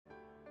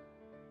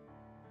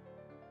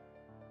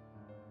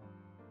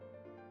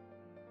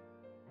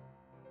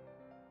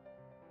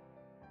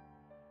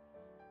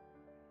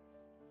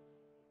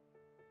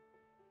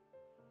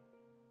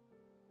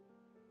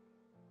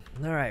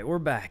All right, we're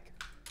back.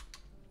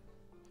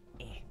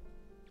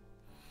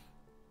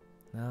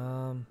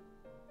 All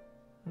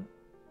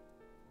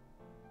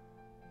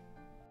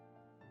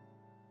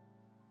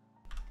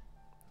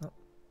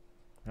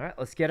right,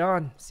 let's get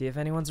on. See if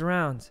anyone's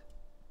around.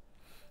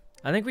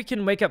 I think we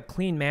can wake up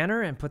Clean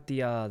Manor and put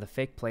the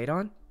fake plate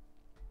on.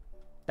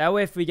 That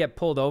way, if we get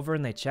pulled over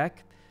and they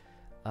check,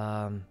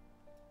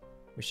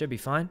 we should be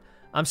fine.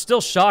 I'm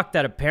still shocked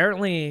that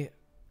apparently,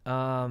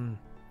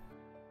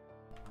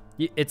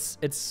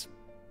 it's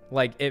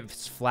like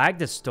it's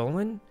flagged as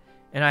stolen,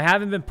 and I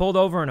haven't been pulled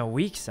over in a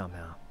week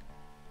somehow.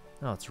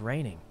 Oh, it's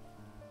raining.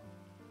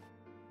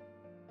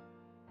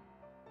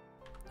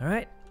 All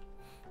right.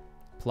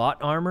 Plot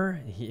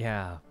armor?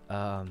 Yeah.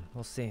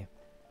 We'll see.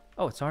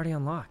 Oh, it's already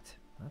unlocked.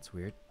 That's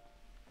weird.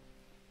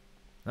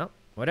 Well,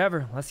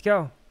 whatever. Let's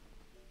go.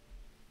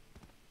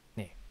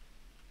 Yeah.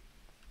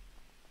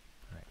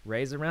 All right.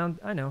 Raise around.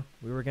 I know.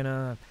 We were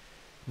gonna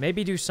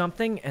maybe do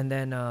something, and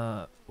then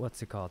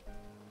what's it called?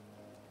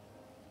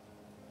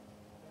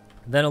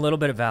 Then a little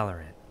bit of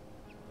Valorant.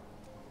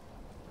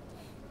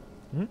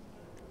 There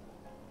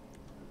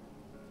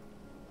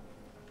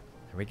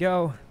we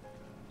go.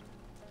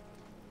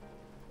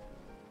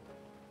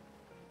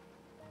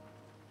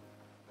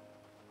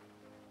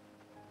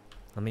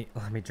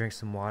 Let me drink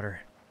some water.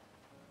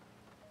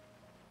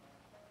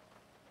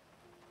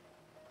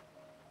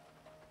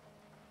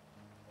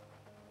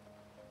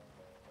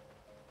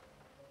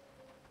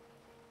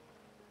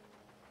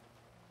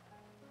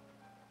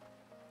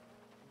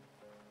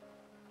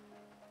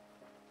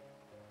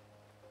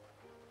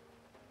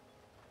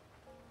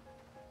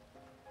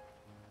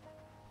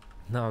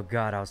 Oh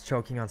god, I was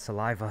choking on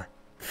saliva.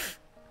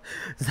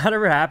 Does that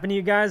ever happen to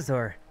you guys,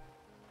 or?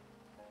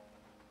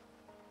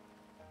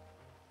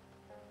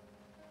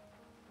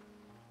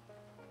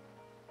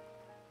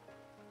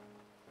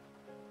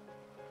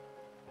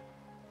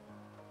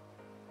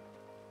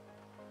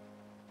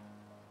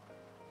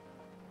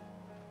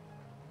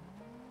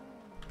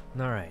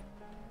 All right.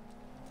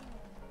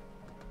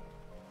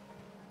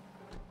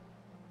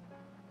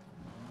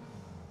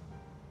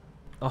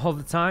 All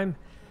the time?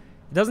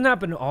 It doesn't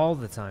happen all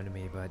the time to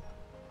me, but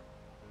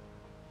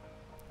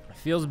it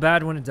feels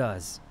bad when it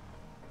does.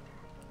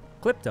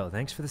 Clipto,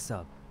 thanks for the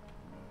sub.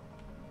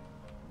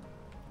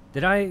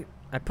 Did I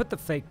put the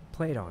fake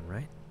plate on,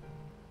 right?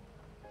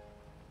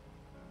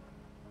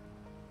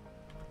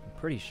 I'm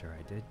pretty sure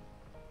I did.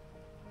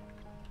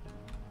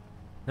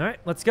 All right,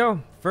 let's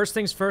go. First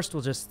things first,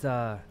 we'll just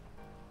sign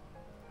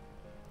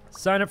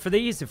up for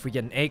these. If we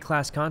get an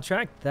A-class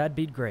contract, that'd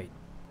be great.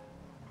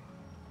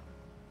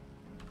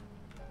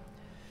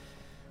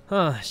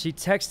 Huh, she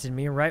texted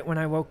me right when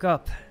I woke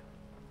up.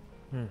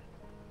 All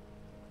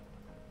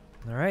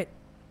right.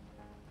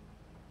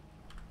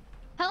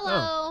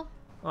 Hello.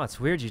 Oh,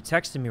 it's weird. You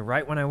texted me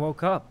right when I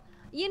woke up.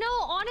 You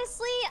know,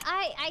 honestly,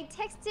 I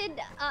texted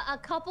a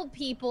couple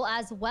people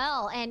as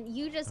well, and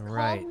you just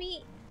called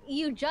me.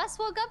 You just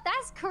woke up?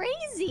 That's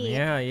crazy.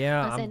 Yeah.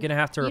 Listen, I'm gonna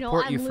have to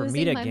report you for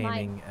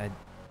metagaming.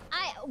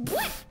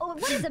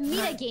 What is a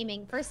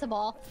metagaming? First of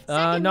all.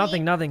 Secondly,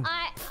 nothing.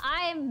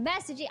 I'm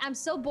messaging. I'm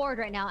so bored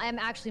right now. I'm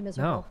actually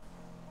miserable.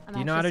 No. Do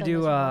you know how to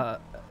do?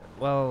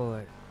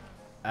 Well,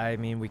 I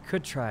mean, we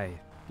could try. Do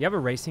you have a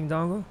racing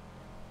dongle?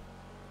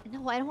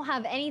 No, I don't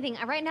have anything.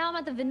 Right now, I'm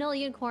at the Vanilla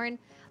Unicorn,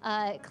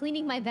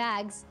 cleaning my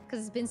bags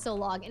because it's been so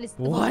long, and it's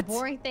the most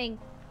boring thing.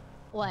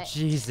 What?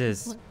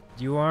 Jesus,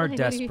 you are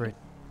desperate.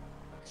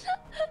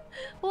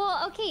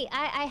 Well, okay.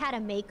 I had a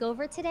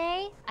makeover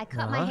today. I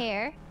cut my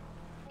hair,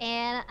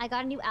 and I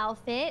got a new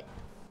outfit,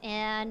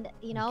 and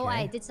you know,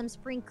 I did some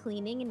spring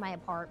cleaning in my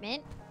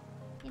apartment.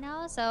 You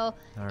know, so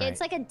it's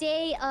like a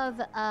day of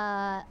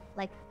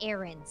like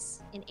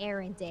errands, an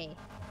errand day.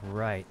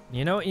 Right.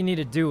 You know what you need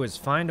to do is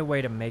find a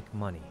way to make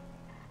money.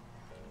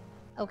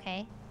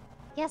 Okay.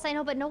 Yes, I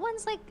know, but no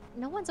one's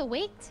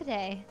awake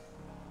today.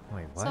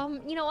 Wait, what?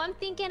 So I'm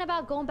thinking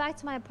about going back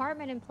to my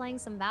apartment and playing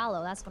some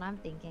Valo. That's what I'm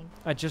thinking.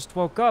 I just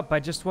woke up. I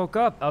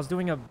was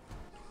doing a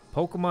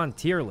Pokemon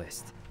tier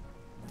list.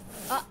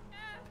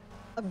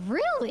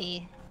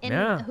 Really? And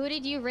yeah. Who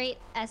did you rate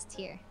S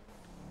tier?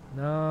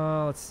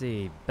 No, let's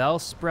see.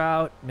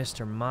 Bellsprout,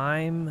 Mr.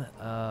 Mime,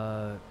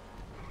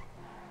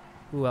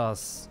 who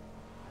else?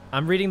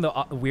 I'm reading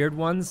the weird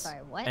ones. Sorry,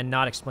 what? And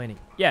not explaining.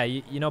 Yeah,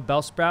 you know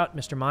Bellsprout,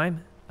 Mr.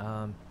 Mime?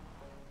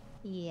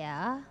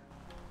 Yeah.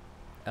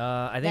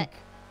 I think...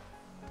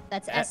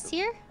 That's S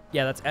tier?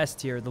 Yeah, that's S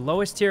tier. The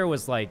lowest tier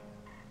was like,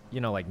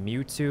 like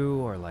Mewtwo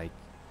or like,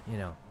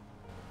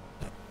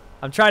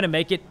 I'm trying to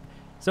make it...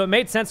 So it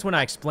made sense when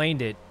I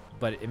explained it,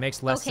 but it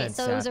makes less sense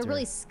Okay, so it was after. a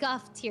really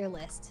scuffed tier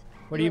list.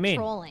 What do you mean?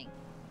 Trolling.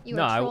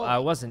 No, I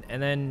wasn't.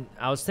 And then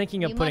I was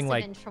thinking of putting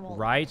like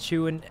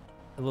Raichu in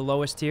the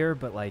lowest tier,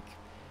 but like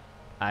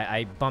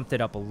I bumped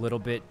it up a little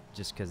bit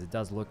just because it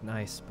does look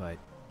nice, but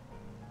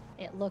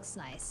it looks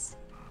nice.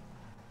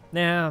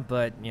 Yeah,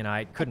 but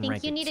I couldn't rank it too high. I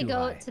think you need to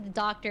go to the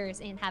doctors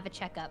and have a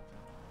checkup.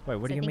 Wait,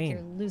 what do you mean? I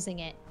think you're losing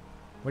it.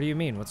 What do you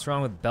mean? What's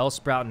wrong with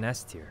Bellsprout and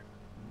S tier?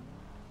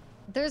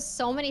 There's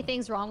so many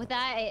things wrong with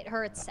that. It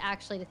hurts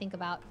actually to think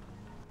about.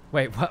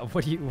 Wait,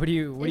 what do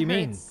you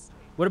mean? Hurts.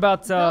 What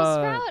about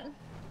Sprout?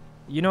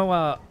 you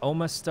know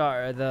Oma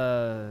Star,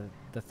 the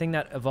thing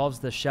that evolves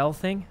the shell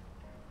thing?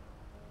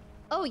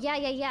 Oh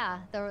yeah.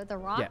 The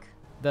rock.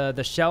 Yeah.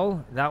 The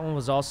shell, that one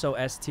was also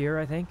S tier,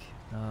 I think.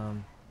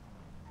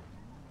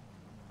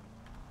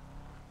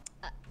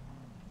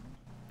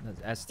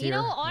 That's S tier. You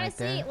know,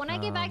 honestly, right when I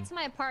get back to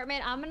my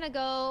apartment, I'm gonna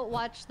go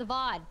watch the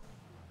VOD.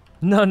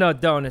 No,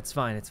 don't. It's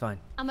fine. It's fine.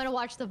 I'm gonna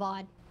watch the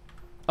VOD.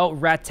 Oh,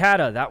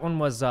 Rattata. That one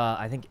was,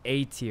 I think,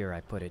 A tier,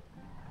 I put it.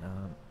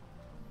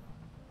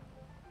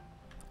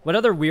 What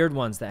other weird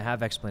ones that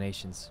have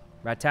explanations?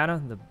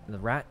 Rattata? The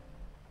rat?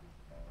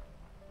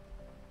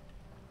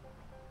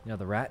 You know,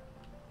 the rat?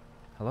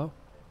 Hello?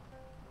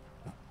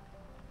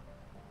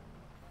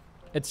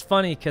 It's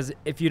funny, because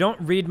if you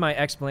don't read my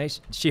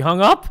explanation... She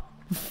hung up?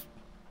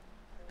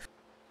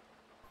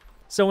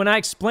 So when I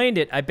explained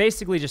it, I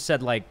basically just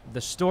said, like, the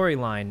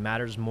storyline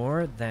matters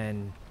more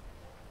than,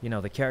 you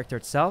know, the character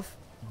itself.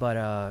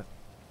 But,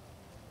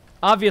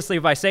 obviously,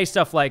 if I say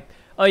stuff like,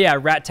 oh, yeah,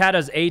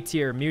 Rattata's A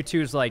tier,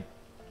 Mewtwo's, like,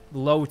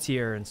 low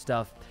tier and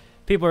stuff,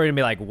 people are going to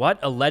be like, what?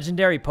 A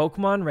legendary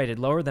Pokemon rated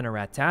lower than a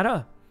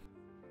Rattata?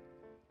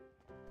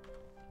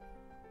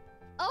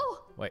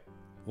 Oh! Wait,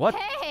 what?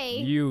 Hey!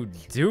 You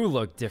do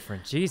look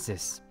different,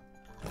 Jesus.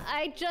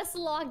 I just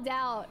logged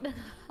out.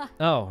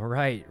 Oh,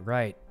 right.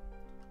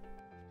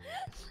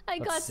 I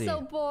got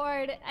so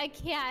bored. I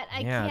can't.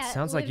 Yeah, it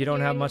sounds like you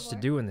don't have much to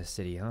do in this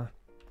city, huh?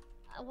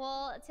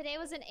 Well, today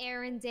was an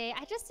errand day.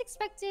 I just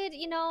expected,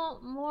 you know,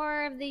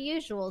 more of the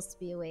usuals to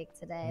be awake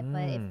today,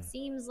 but it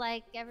seems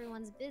like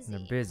everyone's busy.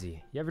 They're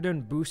busy. You ever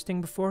done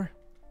boosting before?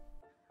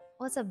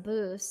 What's a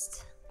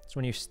boost? It's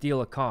when you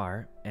steal a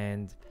car,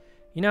 and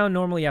you know,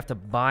 normally you have to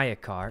buy a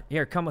car.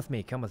 Here, come with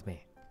me.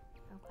 Okay,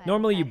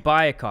 normally you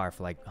buy a car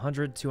for like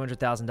 $100,000,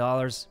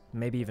 $200,000,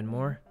 maybe even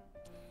more.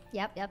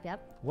 Yep.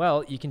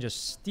 Well, you can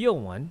just steal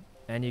one,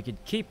 and you can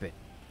keep it.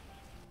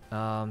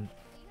 The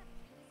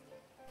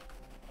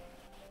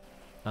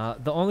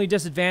only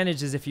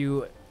disadvantage is if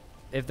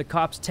the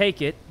cops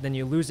take it, then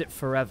you lose it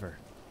forever.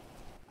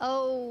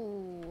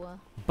 Oh.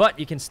 But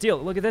you can steal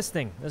it. Look at this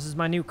thing. This is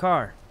my new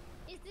car.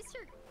 Is this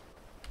your...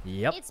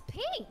 Yep. It's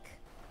pink.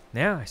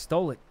 Yeah, I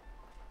stole it.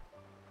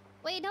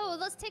 Wait, no,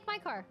 let's take my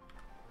car.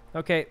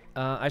 Okay,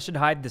 I should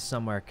hide this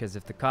somewhere, because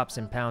if the cops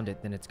impound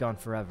it, then it's gone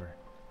forever.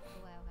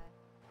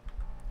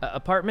 Okay.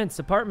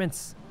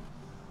 Apartments.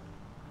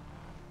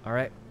 All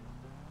right,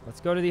 let's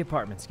go to the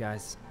apartments,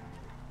 guys.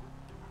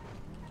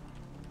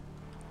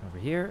 Over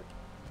here.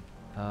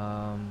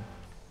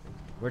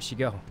 Where'd she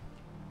go?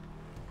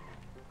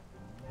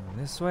 Going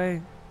this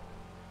way.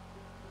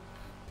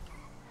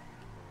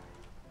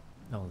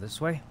 Oh, this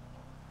way?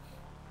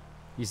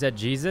 You said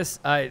Jesus?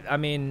 I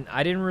mean,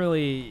 I didn't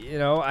really, you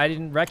know, I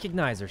didn't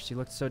recognize her. She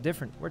looked so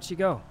different. Where'd she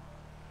go?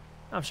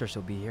 I'm sure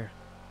she'll be here.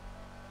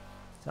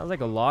 Sounds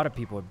like a lot of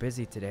people are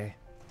busy today.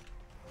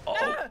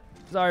 Oh,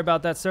 sorry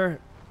about that, sir.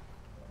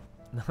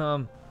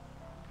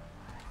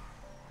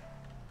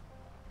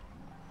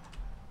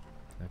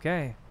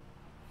 Okay.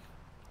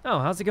 Oh,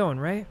 how's it going,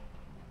 Ray?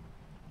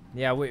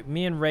 Yeah,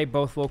 me and Ray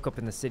both woke up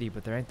in the city,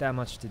 but there ain't that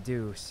much to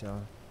do,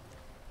 so...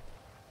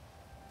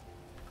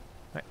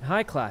 Right,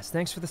 hi, class.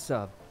 Thanks for the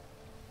sub.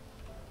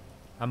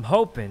 I'm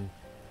hoping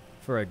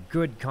for a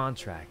good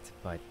contract,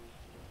 but...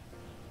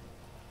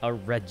 A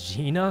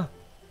Regina?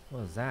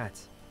 What was that?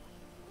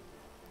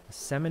 A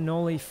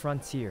Seminole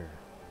Frontier.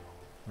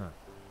 Huh.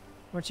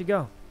 Where'd you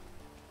go?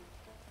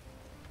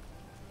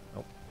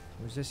 Oh,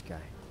 who's this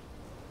guy?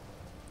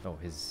 Oh,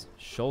 his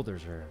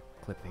shoulders are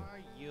clipping. Where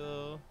are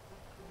you?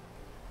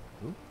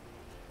 Ooh.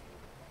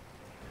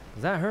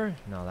 Was that her?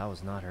 No, that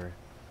was not her.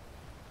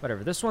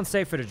 Whatever. This one's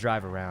safer to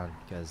drive around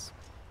because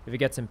if it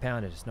gets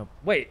impounded, it's no.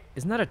 Wait,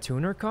 isn't that a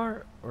tuner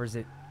car or is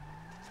it?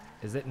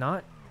 Is it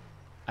not?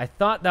 I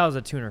thought that was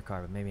a tuner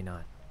car, but maybe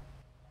not.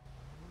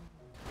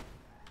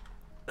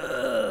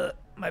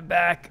 My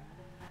back.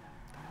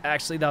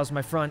 Actually, that was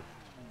my front.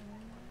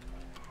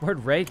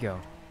 Where'd Ray go?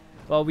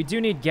 Well, we do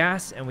need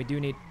gas, and we do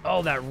need...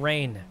 Oh, that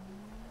rain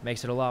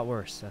makes it a lot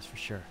worse, that's for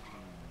sure.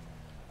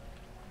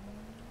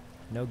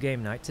 No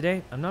game night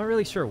today. I'm not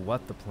really sure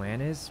what the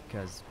plan is,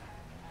 because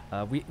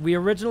we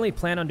originally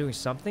planned on doing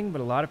something,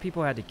 but a lot of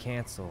people had to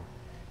cancel.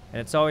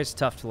 And it's always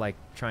tough to, like,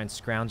 try and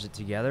scrounge it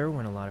together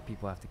when a lot of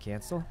people have to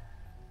cancel.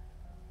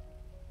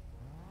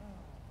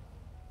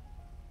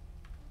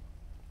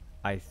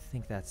 I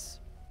think that's...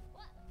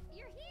 What?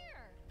 You're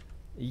here!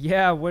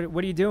 Yeah,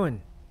 what are you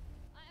doing?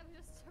 I'm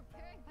just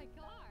repairing my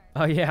car.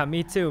 Oh, yeah,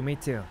 me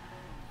too.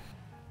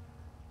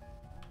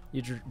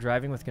 You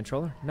driving with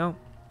controller? No.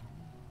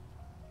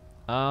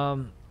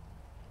 Alright,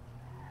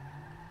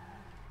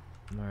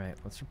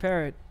 let's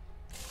repair it.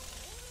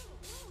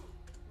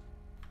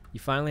 You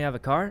finally have a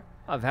car?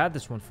 I've had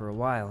this one for a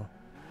while.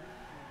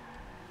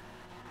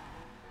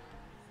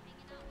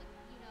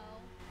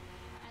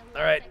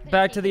 Alright,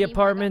 back to the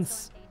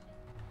apartments.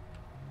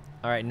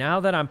 Alright, now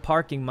that I'm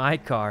parking my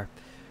car,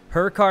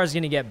 her car is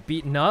going to get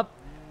beaten up,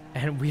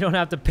 and we don't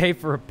have to pay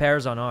for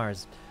repairs on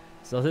ours.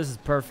 So this is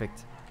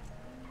perfect.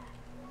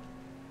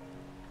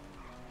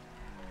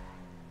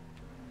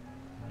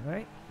 All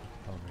right,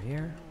 over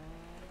here.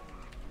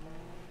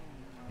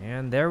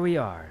 And there we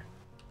are.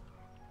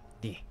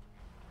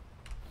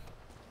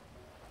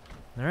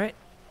 All right.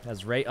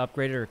 Has Ray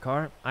upgraded her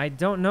car? I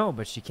don't know,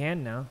 but she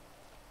can now.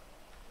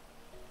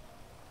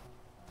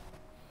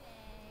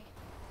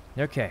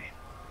 Okay.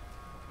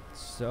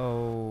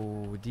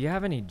 So, do you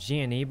have any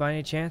G&E by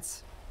any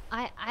chance?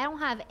 I don't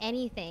have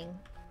anything.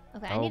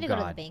 Okay, I Oh, need to go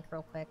to the God. bank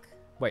real quick.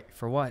 Wait,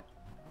 for what?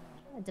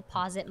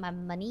 Deposit my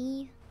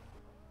money.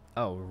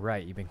 Oh,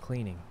 right. You've been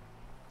cleaning.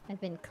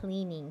 I've been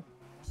cleaning.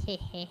 Oh,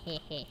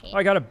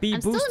 I got a B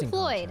I'm boosting still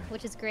employed, contract.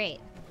 which is great.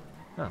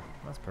 Oh,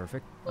 that's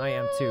perfect. I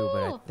am too,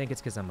 but I think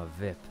it's because I'm a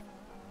VIP.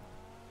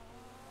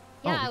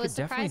 Yeah, we I could was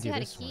definitely surprised you do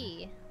had a this one.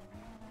 key.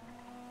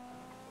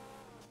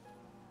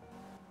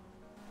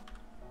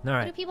 All What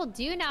right. do people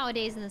do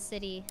nowadays in the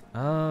city?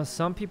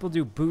 Some people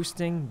do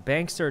boosting.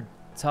 Banks are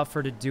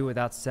tougher to do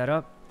without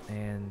setup.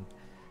 And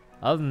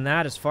other than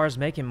that, as far as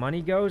making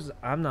money goes,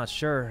 I'm not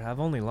sure. I've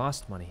only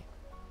lost money.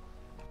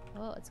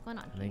 Oh, what's going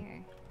on think-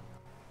 here?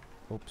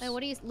 Oops. Wait,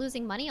 what are you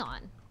losing money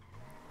on?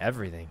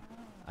 Everything.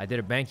 I did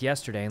a bank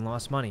yesterday and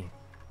lost money.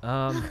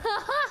 I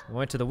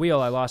went to the wheel,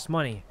 I lost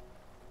money.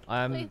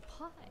 Wait,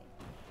 why?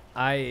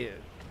 I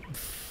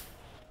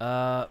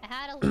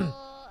had a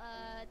little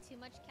too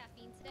much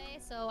caffeine today,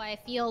 so I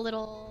feel a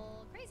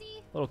little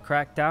crazy. little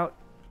cracked out.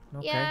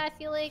 Okay. Yeah, I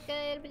feel like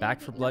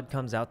Back for Blood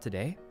comes out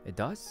today. It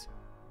does?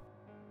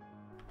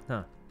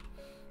 Huh.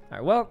 All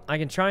right, well, I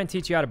can try and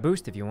teach you how to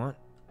boost if you want.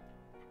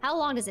 How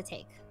long does it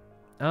take?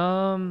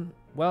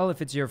 Well,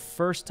 if it's your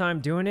first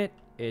time doing it,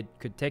 it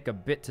could take a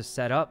bit to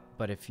set up,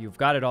 but if you've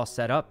got it all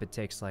set up, it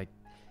takes like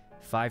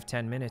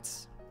 5-10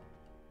 minutes.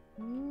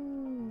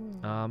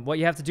 What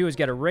you have to do is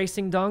get a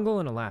racing dongle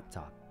and a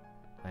laptop.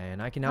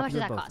 And I can help you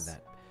with both of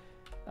that.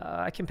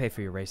 I can pay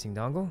for your racing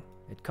dongle.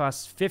 It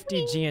costs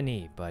 50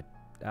 G&E, but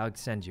I'll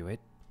send you it.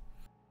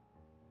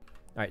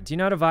 All right, do you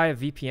know how to via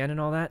VPN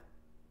and all that?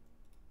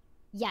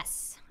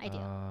 Yes, I do.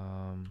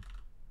 All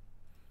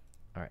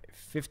right,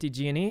 50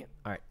 G&E.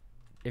 All right,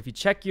 if you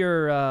check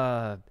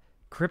your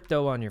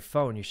crypto on your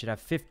phone, you should have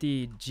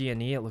 50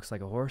 G&E. It looks like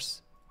a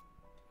horse.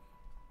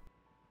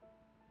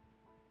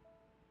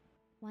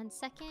 1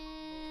 second.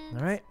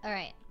 All right. All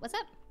right. What's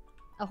up?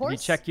 A If horse? you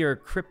check your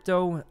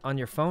crypto on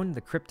your phone,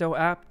 the crypto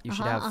app, you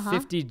should have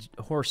 50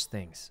 horse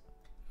things.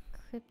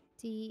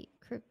 Crypty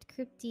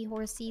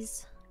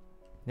horsies.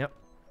 Yep.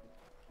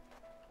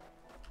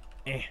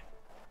 Hey,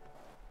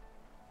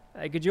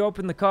 could you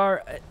open the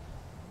car?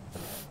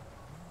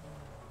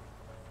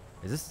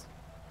 Is this?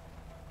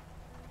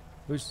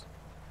 Who's?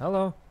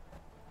 Hello?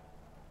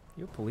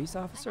 You a police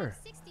officer? I have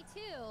 62.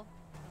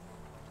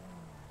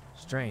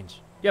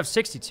 Strange. You have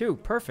 62.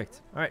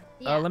 Perfect. All right.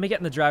 Yeah. Let me get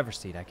in the driver's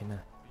seat. I can.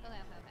 Okay.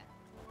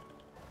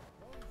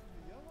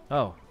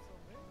 Oh.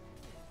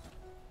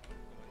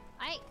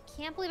 I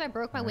can't believe I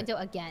broke my window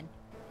again.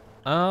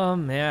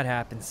 Yeah, it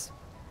happens.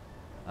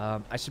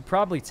 I should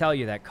probably tell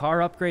you that car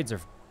upgrades are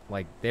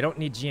like they don't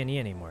need G&E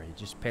anymore. You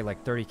just pay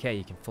like 30K.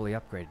 You can fully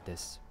upgrade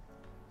this.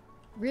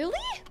 Really?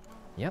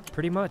 Yep,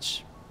 pretty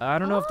much. I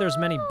don't know if there's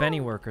many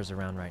Benny workers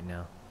around right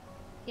now.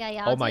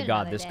 Yeah. Oh my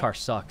God, this car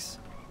sucks.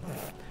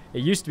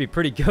 It used to be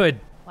pretty good.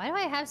 Why do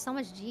I have so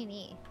much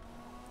G&E?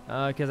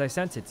 Because I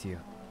sent it to you.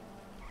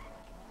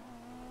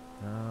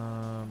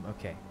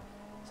 Okay.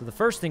 So the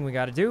first thing we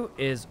got to do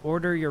is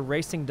order your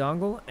racing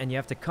dongle, and you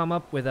have to come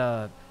up with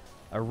a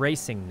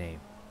racing name.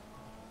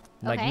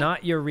 Like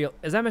not your real.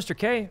 Is that Mr.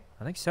 K?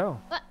 I think so.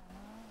 What?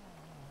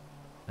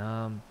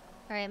 All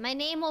right, my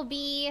name will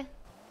be.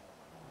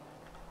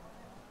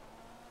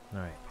 All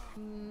right.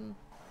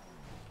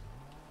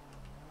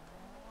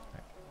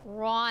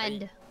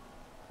 Rond.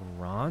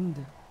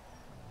 Rond?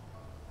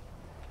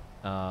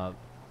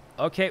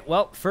 Okay,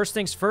 well, first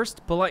things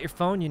first, pull out your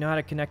phone. You know how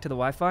to connect to the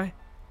Wi-Fi?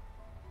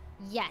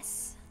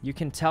 Yes. You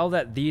can tell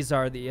that these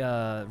are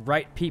the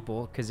right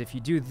people, because if you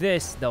do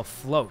this, they'll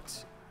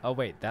float. Oh,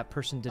 wait, that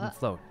person didn't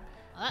float.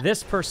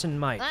 This person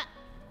might.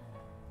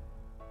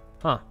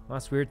 Huh,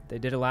 that's weird. They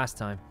did it last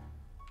time.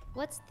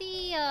 What's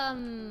the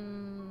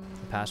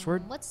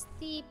password? What's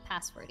the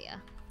password, yeah?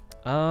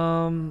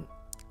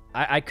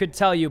 I could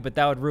tell you, but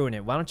that would ruin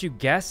it. Why don't you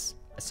guess?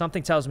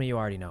 Something tells me you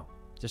already know.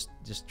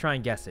 Just try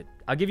and guess it.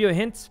 I'll give you a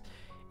hint.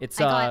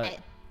 It's I got it.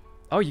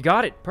 Oh, you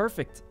got it.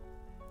 Perfect.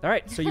 All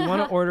right, so you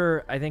want to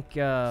order, I think,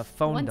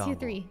 phone 1, dongle. 2,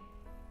 3.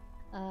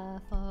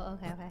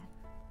 Okay.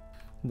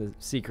 The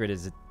secret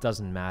is it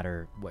doesn't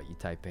matter what you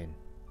type in.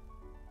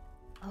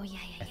 Oh, yeah.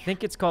 I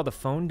think it's called the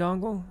phone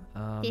dongle.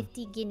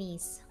 50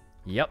 guineas.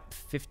 Yep,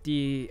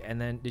 50.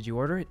 And then, did you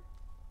order it?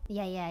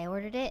 Yeah, I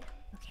ordered it.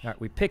 Okay. All right,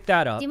 we picked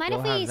that up. Do you mind We'll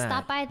if we have that.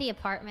 stop by the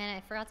apartment?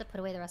 I forgot to put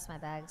away the rest of my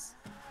bags.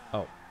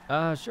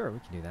 Oh, sure, we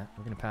can do that.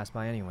 We're going to pass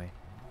by anyway.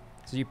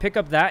 So you pick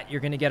up that,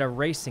 you're going to get a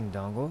racing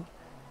dongle.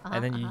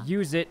 And then you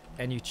use it,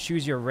 and you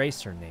choose your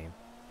racer name.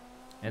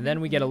 And then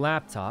we get a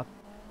laptop.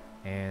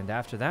 And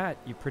after that,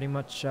 you pretty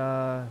much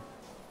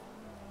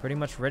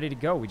ready to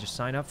go. We just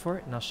sign up for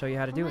it, and I'll show you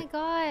how to do it. Oh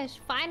my gosh,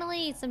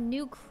 finally, some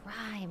new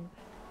crime.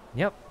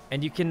 Yep.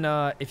 And you can,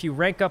 if you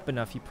rank up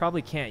enough, you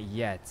probably can't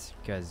yet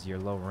because you're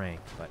low rank.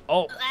 But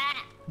oh,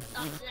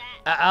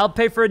 I'll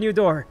pay for a new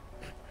door.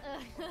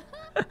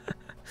 All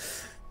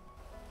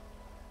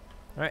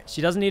right,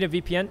 she doesn't need a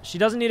VPN. She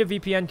doesn't need a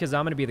VPN because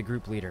I'm gonna be the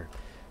group leader.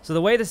 So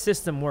the way the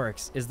system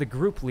works is the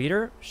group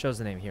leader shows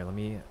the name here. Let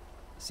me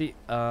see.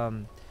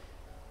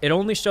 It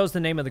only shows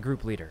the name of the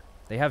group leader.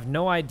 They have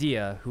no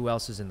idea who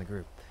else is in the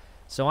group.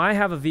 So I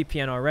have a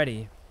VPN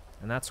already,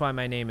 and that's why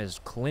my name is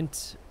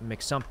Clint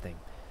McSomething.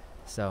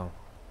 So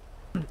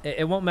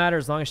it won't matter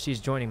as long as she's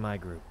joining my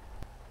group.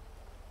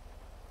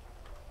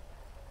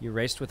 You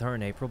raced with her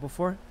in April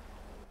before?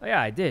 Oh,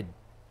 yeah, I did.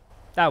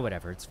 Ah,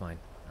 whatever. It's fine.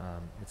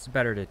 It's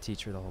better to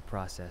teach her the whole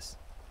process.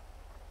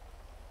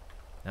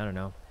 I don't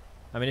know.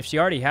 I mean, if she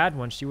already had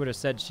one, she would have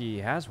said she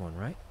has one,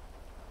 right?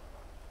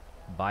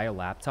 Buy a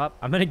laptop?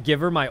 I'm going to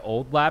give her my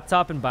old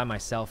laptop and buy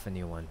myself a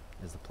new one,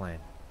 is the plan.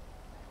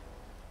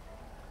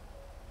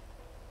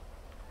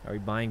 Are we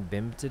buying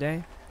BIM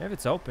today? If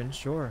it's open,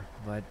 sure.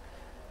 But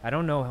I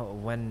don't know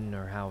when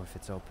or how if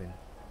it's open.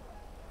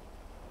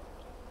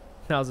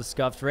 That was a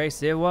scuffed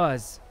race. It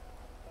was.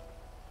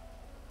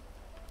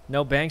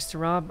 No banks to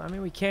rob? I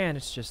mean, we can.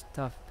 It's just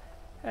tough.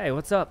 Hey,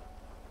 what's up?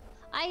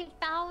 I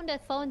found a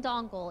phone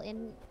dongle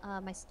in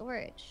my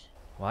storage.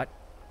 What?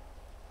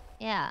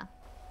 Yeah.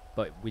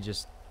 But we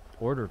just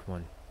ordered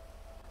one.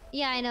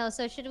 Yeah, I know.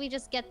 So should we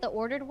just get the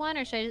ordered one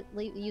or should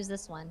I use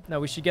this one? No,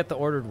 we should get the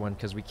ordered one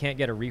because we can't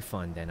get a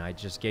refund. And I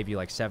just gave you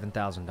like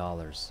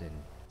 $7,000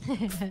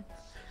 and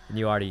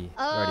you already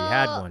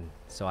had one.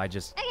 So I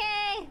just... Okay.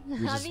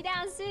 I'll be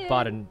down soon.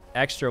 Bought an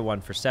extra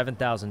one for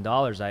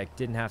 $7,000. I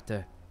didn't have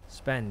to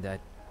spend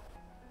that.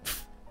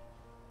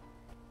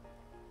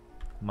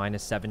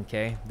 Minus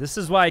 7K. This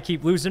is why I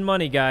keep losing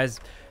money, guys.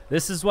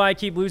 This is why I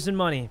keep losing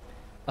money.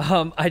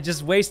 I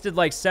just wasted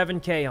like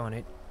 7K on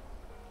it.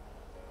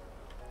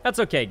 That's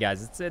okay,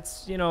 guys.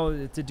 It's you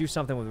know, to do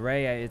something with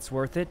Ray, it's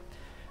worth it.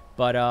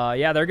 But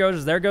yeah, there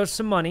goes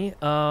some money.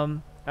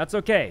 That's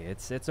okay.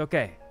 It's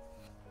okay.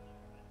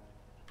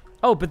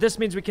 Oh, but this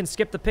means we can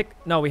skip the pick.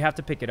 No, we have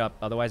to pick it up.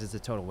 Otherwise, it's a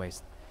total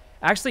waste.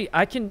 Actually,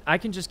 I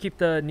can just keep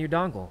the new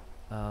dongle.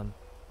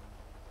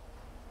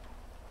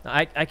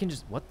 I can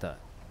just... What the...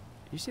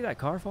 You see that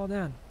car fall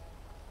down?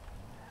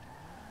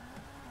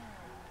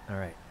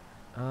 Alright.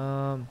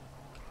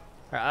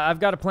 I've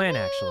got a plan,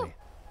 actually.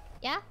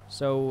 Yeah?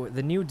 So,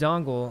 the new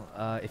dongle,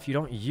 if you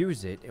don't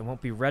use it, it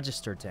won't be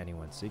registered to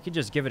anyone. So, you can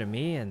just give it to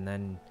me, and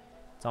then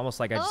it's almost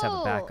like I just have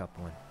a backup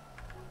one.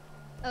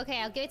 Okay,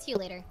 I'll give it to you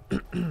later.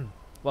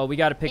 Well, we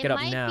got to pick it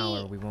up now,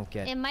 or we won't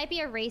get... It might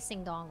be a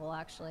racing dongle,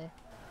 actually.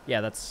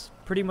 Yeah, that's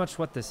pretty much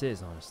what this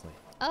is, honestly.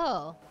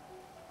 Oh.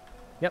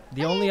 Yep,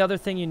 the only other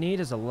thing you need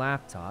is a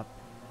laptop.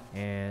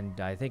 And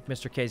I think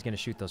Mr. K is going to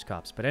shoot those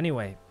cops. But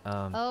anyway,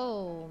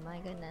 oh, my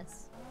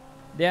goodness.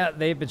 Yeah,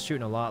 they've been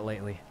shooting a lot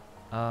lately.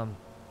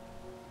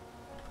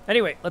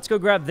 Anyway, let's go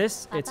grab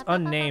this. It's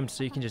unnamed,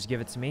 so you can just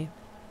give it to me.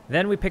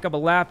 Then we pick up a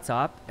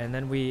laptop, and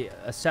then we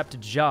accept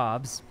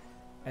jobs,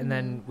 and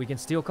then we can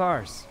steal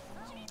cars.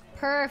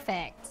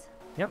 Perfect.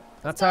 Yep,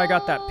 that's how I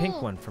got that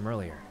pink one from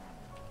earlier.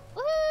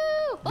 Woo!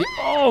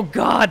 Oh,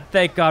 God!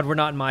 Thank God we're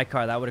not in my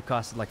car. That would have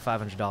costed like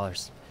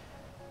 $500.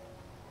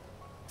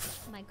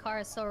 My car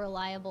is so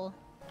reliable.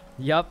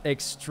 Yup,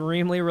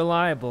 extremely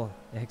reliable.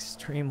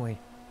 Extremely.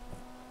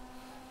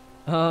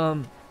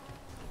 Well,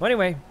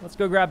 anyway, let's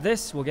go grab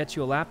this. We'll get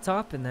you a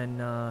laptop, and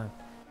then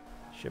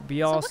should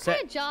be all set. So what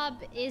kind of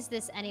job is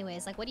this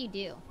anyways? Like, what do you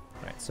do?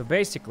 All right, so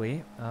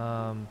basically,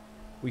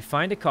 we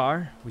find a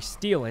car, we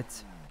steal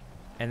it,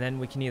 and then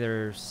we can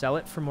either sell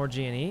it for more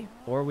G&E,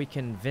 or we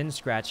can VIN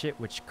scratch it,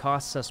 which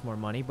costs us more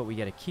money, but we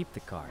get to keep the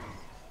car.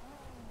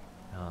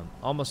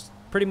 Almost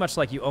pretty much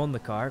like you own the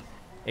car,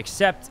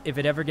 except if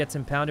it ever gets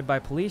impounded by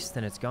police,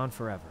 then it's gone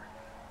forever.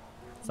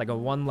 It's like a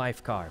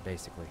one-life car,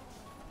 basically.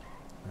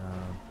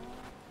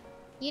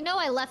 You know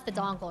I left the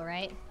dongle,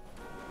 right?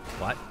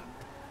 What?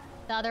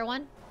 The other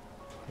one?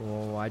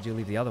 Well, why'd you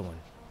leave the other one?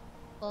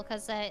 Well,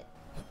 because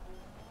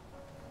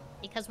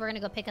we're going to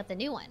go pick up the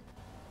new one.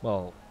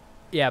 Well,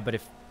 yeah, but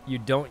if you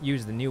don't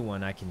use the new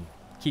one, I can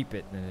keep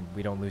it, and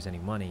we don't lose any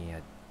money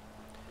yet.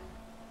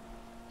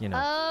 You know.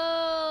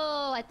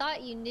 Oh, I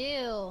thought you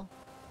knew.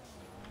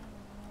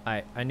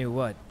 I knew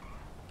what?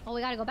 Well,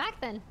 we got to go back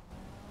then.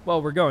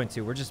 Well, we're going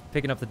to. We're just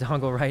picking up the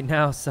dongle right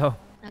now, so...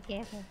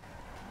 Okay, okay.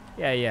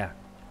 Yeah.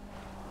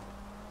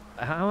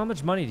 How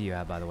much money do you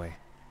have, by the way?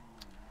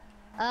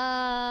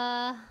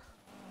 I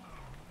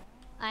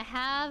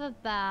have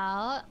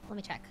about... Let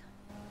me check.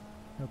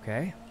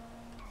 Okay.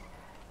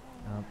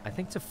 I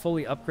think to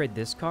fully upgrade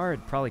this car,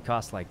 it'd probably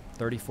cost like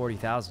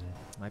 30,000-40,000.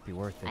 Might be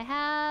worth it. I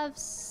have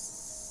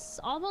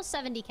almost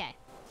 70K.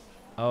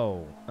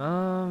 Oh,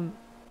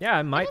 yeah,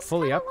 I might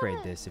fully upgrade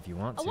this if you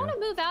want to. I want to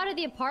move out of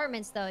the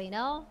apartments, though, you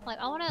know? Like,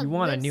 I want to You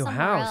want a new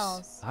house?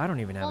 Else. I don't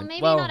even have well, a...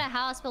 Maybe not a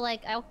house, but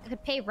like, I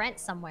could pay rent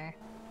somewhere.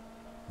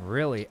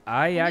 Really?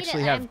 I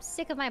actually have... I'm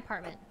sick of my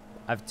apartment.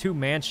 I have 2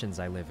 mansions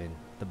I live in.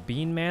 The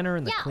Bean Manor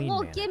and the Clean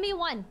Manor. Yeah, well, give me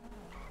one.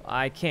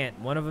 I can't.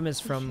 One of them is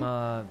from,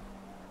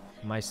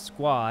 my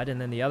squad, and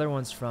then the other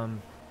one's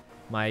from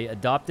my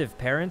adoptive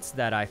parents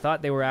that I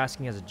thought they were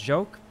asking as a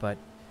joke, but...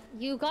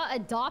 You got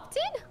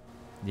adopted?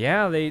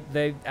 Yeah,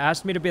 they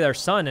asked me to be their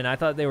son, and I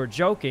thought they were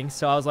joking,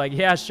 so I was like,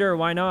 yeah, sure,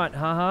 why not,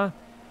 haha.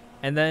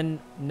 And then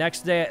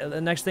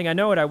the next thing I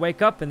know it, I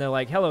wake up, and they're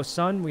like, hello,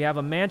 son, we have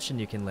a mansion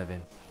you can live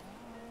in.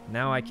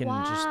 Now I can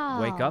just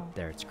wake up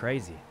there. It's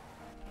crazy.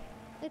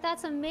 Wait,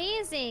 that's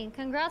amazing.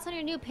 Congrats on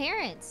your new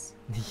parents.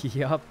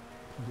 Yup.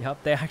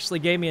 They actually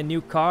gave me a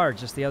new car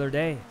just the other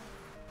day.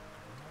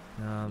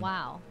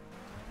 Wow.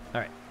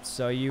 All right,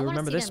 so you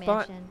remember this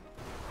spot? Mansion.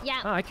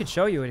 Yeah. Oh, I could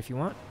show you it if you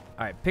want.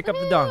 All right, pick up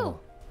the dongle.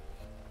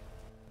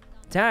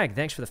 Tag,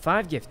 thanks for the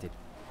 5 gifted.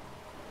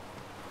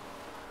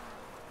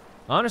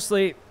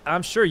 Honestly,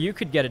 I'm sure you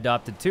could get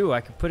adopted too.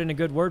 I could put in a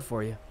good word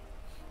for you.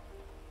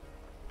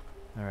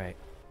 All right.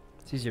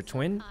 Is your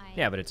twin?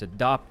 Yeah, but it's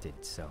adopted,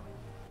 so. All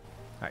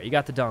right, you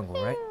got the dongle,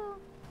 right?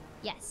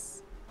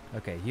 Yes.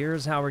 Okay,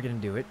 here's how we're going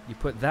to do it. You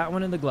put that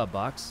one in the glove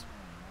box.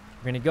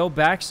 We're going to go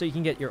back so you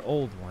can get your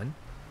old one.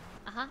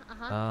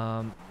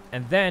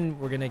 And then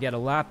we're going to get a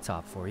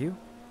laptop for you.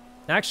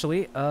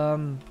 Actually,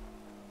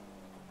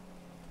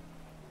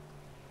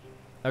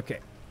 okay.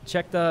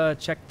 Check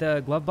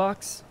the glove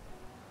box.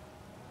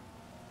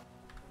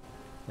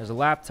 There's a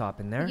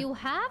laptop in there. You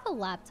have a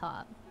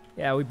laptop.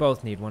 Yeah, we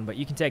both need one, but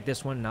you can take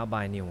this one and I'll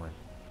buy a new one.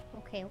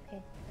 Okay. All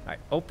right,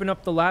 open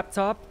up the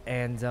laptop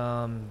and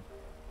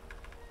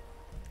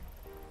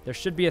there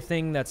should be a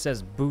thing that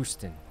says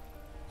boosting.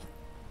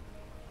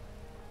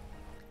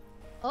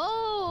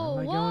 Oh,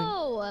 Where am I going?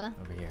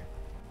 Over here.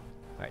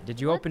 All right, did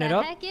you open it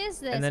up? What the heck is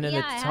this? And then in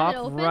the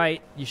top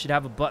right, you should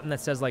have a button that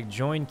says like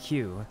join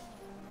queue.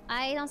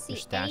 I don't see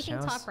anything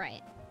top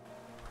right.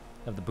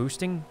 Of the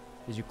boosting?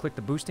 Did you click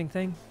the boosting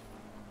thing?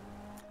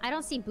 I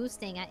don't see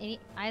boosting at any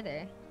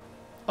either.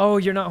 Oh,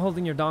 you're not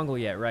holding your dongle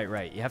yet.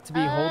 Right. You have to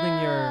be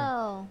holding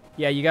your...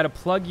 Yeah, you got to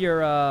plug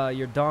your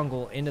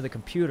dongle into the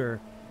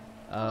computer.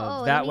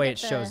 That way it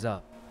shows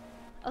up.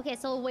 Okay,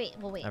 so wait.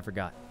 I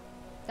forgot.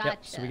 Gotcha.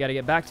 Yep, so we got to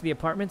get back to the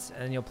apartments,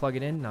 and you'll plug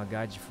it in, and I'll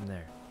guide you from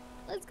there.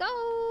 Let's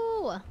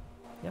go.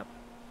 Yep.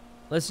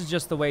 This is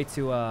just the way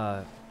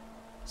to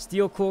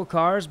steal cool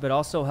cars, but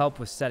also help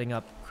with setting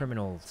up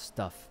criminal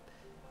stuff.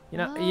 You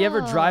know, you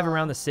ever drive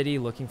around the city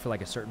looking for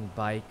like a certain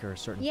bike or a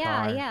certain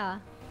car? Yeah.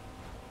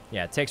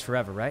 Yeah, it takes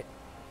forever, right?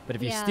 But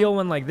if you steal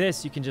one like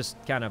this, you can just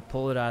kind of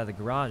pull it out of the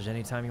garage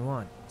anytime you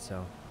want.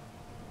 So.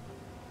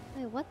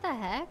 Wait, what the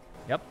heck?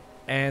 Yep.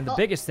 And the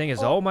biggest thing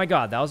is, oh my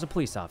God, that was a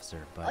police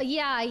officer. But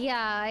you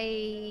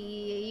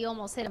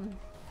almost hit him.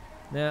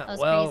 Yeah, that was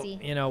crazy.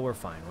 Crazy. You know, we're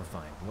fine.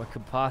 What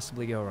could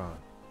possibly go wrong?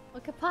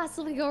 What could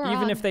possibly go wrong?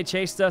 Even if they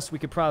chased us, we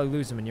could probably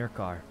lose them in your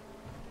car.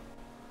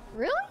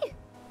 Really?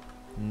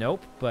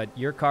 Nope, but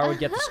your car would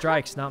get the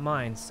strikes, not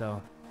mine,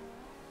 so.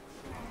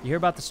 You hear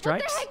about the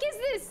strikes? What the heck is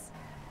this?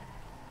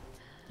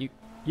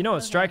 You know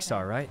what strikes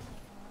are, right?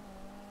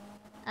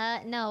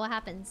 No, what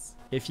happens?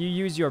 If you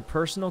use your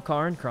personal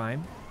car in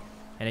crime,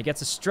 and it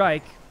gets a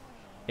strike,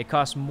 it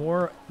costs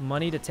more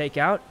money to take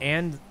out,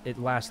 and it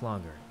lasts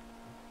longer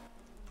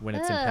when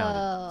it's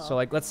impounded. So,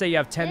 like, let's say you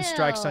have 10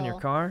 strikes on your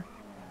car.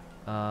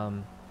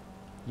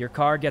 Your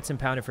car gets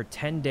impounded for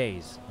 10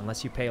 days,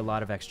 unless you pay a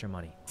lot of extra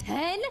money.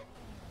 10?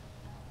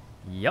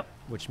 Yep,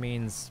 which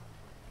means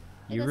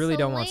you really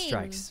don't want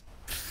strikes.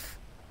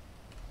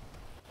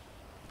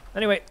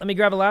 Anyway, let me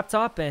grab a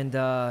laptop and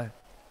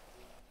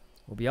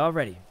we'll be all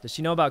ready. Does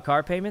she know about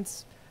car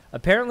payments?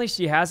 Apparently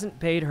she hasn't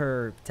paid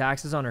her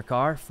taxes on her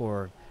car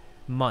for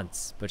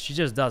months, but she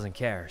just doesn't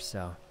care,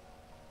 so.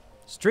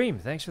 Stream,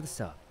 thanks for the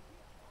sub.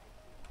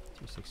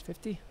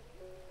 2650.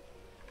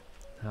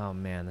 Oh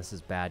man, this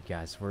is bad,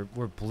 guys.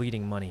 We're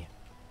bleeding money.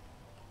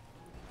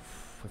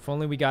 If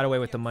only we got away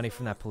with the money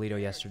from that Polito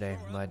yesterday,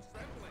 but...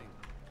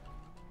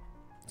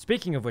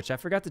 Speaking of which, I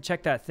forgot to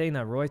check that thing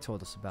that Roy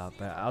told us about,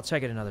 but I'll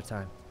check it another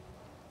time.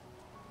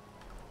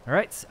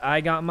 Alright,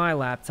 I got my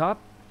laptop.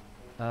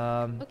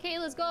 Okay,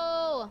 let's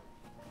go.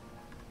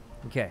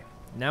 Okay,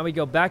 now we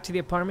go back to the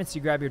apartments,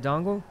 you grab your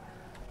dongle,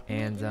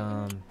 and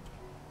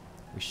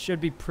we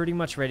should be pretty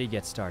much ready to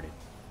get started.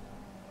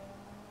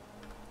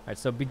 Alright,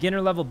 so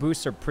beginner level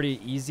boosts are pretty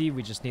easy,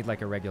 we just need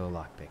like a regular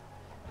lockpick.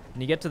 When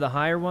you get to the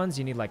higher ones,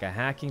 you need like a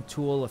hacking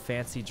tool, a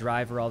fancy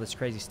driver, all this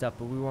crazy stuff,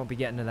 but we won't be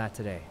getting to that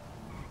today.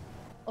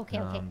 Okay.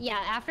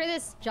 Yeah, after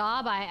this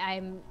job,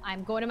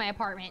 I'm going to my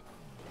apartment.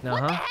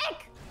 What the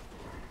heck?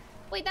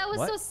 Wait, that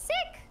was so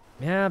sick.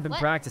 Yeah, I've been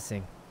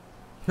practicing.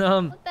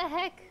 What the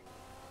heck?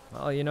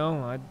 Well, you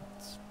know, I've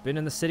been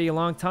in the city a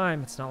long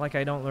time. It's not like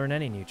I don't learn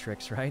any new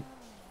tricks, right?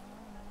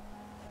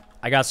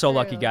 I got so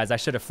lucky, guys. I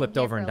should have flipped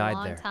over and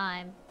died there.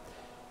 Time.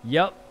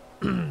 Yep.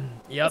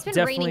 It's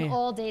been raining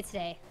all day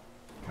today.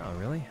 Oh,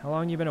 really? How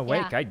long have you been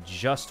awake? Yeah. I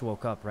just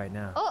woke up right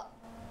now. Oh,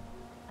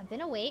 I've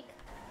been awake.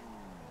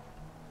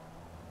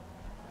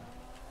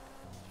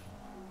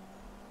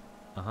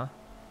 Uh-huh.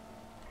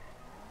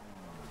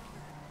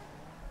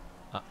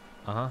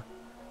 Uh-huh.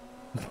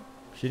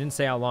 She didn't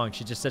say how long.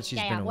 She just said she's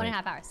been awake.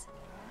 1.5 hours.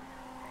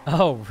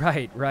 Oh,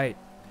 right.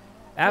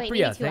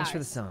 Apria, thanks for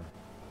the sub.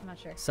 I'm not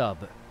sure. Sub.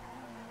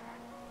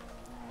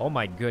 Oh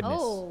my goodness.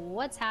 Oh,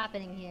 what's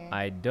happening here?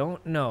 I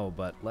don't know,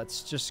 but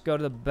let's just go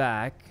to the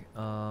back.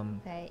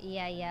 Okay,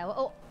 yeah.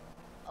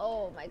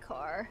 Oh, my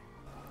car.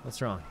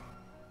 What's wrong?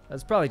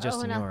 That's probably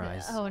just in your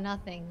eyes. Oh,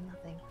 nothing.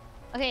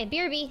 Okay,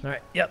 BRB. All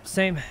right, yep,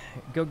 same.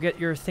 Go get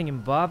your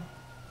thingamabob.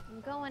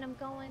 I'm going.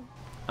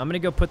 I'm gonna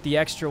go put the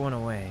extra one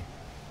away.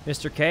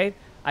 Mr. K,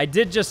 I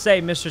did just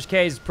say Mr.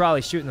 K is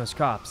probably shooting those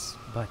cops,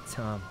 but,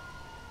 all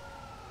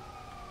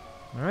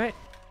right.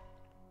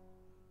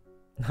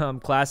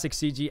 Classic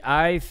CG,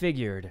 I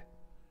figured.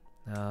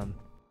 Oh,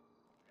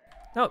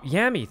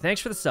 Yammy, thanks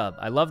for the sub.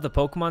 I love the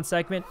Pokemon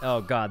segment. Oh,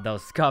 God, that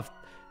was scuffed.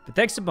 But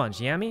thanks a bunch,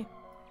 Yammy.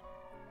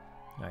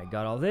 All right,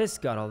 got all this,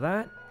 got all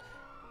that.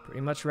 Pretty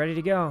much ready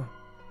to go.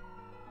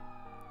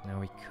 Now,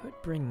 we could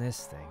bring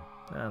this thing.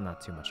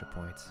 Not too much of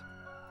points.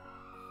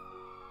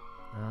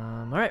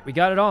 All right, we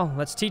got it all.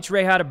 Let's teach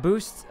Ray how to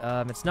boost.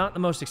 It's not the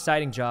most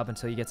exciting job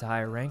until you get to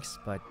higher ranks,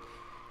 but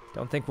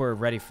don't think we're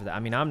ready for that. I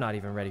mean, I'm not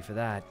even ready for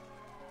that.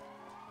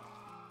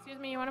 Excuse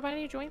me, you want to buy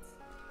any joints?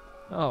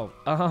 Oh,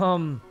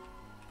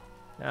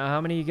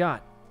 how many you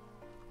got?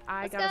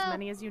 I got as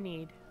many as you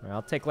need. All right,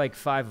 I'll take like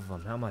 5 of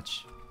them. How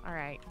much? All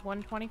right,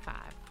 125.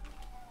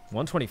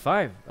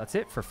 125? That's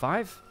it for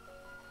 5?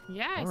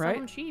 Yeah, I all sell right.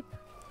 them cheap.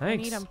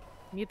 Thanks. I need them.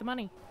 Need the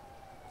money.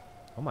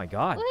 Oh my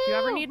God. Woo! If you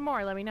ever need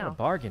more, let me know. What a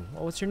bargain.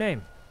 Well, what's your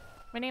name?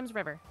 My name's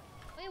River.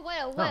 Wait,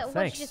 what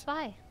did you just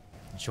buy?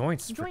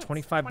 Joints for Joints,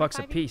 25 bucks a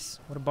 25 piece.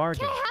 What a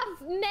bargain. Can I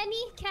have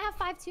many? Can I have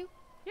 5 too?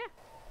 Yeah.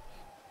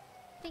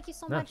 Thank you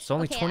so No, much. it's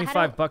only Okay,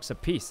 25 bucks a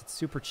piece. It's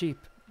super cheap.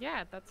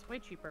 Yeah, that's way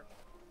cheaper.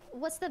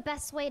 What's the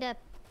best way to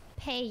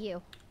pay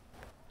you?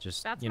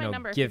 Just, That's you my know,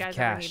 number if give you guys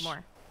cash. ever need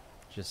more.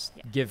 Just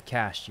give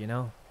cash, you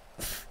know?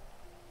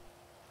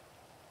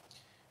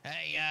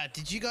 Hey,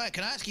 did you guys?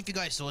 Can I ask if you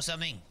guys saw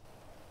something?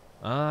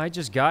 I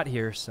just got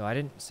here, so I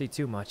didn't see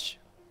too much.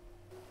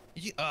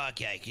 Did you? Oh,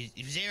 okay.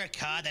 Was there a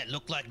car that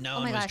looked like no Oh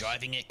one my was gosh.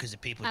 driving it because the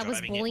people I was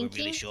driving it were really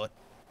blinking. short?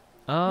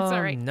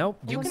 alright. Nope,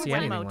 You didn't can see play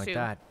anything mode like too.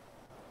 that.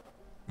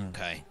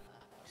 Okay.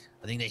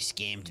 I think they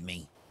scammed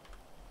me.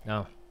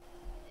 No.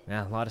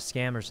 Yeah, a lot of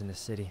scammers in this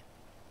city.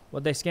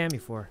 What'd they scam you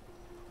for?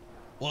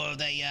 Well,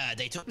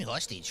 they took me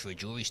hostage for a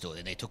jewelry store.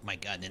 Then they took my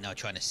gun. Then they were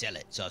trying to sell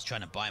it. So I was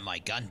trying to buy my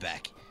gun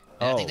back.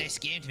 And I think they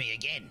scammed me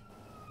again.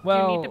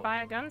 Well, you need to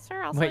buy a gun,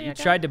 sir? I'll sell wait, you you a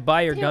gun. tried to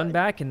buy your Did gun I-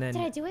 back and then...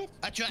 Did I do it?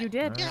 I tried. You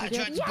did. Yeah, I You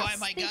tried did. to buy Yes,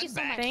 my thank you gun so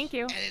back. much. Thank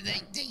you. And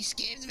then they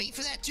scammed me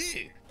for that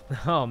too.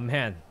 Oh,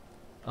 man.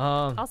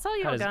 I'll sell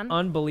you that a is gun.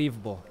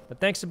 unbelievable. But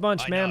thanks a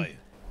bunch, I man. know.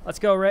 Let's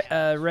go,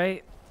 Ray.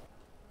 Ray.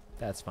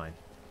 That's fine.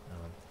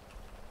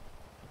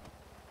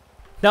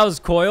 That was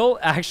Coil,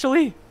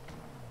 actually?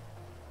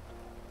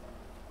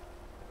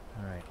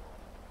 Alright.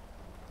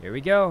 Here we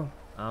go.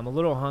 I'm a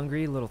little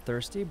hungry, a little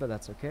thirsty, but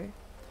that's okay.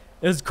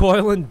 Is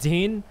Coil and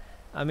Dean?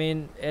 I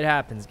mean, it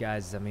happens,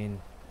 guys. I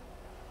mean,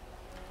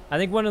 I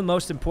think one of the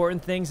most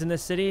important things in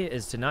this city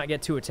is to not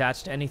get too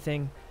attached to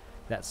anything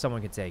that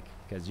someone could take,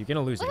 because you're going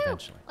to lose it Woohoo!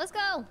 eventually. Let's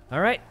go. All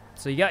right.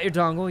 So you got your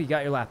dongle, you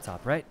got your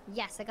laptop, right?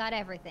 Yes, I got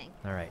everything.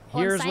 All right. Oh,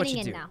 I'm Here's what signing you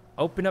in do. now.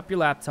 Open up your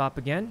laptop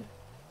again.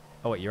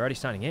 Oh, wait, you're already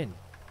signing in.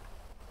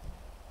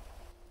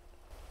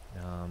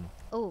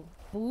 Oh,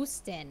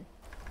 boostin'.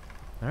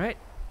 All right.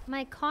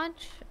 My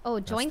conch. Oh,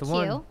 join That's queue.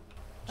 the one.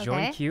 Join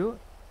Okay. queue.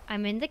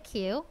 I'm in the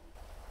queue.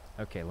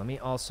 Okay, let me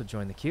also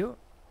join the queue.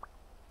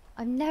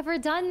 I've never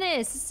done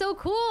this. It's so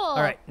cool.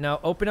 All right, now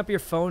open up your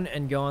phone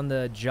and go on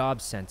the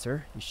job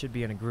center. You should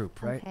be in a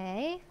group, right?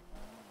 Okay.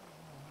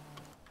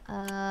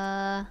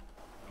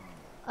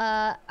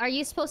 Are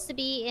you supposed to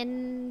be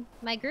in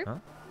my group?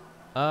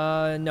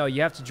 Huh? No,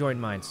 you have to join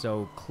mine.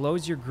 So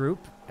close your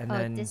group and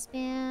then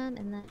disband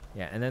and then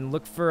yeah, and then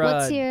look for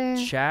What's your-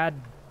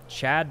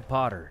 Chad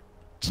Potter.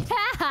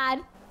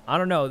 Chad. I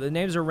don't know. The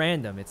names are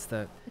random. It's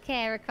the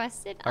Okay, I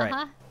requested. All right.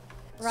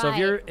 Right. So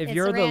if it's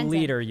you're the random.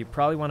 leader, you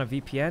probably want a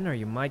VPN or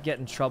you might get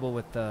in trouble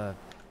with the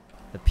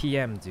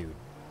PM dude.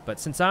 But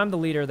since I'm the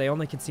leader, they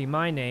only can see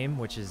my name,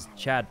 which is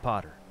Chad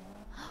Potter.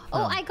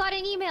 Oh, I got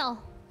an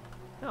email.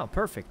 Oh,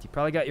 perfect. You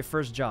probably got your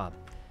first job.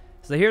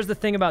 So here's the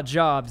thing about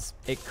jobs.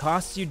 It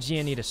costs you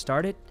G&E to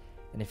start it,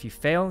 and if you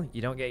fail,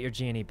 you don't get your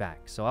G&E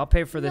back. So I'll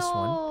pay for this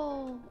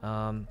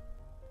one.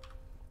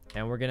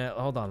 And we're gonna,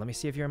 hold on, let me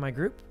see if you're in my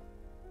group.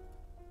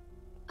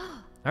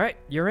 All right,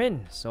 you're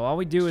in. So all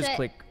we do is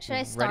click should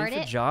I start ready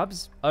for it?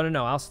 jobs. Oh,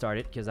 no, I'll start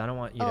it because I don't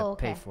want you to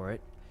pay okay. for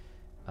it.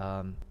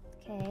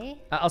 Okay.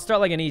 I'll start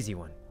like an easy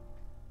one.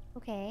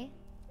 Okay.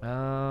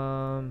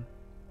 All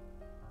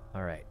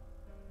right.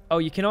 Oh,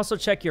 you can also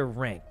check your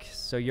rank.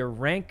 So your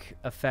rank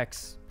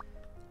affects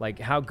like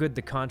how good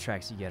the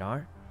contracts you get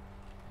are.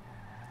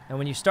 And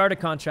when you start a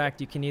contract,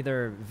 you can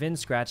either Vin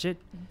scratch it,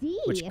 D.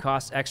 which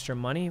costs extra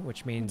money,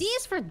 which means D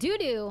is for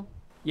doo-doo.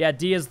 yeah,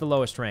 D is the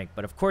lowest rank,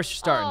 but of course you're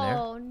starting there.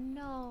 Oh,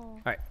 no.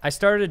 All right, I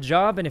started a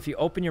job, and if you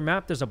open your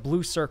map, there's a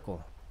blue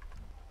circle.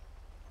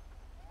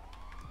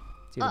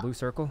 See the blue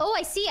circle? Oh,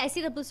 I see. I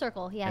see the blue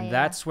circle. Yeah, and yeah.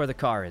 that's where the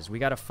car is. We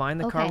got to find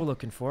the car Okay. we're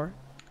looking for.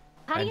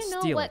 How do and you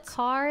know steal what it.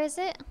 car is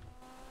it?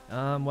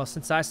 Well,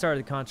 since I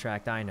started the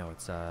contract, I know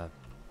it's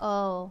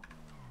Oh.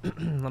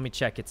 let me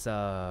check. It's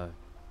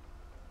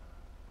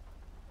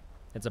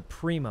It's a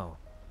primo.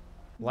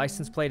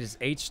 License plate is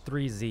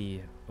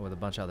H3Z with a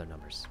bunch of other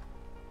numbers.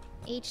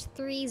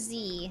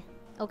 H3Z.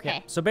 Okay.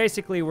 Yeah, so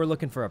basically, we're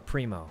looking for a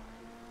primo.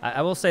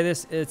 I will say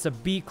this, it's a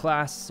B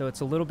class, so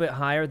it's a little bit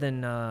higher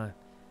than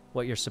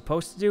what you're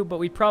supposed to do, but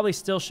we probably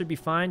still should be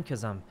fine,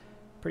 because I'm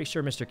pretty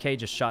sure Mr. K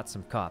just shot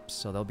some cops,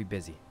 so they'll be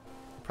busy.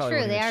 Probably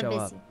True, they are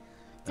busy.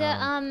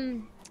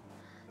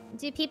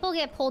 Do people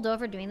get pulled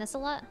over doing this a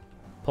lot?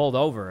 Pulled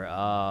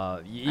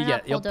over?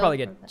 You'll probably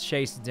get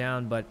chased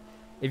down, but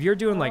if you're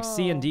doing like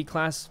C and D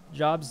class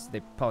jobs,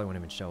 they probably won't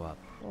even show up.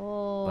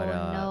 Oh, but,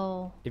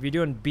 no. If you're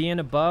doing B and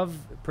above,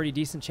 pretty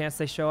decent chance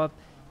they show up.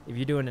 If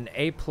you're doing an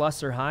A+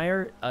 or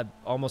higher,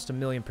 almost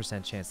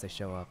 1,000,000% chance they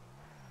show up.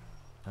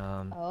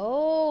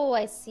 Oh,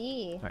 I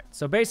see. All right,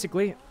 so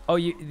basically,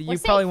 you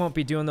probably won't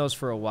be doing those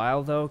for a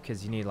while though,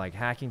 because you need like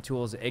hacking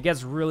tools. It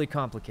gets really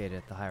complicated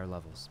at the higher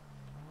levels.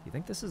 You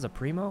think this is a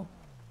primo?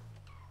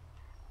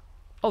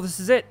 Oh, this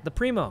is it, the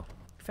primo.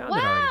 Found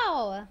it already.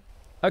 Wow.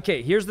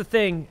 Okay, here's the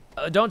thing.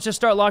 Don't just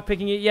start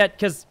lockpicking it yet,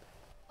 because...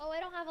 Oh, I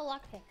don't have a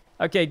lockpick.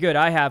 Okay, good,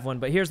 I have one.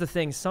 But here's the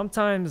thing.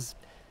 Sometimes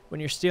when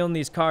you're stealing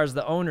these cars,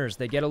 the owners,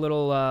 they get a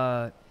little,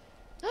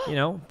 you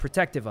know,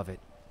 protective of it.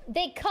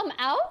 They come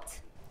out?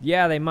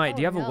 Yeah, they might.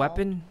 Do you have a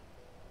weapon?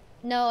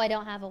 No, I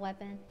don't have a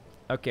weapon.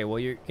 Okay, well,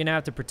 you're going to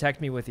have to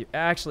protect me with your...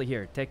 Actually,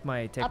 here, take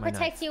my knife. I'll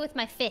protect you with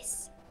my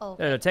fists. Oh,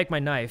 okay. No, take my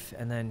knife,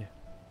 and then...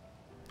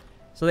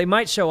 So they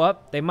might show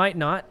up. They might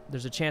not.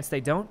 There's a chance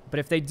they don't. But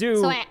if they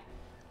do,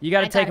 you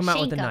got to take them out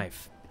with a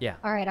knife. Yeah.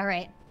 All right, all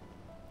right.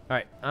 All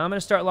right, I'm going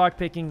to start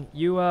lockpicking.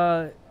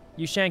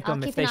 You shank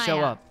them if they show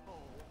up.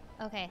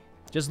 Okay.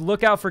 Just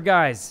look out for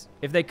guys.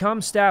 If they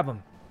come, stab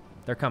them.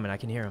 They're coming. I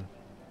can hear them.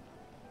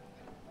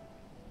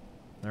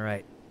 All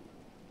right.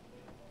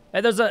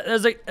 Hey, there's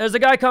a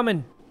guy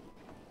coming.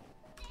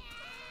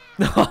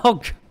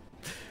 Oh,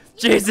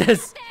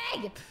 Jesus.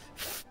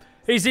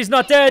 He's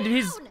not dead.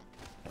 He's...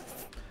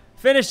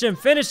 Finish him.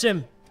 Finish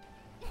him.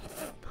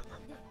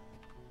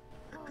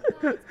 Oh,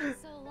 God, it's been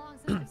so long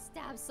since I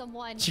stabbed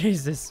someone.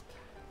 Jesus.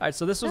 All right,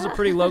 so this was a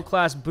pretty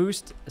low-class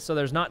boost, so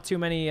there's not too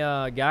many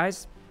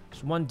guys.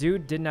 Just one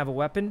dude didn't have a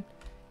weapon.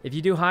 If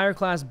you do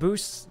higher-class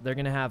boosts, they're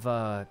gonna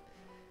have,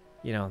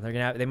 you know,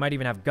 they might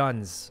even have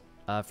guns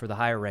for the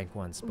higher-rank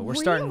ones. But we're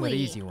starting with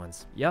easy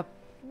ones. Yep.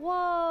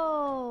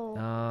 Whoa.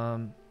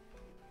 All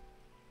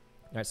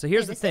right, so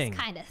here's the thing. This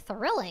is kind of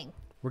thrilling.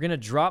 We're gonna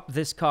drop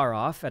this car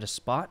off at a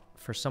spot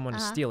for someone to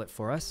steal it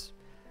for us,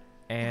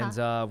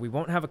 and we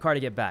won't have a car to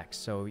get back.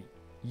 So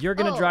you're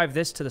gonna drive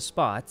this to the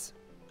spot.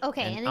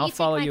 Okay, and then I'll you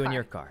follow take my you car. in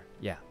your car.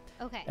 Yeah.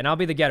 Okay. And I'll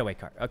be the getaway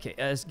car. Okay,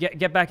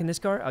 get back in this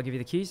car. I'll give you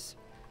the keys.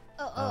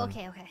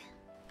 Okay, okay.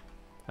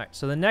 All right,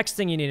 so the next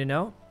thing you need to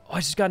know... Oh, I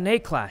just got an A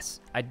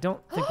class. I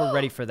don't think we're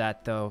ready for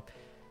that, though.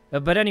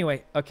 But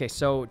anyway, okay,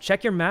 so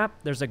check your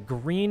map. There's a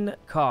green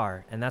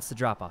car, and that's the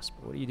drop-off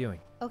spot. What are you doing?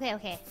 Okay,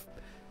 okay.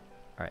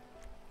 All right.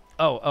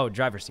 Oh,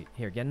 driver's seat.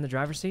 Here, get in the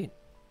driver's seat.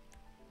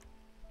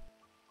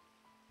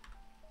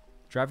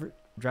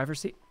 Driver's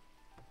seat.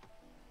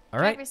 All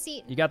right. Driver's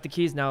seat. You got the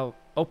keys. Now,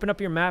 open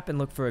up your map and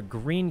look for a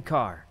green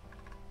car.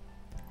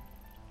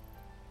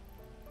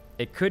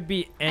 It could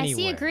be anywhere.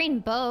 I see a green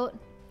boat.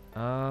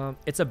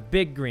 It's a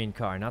big green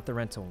car, not the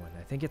rental one.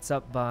 I think it's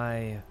up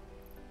by...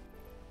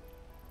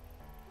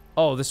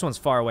 Oh, this one's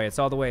far away. It's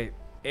all the way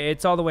in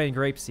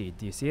Grapeseed.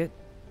 Do you see it?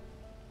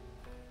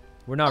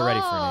 We're not ready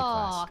for an A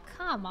class. Oh,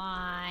 come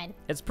on.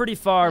 It's pretty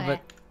far, but...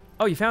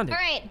 Oh, you found it. All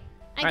right.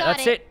 I got it.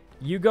 That's it.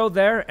 You go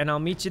there, and I'll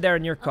meet you there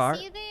in your car. I'll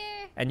see you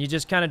there. And you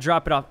just kind of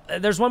drop it off.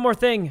 There's one more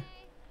thing.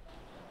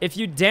 If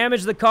you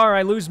damage the car,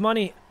 I lose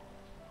money.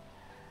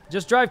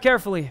 Just drive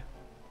carefully.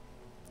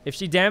 If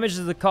she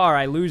damages the car,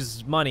 I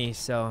lose money,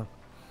 so...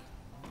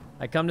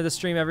 I come to the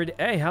stream every day.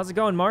 Hey, how's it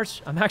going,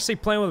 March? I'm actually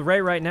playing with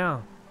Ray right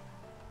now.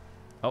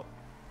 Oh.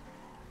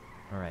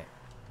 Alright.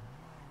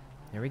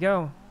 Here we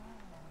go.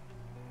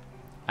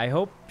 I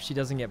hope she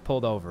doesn't get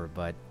pulled over,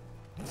 but...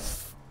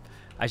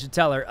 I should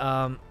tell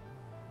her,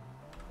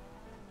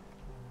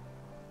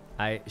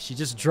 she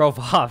just drove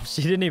off.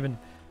 She didn't even...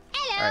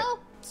 Hello! Right.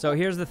 So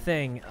here's the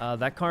thing.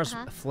 That car's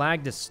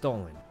flagged as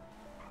stolen.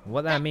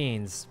 What that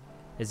means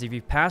is if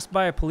you pass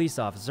by a police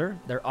officer,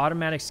 their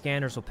automatic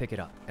scanners will pick it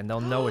up, and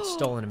they'll know it's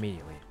stolen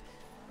immediately.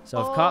 So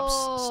if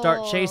cops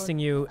start chasing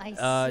you,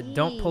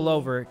 don't pull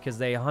over, because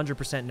they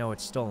 100% know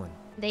it's stolen.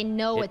 They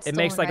know it's stolen.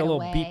 It makes like right a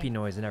little away. beepy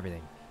noise and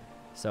everything.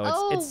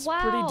 So it's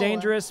pretty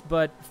dangerous,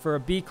 but for a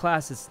B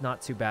class, it's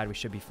not too bad. We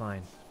should be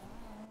fine.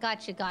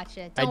 Gotcha,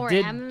 gotcha. Don't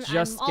worry, I'm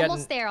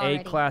almost there already.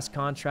 A class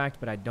contract,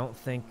 but I don't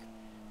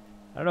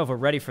know if we're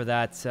ready for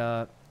that.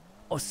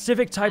 Oh,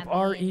 Civic Type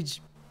RE.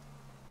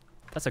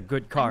 That's a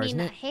good car, isn't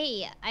it?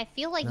 Hey, I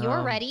feel like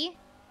you're ready.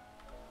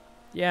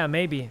 Yeah,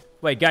 maybe.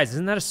 Wait, guys,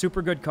 isn't that a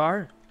super good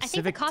car? I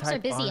think the cops are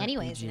busy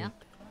anyways, you know?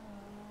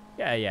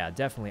 Yeah,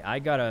 definitely. I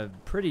got a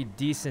pretty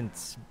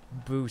decent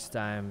boost.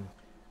 I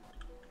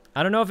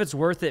don't know if it's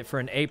worth it for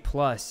an A+.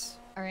 All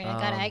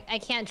right, I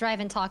can't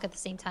drive and talk at the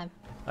same time.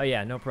 Oh,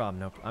 yeah, no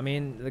problem. I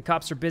mean, the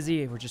cops are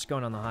busy. We're just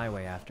going on the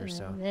highway after,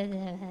 so.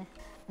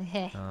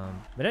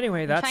 But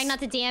anyway, I'm trying not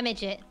to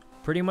damage it.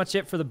 pretty much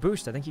it for the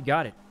boost. I think you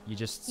got it. You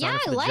just sign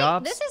up for the Yeah,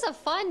 jobs. this is a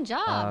fun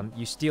job.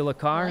 You steal a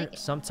car. Like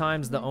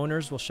Sometimes the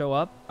owners will show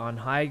up. On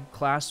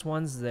high-class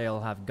ones,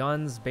 they'll have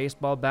guns,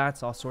 baseball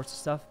bats, all sorts of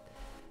stuff.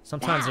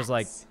 Sometimes there's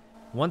like...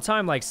 One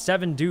time, like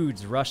 7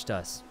 dudes rushed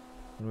us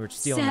when we were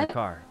stealing their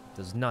car. It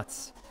was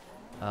nuts.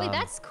 Wait,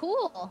 that's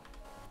cool.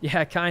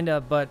 Yeah, kind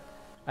of, but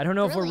I don't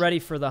know if we're ready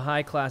for the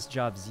high-class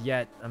jobs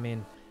yet. I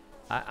mean,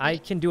 I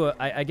can do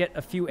I get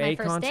a few A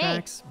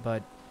contracts,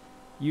 but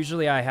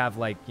usually I have,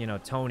 like, you know,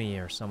 Tony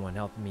or someone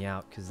helping me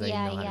out because they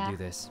know how to do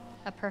this.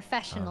 A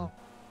professional.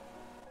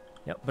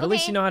 Yep, but at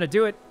least you know how to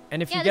do it.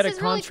 And if you get a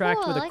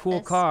contract with a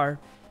cool car,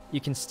 you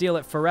can steal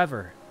it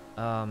forever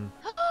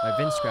by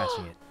VIN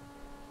scratching it.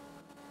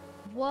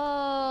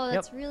 Whoa,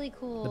 that's really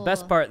cool. The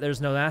best part,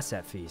 there's no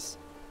asset fees.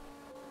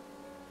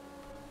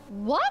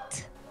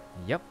 What?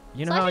 Yep.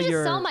 You know so how I should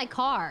you're... just sell my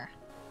car.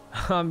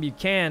 You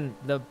can.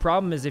 The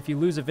problem is if you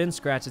lose a VIN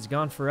scratch, it's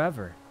gone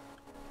forever.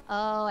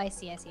 Oh, I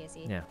see.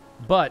 Yeah.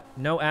 But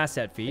no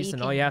asset fees,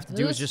 and all you have to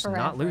do is just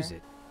not lose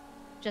it.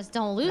 Just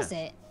don't lose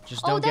it.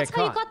 Just don't get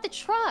caught. Oh, that's how you got the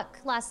truck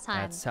last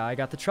time. That's how I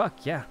got the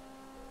truck, yeah.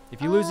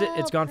 If you lose it,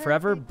 it's gone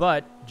forever,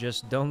 but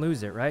just don't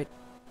lose it, right?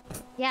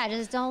 Yeah,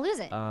 just don't lose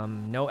it.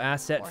 No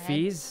asset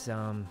fees.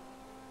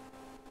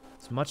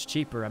 It's much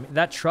cheaper. I mean,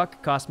 that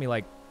truck cost me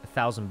like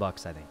 $1,000,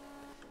 I think,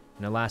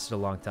 and it lasted a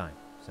long time.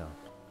 So.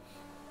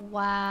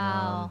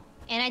 Wow.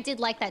 And I did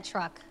like that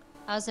truck.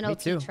 That was an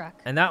OP truck.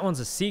 And that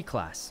one's a C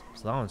class,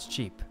 so that one's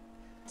cheap.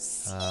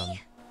 C?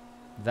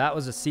 That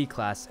was a C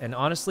class, and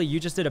honestly, you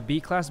just did a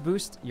B class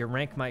boost. Your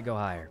rank might go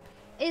higher.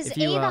 Is A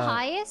the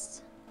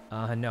highest?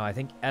 No, I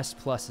think S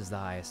plus is the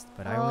highest,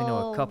 but I only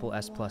know a couple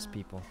S plus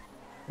people.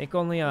 I think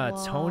only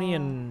Tony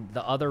and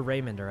the other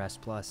Raymond are S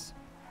plus.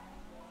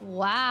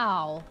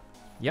 Wow.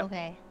 Yep.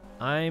 Okay.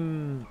 I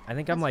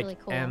think I'm like really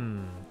cool.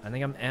 M. I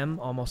think I'm M,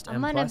 almost M+.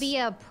 I'm gonna be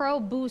a pro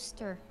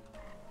booster.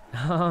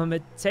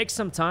 It takes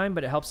some time,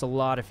 but it helps a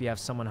lot if you have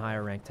someone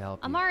higher ranked to help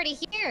you. I'm already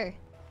here.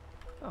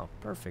 Oh,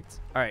 perfect.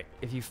 All right,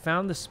 if you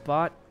found the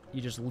spot,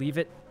 you just leave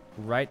it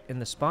right in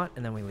the spot,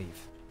 and then we leave.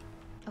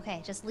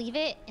 Okay, just leave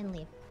it and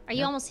leave. Are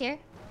you almost here?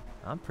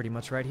 I'm pretty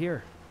much right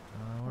here.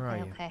 Where are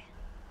you? Okay.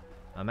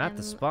 I'm at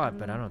the spot,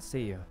 but I don't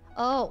see you.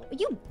 Oh,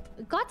 you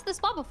got to the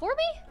spot before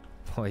me?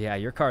 Well, yeah,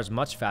 your car's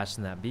much faster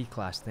than that B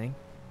class thing.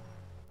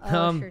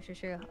 Oh,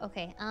 true.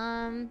 Okay.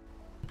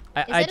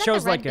 I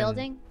chose like a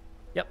building.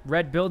 Yep,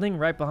 red building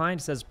right behind.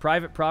 It says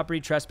private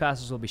property,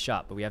 trespassers will be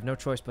shot, but we have no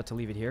choice but to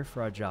leave it here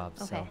for our job.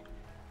 Okay.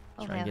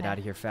 So try and get out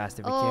of here fast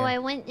if we can. Oh, I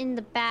went in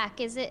the back.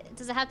 Does it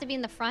have to be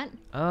in the front?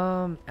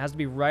 It has to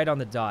be right on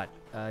the dot.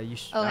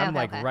 I'm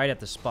like right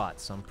at the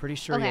spot, so I'm pretty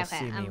sure you'll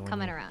see me. I'm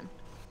coming around.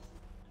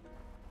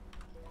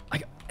 I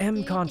got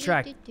M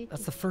contract.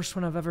 That's the first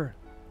one I've ever.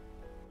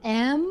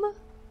 M?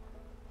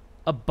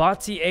 A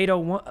Bati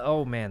 801.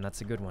 Oh man,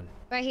 that's a good one.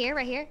 Right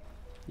here.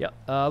 Yeah,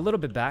 a little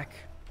bit back.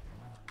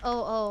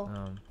 Oh.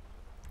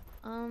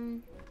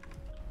 You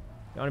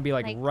want to be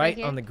like right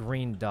on the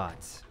green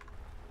dots.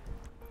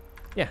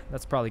 Yeah,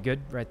 that's probably good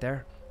right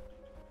there.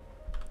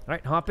 All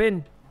right, hop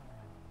in.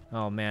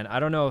 Oh man, I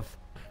don't know,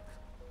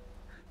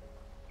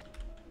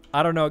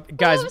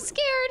 guys. Oh, I'm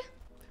scared.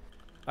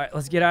 All right,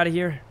 let's get out of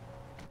here.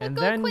 And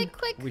then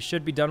quick. we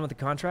should be done with the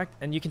contract,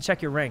 and you can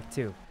check your rank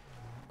too.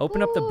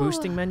 Open up the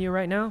boosting menu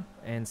right now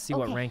and see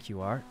what rank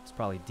you are. It's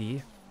probably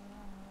D.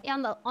 Yeah,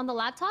 on the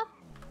laptop?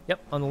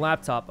 Yep, on the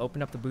laptop.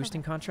 Open up the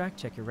boosting contract.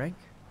 Check your rank.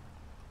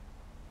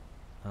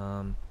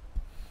 I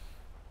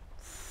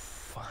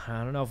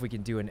don't know if we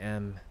can do an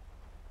M.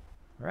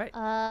 All right.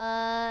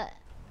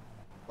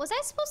 Was I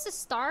supposed to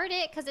start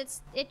it?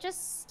 Because it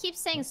just keeps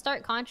saying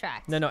start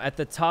contract. No. At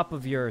the top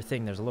of your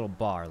thing, there's a little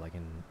bar, like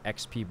an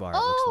XP bar. It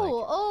looks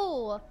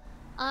like.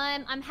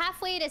 I'm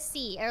halfway to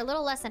C, or a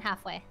little less than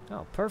halfway.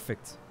 Oh,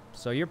 perfect.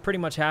 So you're pretty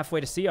much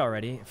halfway to C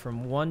already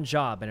from one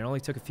job, and it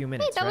only took a few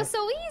minutes. Wait, that was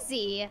so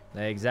easy.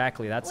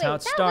 Exactly. That's how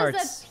it starts.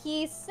 That was a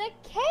piece of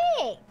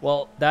cake.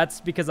 Well,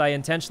 that's because I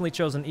intentionally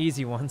chose an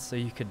easy one so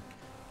you could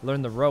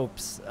learn the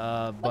ropes.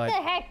 What the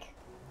heck?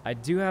 I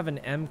do have an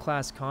M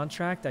class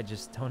contract. I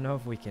just don't know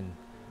if we can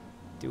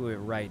do it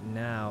right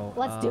now.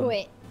 Let's do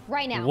it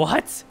right now.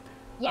 What?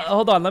 Yeah.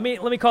 Hold on. Let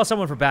me call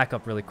someone for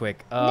backup really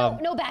quick.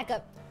 No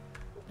backup.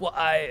 Well,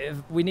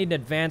 we need an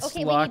advanced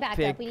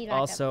lockpick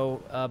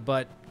also,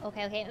 but...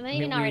 Okay.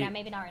 Maybe not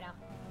right now.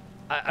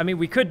 I mean,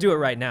 we could do it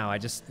right now. I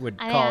just would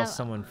call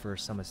someone for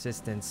some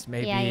assistance.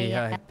 Maybe...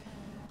 Yeah.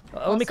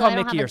 Let me call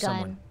Mickey or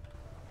someone.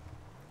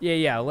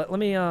 Yeah. Let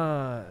me...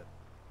 Oh,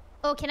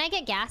 can I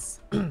get gas?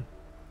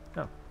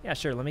 Oh, yeah,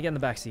 sure. Let me get in the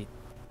back seat.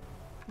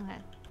 Okay.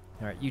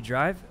 All right, you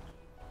drive.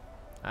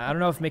 I don't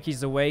know if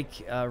Mickey's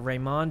awake.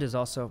 Raymond is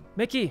also...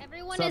 Mickey!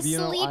 Everyone is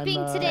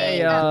sleeping today.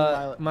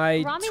 Hey,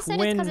 my Rami twin...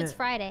 said it's because it's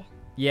Friday.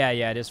 Yeah,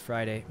 it is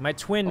Friday. My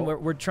twin,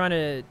 we're trying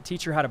to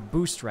teach her how to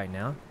boost right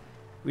now.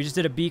 We just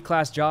did a B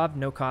class job.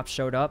 No cops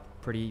showed up.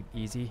 Pretty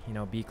easy,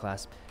 B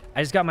class.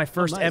 I just got my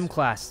first M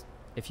class,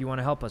 if you want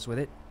to help us with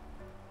it.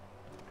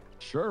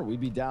 Sure,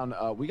 we'd be down.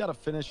 We got to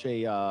finish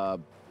a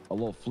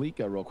little fleek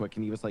real quick.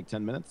 Can you give us like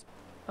 10 minutes?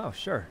 Oh,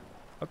 sure.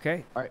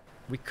 Okay. All right.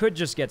 We could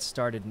just get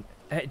started.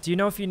 Hey, do you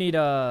know if you need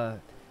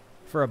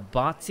for a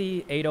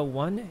Bati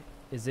 801?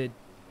 Is it?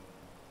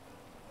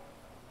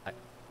 I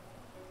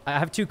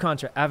have 2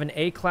 contracts. I have an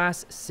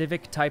A-class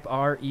Civic Type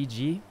R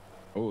EG.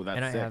 Oh, that's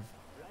and I sick. have.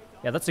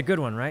 Yeah, that's a good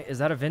one, right? Is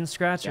that a VIN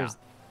scratch? Yeah. Or is,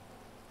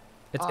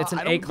 it's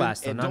an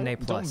A-class, though, not an A+.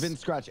 Don't VIN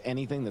scratch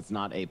anything that's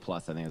not A+, I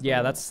think.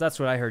 Yeah, that's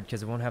what I heard,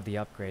 because it won't have the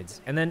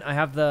upgrades. And then I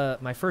have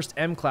my first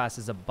M-class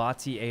is a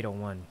Bati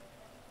 801.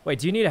 Wait,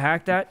 do you need to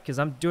hack that? Because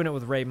I'm doing it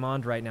with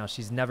Raymond right now.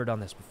 She's never done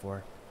this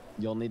before.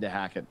 You'll need to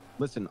hack it.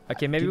 Listen.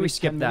 Okay, maybe we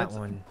skip that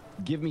one.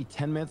 Give me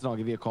 10 minutes and I'll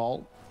give you a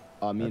call.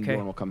 Me and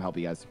Bjorn will come help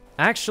you guys.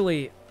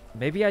 Actually,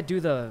 maybe I do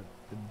the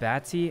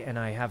Bati and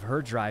I have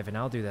her drive and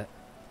I'll do that.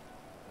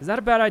 Is that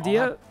a bad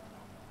idea?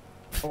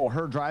 Oh,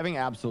 her driving?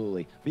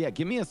 Absolutely. But yeah,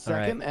 give me a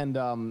second and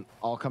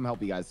I'll come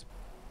help you guys.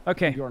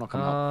 Okay. Bjorn will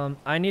come help.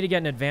 I need to get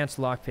an advanced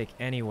lockpick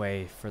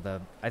anyway for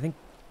the... I think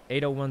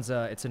 801's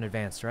it's an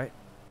advanced, right?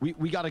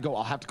 We got to go.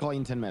 I'll have to call you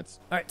in 10 minutes.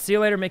 All right. See you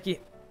later, Mickey.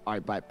 All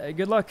right. Bye.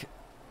 Good luck.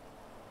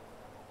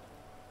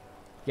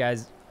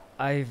 Guys,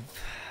 I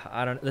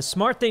don't know. The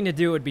smart thing to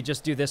do would be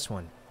just do this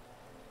one.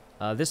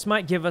 This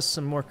might give us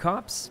some more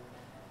cops.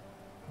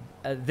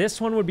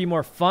 This one would be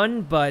more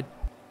fun, but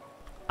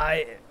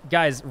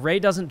guys, Ray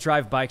doesn't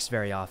drive bikes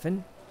very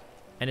often,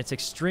 and it's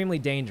extremely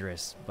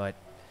dangerous, but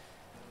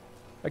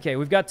okay,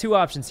 we've got 2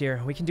 options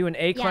here. We can do an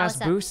A-class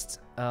boost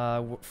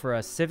for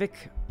a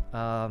Civic.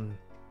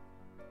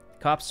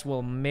 Cops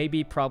will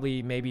maybe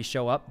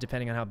show up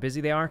depending on how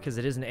busy they are because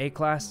it is an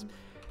A-class.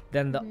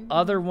 Then the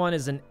other one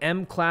is an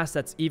M-class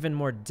that's even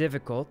more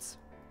difficult.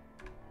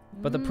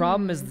 But the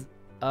problem is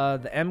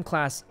the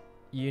M-class,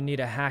 you need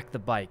to hack the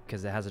bike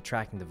because it has a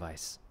tracking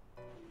device.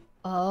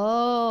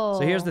 Oh.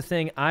 So here's the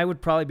thing. I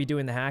would probably be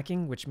doing the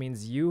hacking, which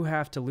means you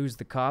have to lose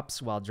the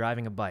cops while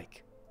driving a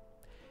bike.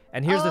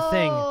 And here's the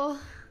thing.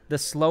 The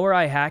slower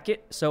I hack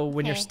it, so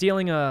when you're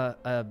stealing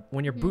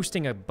when you're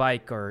boosting a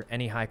bike or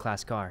any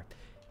high-class car, it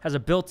has a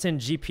built-in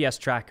GPS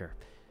tracker.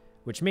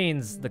 Which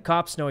means the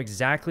cops know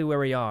exactly where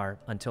we are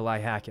until I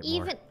hack it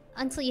more. Even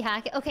until you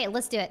hack it? Okay,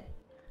 let's do it.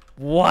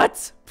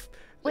 What?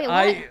 Wait,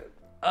 what?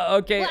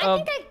 Okay.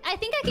 Well, I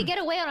think I could get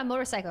away on a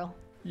motorcycle.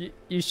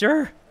 You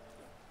sure?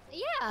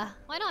 Yeah,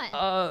 why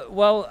not?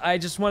 Well, I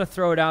just want to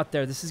throw it out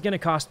there. This is going to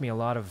cost me a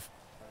lot of...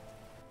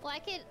 Well, I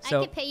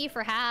could pay you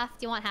for half.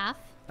 Do you want half?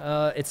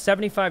 It's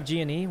 75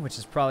 G&E, which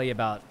is probably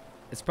about...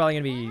 It's probably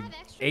going to be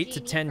 8 to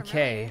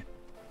 10K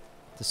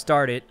to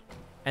start it.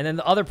 And then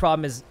the other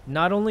problem is,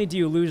 not only do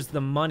you lose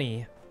the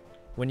money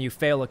when you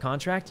fail a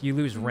contract, you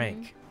lose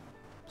rank.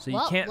 So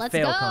you can't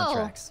fail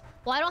contracts.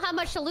 Well, I don't have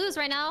much to lose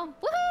right now.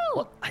 Woohoo!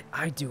 Well,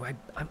 I do.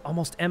 I'm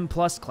almost M+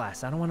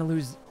 class. I don't want to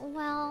lose...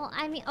 Well,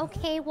 I mean,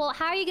 okay. Well,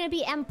 how are you going to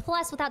be M+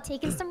 without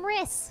taking some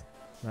risks?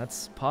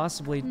 That's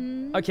possibly...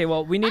 Okay,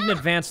 well, we need an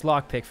advanced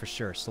lockpick for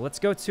sure. So let's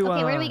go to...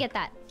 Okay, where do we get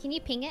that? Can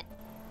you ping it?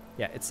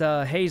 Yeah, it's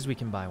Hayes we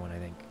can buy one, I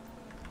think.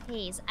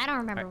 Hayes. I don't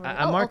remember.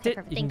 I marked it.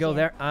 You can go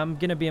there. I'm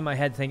going to be in my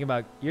head thinking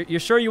about... You're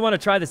sure you want to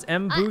try this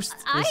M boost?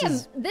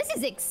 This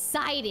is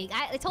exciting.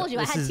 I told you,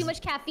 I had too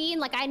much caffeine.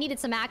 Like, I needed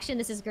some action.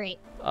 This is great.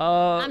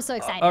 I'm so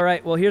excited. All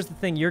right, well, here's the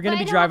thing. You're going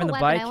to be driving the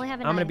bike. I'm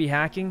going to be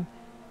hacking.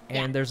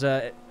 And there's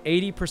a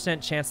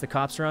 80% chance the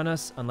cops are on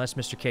us unless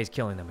Mr. K's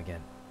killing them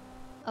again.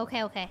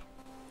 Okay.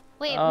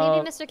 Wait,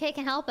 maybe Mr. K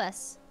can help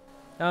us.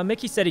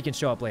 Mickey said he can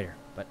show up later.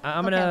 But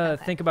I'm going to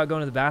think about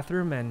going to the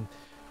bathroom. And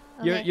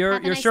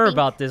you're sure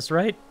about this,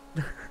 right?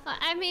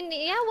 I mean,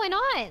 yeah, why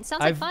not? Sounds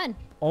like fun.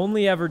 I've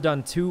only ever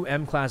done 2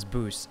 M-class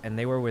boosts, and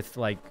they were with,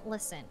 like...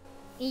 Listen,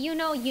 you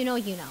know,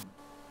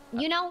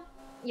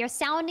 you're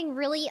sounding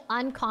really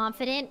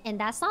unconfident, and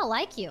that's not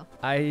like you.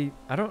 I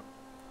don't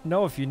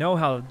know if you know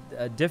how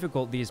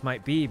difficult these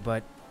might be,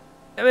 but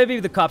maybe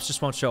the cops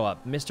just won't show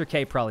up. Mr.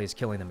 K probably is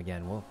killing them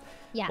again. We'll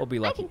be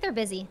lucky. I think they're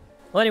busy.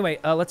 Well, anyway,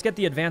 let's get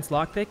the advanced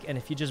lockpick, and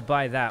if you just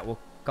buy that, we'll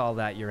call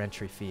that your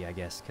entry fee, I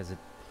guess, because it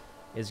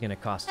is going to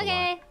cost a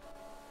lot.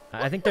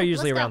 I think they're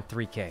usually around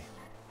 3K.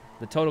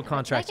 The total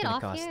contract's going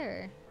to cost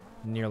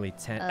nearly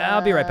 10.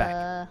 I'll be right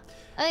back.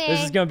 Okay.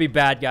 This is going to be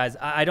bad, guys.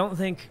 I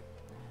think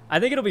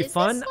it'll be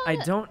fun. I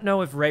don't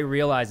know if Ray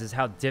realizes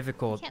how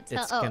difficult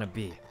it's going to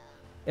be.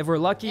 If we're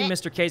lucky,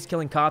 Mr. K's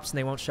killing cops and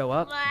they won't show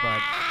up,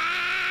 but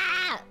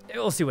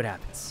we'll see what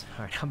happens.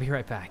 All right, I'll be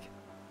right back.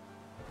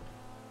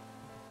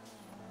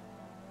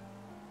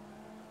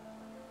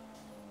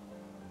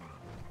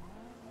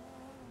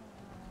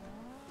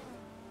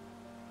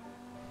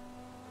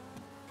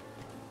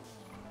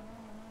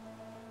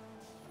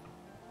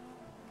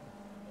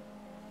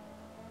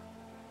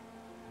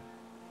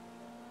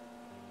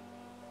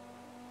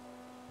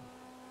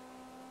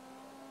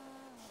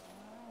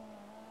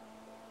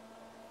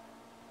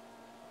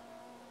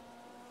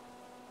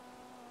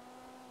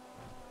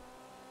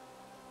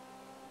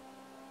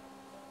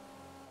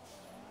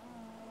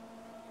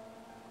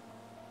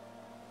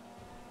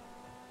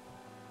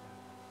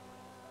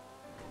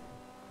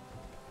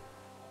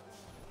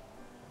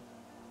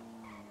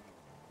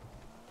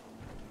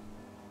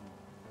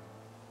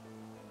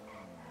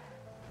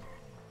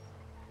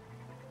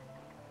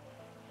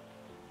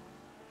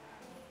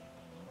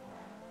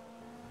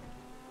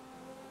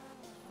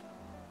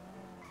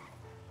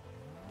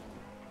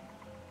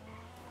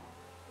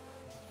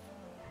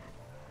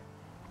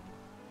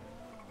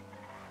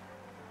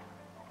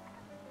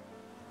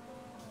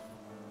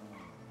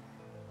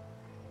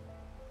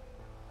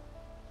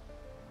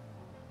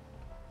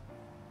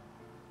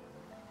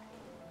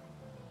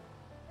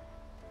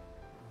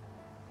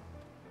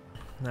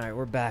 All right,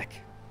 we're back.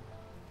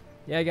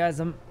 Yeah,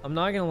 guys, I'm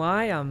not gonna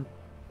lie, I'm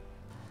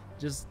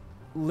just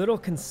a little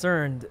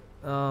concerned.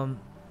 And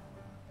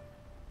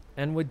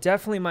we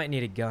definitely might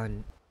need a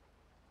gun.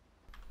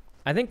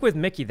 I think with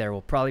Mickey there,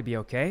 we'll probably be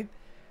okay.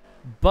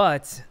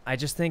 But I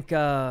just think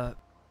you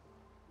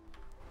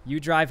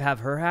drive,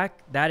 have her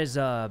hack. That is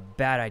a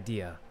bad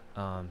idea.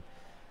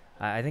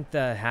 I think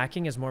the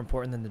hacking is more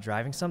important than the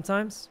driving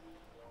sometimes.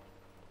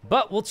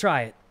 But we'll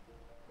try it.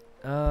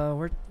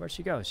 Where'd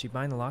she go? Is she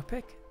buying the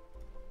lockpick?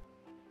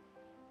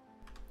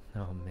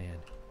 Oh, man.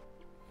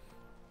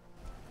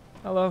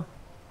 Hello.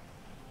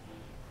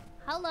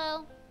 Hello.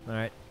 All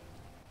right.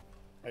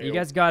 Hey, You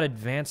guys got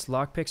advanced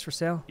lockpicks for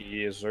sale?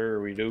 Yes,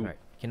 sir, we do. All right.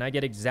 Can I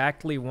get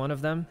exactly one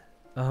of them?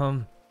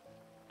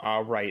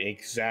 All right,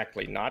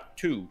 exactly. Not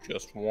two,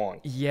 just one.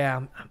 Yeah,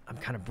 I'm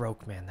kind of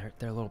broke, man.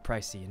 They're a little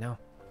pricey, you know?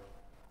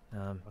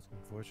 That's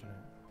unfortunate.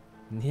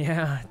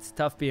 Yeah, it's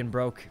tough being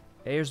broke.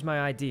 Here's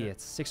my ID.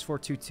 It's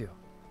 6422.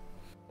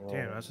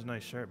 Damn, that's a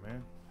nice shirt,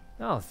 man.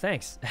 Oh,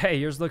 thanks. Hey,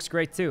 yours looks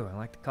great, too. I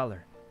like the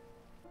color.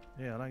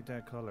 Yeah, I like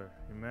that color.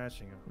 You're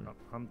matching.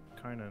 I'm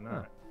kind of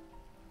not.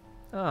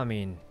 Oh, I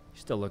mean, you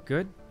still look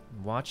good.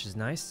 Watch is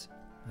nice.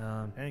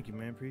 Thank you,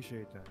 man.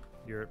 Appreciate that.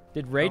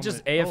 Did Ray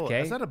just AFK?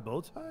 Oh, is that a bow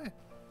tie?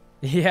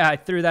 Yeah, I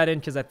threw that in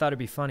because I thought it'd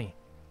be funny.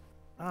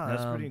 Ah,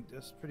 that's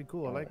pretty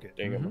cool. I like it.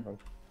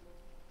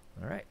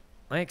 All right,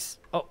 thanks.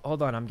 Oh,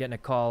 hold on, I'm getting a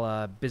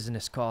call,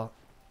 business call.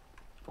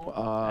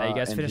 You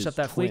guys finish up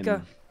that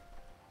Fleeka?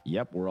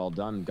 Yep, we're all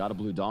done. Got a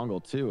blue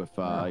dongle too, if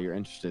you're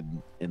interested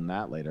in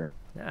that later.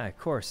 Yeah, of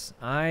course.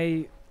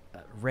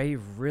 Ray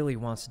really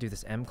wants to do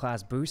this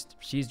M-class boost.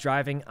 She's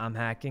driving, I'm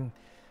hacking.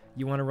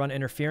 You want to run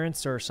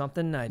interference or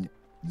something?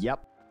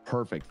 Yep,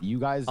 perfect. You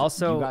guys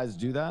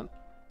do that? Do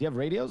you have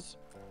radios?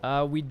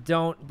 We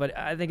don't, but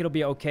I think it'll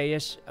be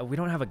okay-ish. We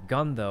don't have a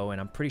gun, though,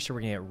 and I'm pretty sure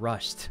we're going to get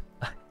rushed.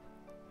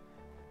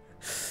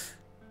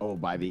 Oh,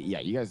 yeah,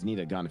 you guys need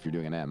a gun if you're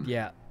doing an M.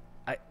 Yeah.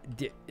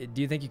 Do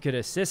you think you could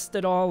assist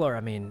at all, or,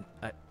 I mean...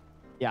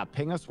 Yeah,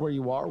 ping us where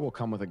you are. We'll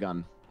come with a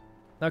gun.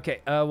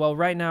 Okay, well,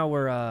 right now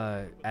we're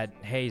at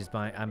Hayes.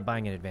 I'm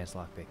buying an advanced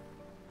lockpick.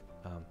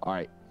 All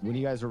right, when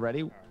you guys are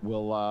ready,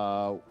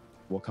 we'll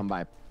come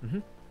by.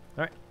 All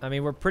right, I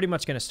mean, we're pretty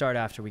much going to start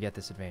after we get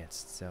this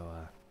advanced, so...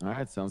 All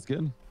right, sounds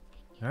good.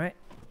 All right.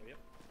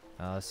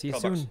 See you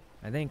soon,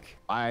 I think.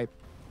 Bye.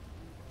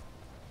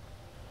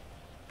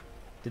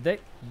 Did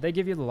they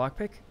give you the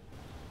lockpick?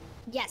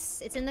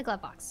 Yes, it's in the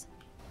glove box.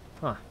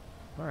 Huh.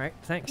 All right,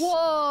 thanks.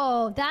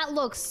 Whoa, that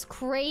looks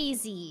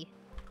crazy.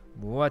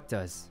 What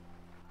does?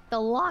 The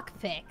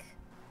lockpick.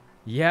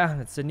 Yeah,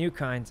 it's a new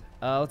kind.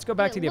 Let's go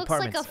back to the looks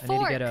like apartments. a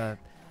fork. I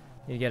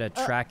need to get a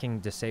tracking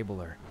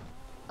disabler.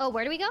 Oh,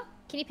 where do we go?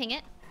 Can you ping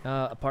it?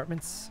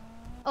 Apartments.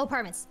 Oh,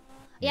 apartments.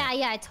 Yeah,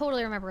 I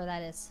totally remember where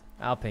that is.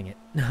 I'll ping it.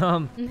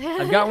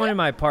 I've got one in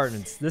my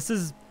apartments. This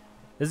is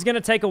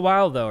gonna take a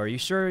while though. Are you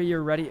sure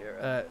you're ready?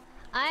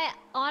 I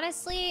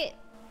honestly,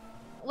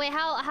 wait.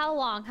 How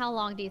long? How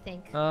long do you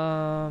think?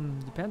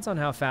 Depends on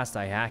how fast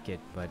I hack it,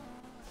 but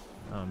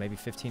I don't know, maybe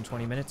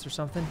 15-20 minutes or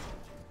something.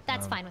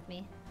 That's fine with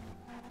me.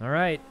 All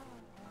right.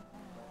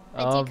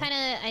 I do kind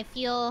of. I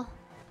feel.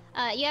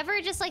 You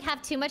ever just like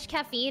have too much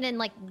caffeine and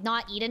like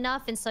not eat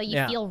enough, and so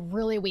you feel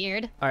really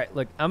weird? All right,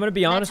 look, I'm gonna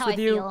be honest with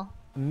you. Feel.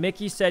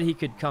 Mickey said he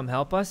could come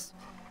help us,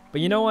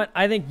 but you know what?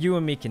 I think you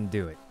and me can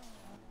do it.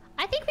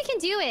 I think we can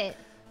do it.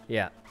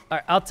 Yeah. All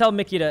right, I'll tell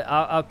Mickey to.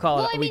 I'll call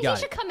it. Well, I mean, he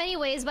should come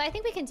anyways, but I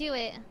think we can do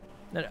it.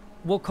 No,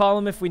 we'll call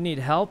him if we need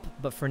help,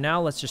 but for now,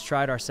 let's just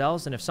try it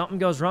ourselves. And if something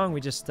goes wrong,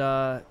 we just,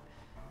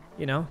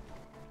 you know.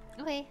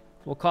 Okay.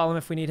 We'll call him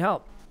if we need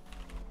help.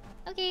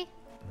 Okay.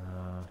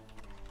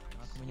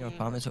 In your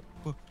apartment. All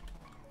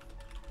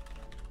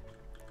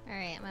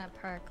right, I'm gonna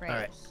park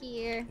right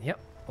here. Yep.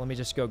 Let me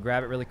just go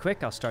grab it really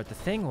quick. I'll start the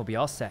thing. We'll be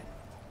all set.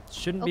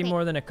 Shouldn't be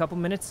more than a couple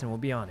minutes, and we'll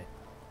be on it.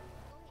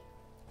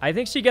 I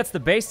think she gets the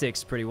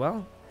basics pretty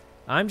well.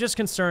 I'm just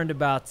concerned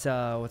about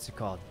what's it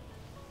called?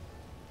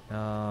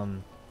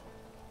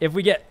 If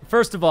we get,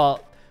 first of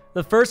all,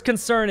 the first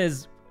concern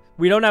is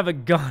we don't have a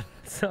gun.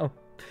 So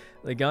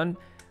the gun,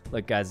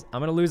 look guys,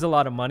 I'm gonna lose a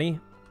lot of money,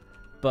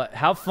 but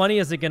how funny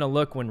is it gonna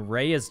look when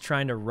Ray is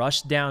trying to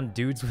rush down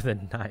dudes with a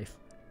knife?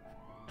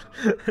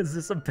 Is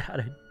this a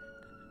bad idea?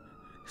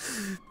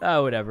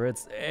 Oh, whatever,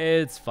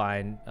 it's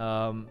fine.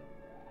 All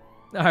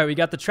right, we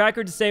got the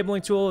tracker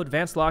disabling tool,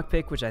 advanced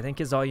lockpick, which I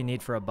think is all you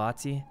need for a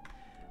Bati.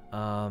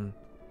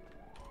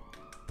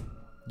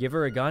 Give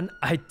her a gun.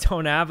 I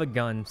don't have a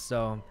gun,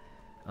 so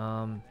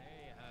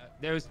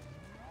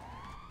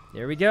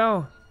There we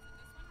go.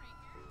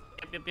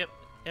 Yep.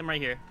 I'm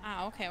right here.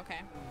 Oh, okay.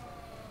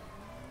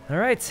 All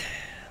right,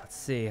 let's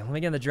see. Let me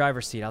get in the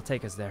driver's seat. I'll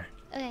take us there.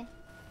 Okay.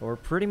 We're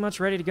pretty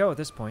much ready to go at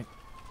this point.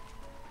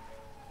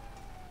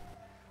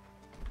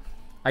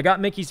 I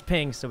got Mickey's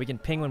ping, so we can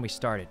ping when we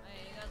started.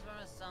 Hey, you guys want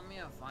to sell me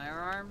a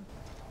firearm?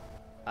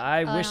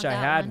 I wish I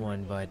had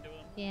one, but...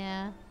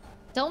 Yeah.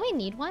 Don't we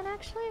need one,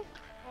 actually?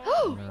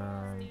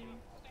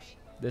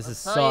 This is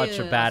such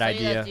a bad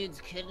idea. That dude's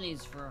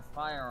kidneys for a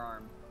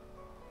firearm.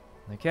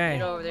 Okay.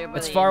 Right over there by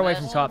It's the far away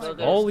from investment. cops. Look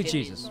at Holy his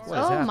Jesus. kidneys. What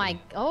is happening?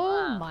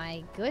 Oh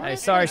my goodness. Hey,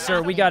 sorry,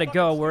 sir. We gotta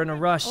go. We're in a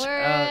rush.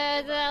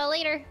 We're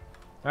later.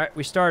 All right,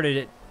 we started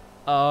it.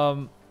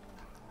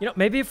 You know,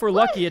 maybe if we're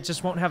lucky, it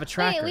just won't have a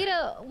tracker. Wait,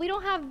 we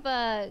don't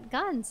have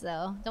guns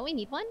though. Don't we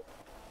need one?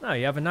 No,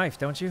 you have a knife,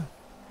 don't you?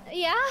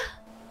 Yeah.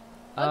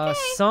 Okay.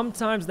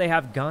 Sometimes they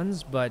have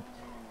guns, but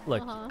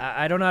look,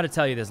 I don't know how to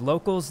tell you this.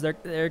 Locals,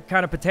 they're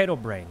kind of potato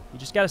brain. You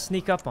just gotta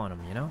sneak up on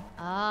them, you know?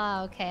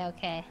 Ah,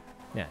 okay.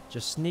 Yeah,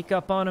 just sneak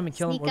up on them and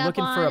kill them. Sneak We're up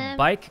looking on for a him.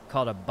 bike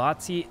called a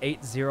Bati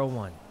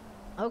 801.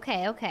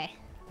 Okay.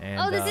 And,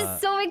 oh, this is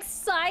so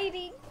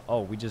exciting.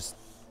 Oh,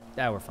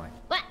 we're fine.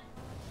 What?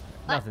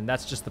 Nothing.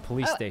 That's just the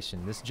police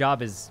station. This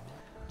job is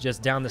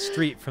just down the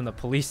street from the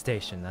police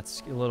station.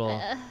 That's a little,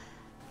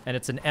 and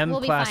it's an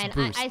M-class we'll be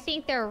fine. boost. I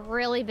think they're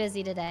really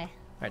busy today.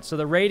 All right, so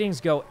the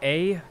ratings go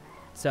A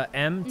to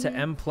M to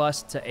M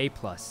plus to A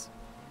plus.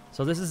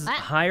 So this is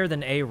higher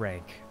than A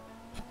rank.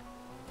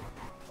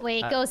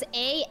 Wait, it goes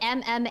A,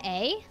 M, M,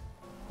 A?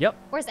 Yep.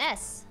 Where's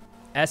S?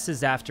 S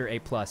is after A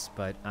plus,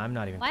 but I'm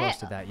not even close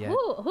to that yet.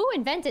 Who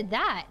invented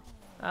that?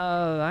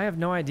 I have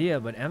no idea,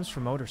 but M's for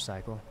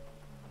motorcycle.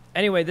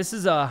 Anyway, this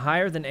is a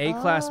higher than A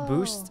class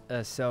boost,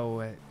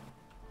 so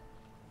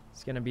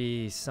it's gonna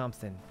be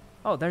something.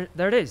 Oh, there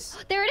it is.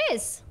 There it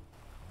is.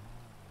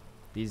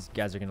 These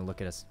guys are gonna look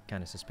at us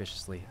kind of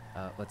suspiciously.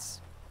 Let's.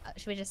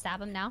 Should we just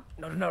stab them now?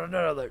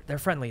 No. They're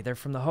friendly. They're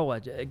from the Hoa.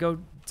 Go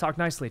talk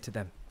nicely to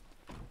them.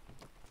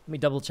 Let me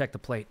double check the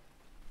plate.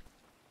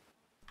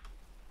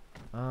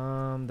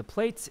 The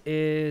plate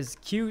is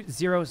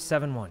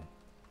Q071.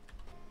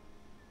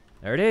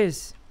 There it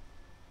is.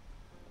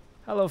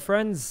 Hello,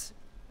 friends.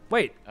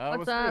 Wait,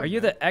 What's up? are you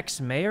the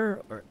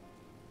ex-mayor? Or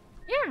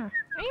Yeah,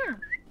 I am.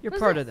 you're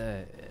part of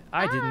the...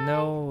 I didn't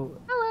know...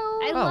 Hello.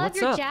 I love what's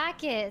your up?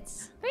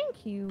 jackets.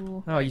 Thank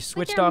you. Oh, you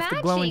switched they're off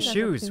the glowing matching.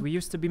 shoes. We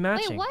used to be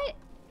matching. Wait, what?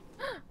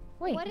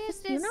 Wait, What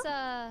is you this?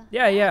 know?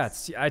 Yeah.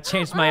 I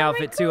changed my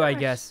outfit too, I gosh.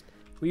 guess.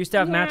 We used to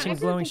have Yeah, matching I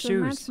didn't glowing think they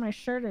matched shoes. my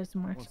shirt as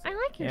much. I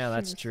like your shoes. Yeah,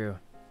 that's true.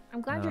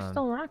 I'm glad you're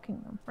still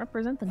rocking them.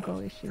 Represent the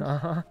glowy shoes.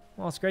 Uh-huh.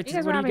 Well, it's great to see.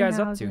 guys What are you robbing guys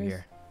up to houses.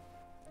 here?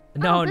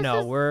 No, this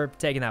is- we're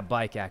taking that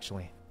bike,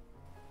 actually.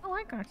 Oh,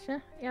 I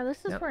gotcha. Yeah,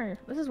 this is Yep. where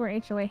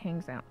HOA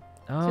hangs out.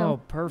 Oh,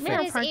 So, perfect. Mayor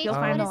What is, Park, you'll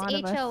find a lot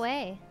of us.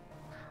 HOA?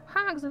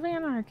 Hogs of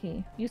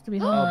Anarchy. Used to be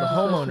Oh, the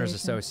Homeowners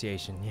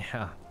Association. Association.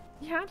 Yeah.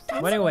 Yeah,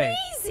 Well, anyway,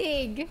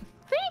 Amazing.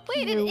 Thank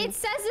Wait, you. it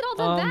says it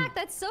on the back.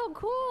 That's so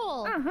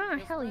cool.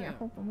 Hell yeah.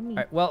 Hold on, let me. all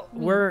right. Well, let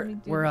me we're do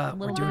we're a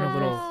doing bit a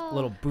of this.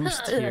 little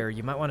boost here.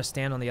 You might want to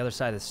stand on the other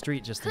side of the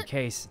street just in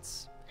case.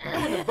 It's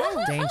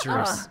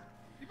dangerous.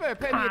 You better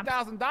pay me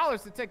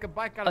 $1,000 to take a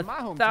bike out of my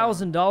hometown.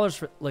 $1,000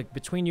 for like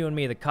between you and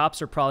me. The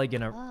cops are probably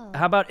gonna.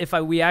 How about if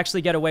we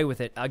actually get away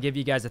with it? I'll give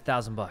you guys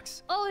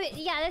 $1,000. Oh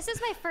yeah, this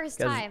is my first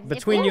 'Cause time.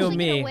 between if we you and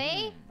actually get me,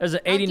 away, there's an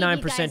I'll give you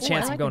 89% guys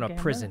chance more. of going I to like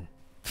a prison.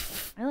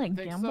 I like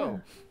Think gambling.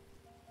 so.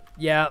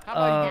 Yeah. How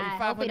about you Yeah, I give me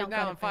hope we 500 don't go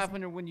now to and prison.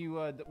 500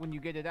 when you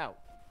get it out?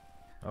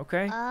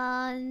 Okay.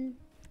 how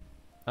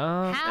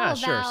yeah,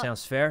 sure. about-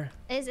 Sounds fair.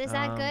 is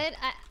that good?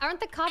 Aren't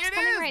the cops It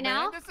coming is, right man.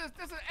 now? This is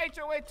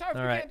HOA turf.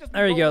 All We right. can't just be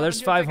There you rolling go. up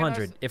There's in here taking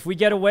 500. If we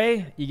get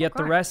away, you get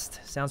the Okay. rest.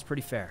 Sounds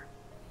pretty fair.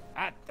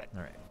 All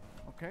right.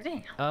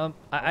 Okay. Damn.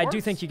 I do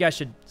works. think you guys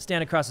should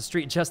stand across the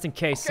street just in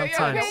case. Okay,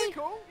 Sometimes. yeah, okay,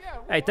 cool. Yeah,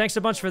 we'll Hey, work. thanks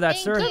a bunch for that,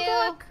 Thank sir. you. Good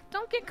luck.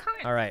 Don't get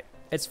caught. All right.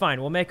 It's fine.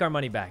 We'll make our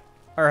money back.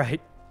 All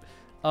right.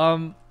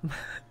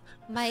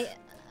 My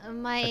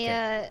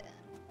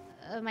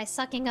my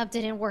sucking up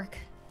didn't work.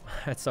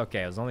 That's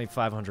okay. It was only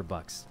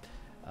 $500.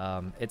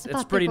 It's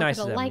thought pretty people nice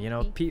were of gonna them. like You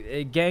know,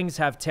 me. gangs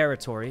have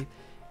territory,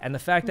 and the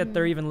fact that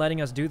they're even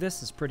letting us do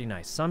this is pretty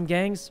nice. Some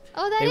gangs,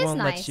 Oh, that they is won't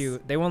nice.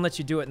 they won't let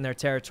you do it in their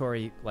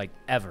territory like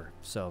ever.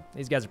 So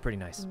these guys are pretty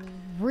nice.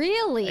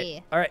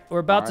 Really? All right, we're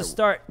about All to right,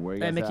 start. where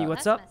you Hey, guys Mickey, at?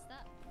 what's That's up? messed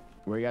up.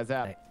 Where you guys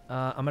at? Hey,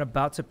 I'm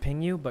about to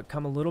ping you, but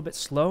come a little bit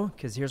slow,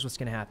 because here's what's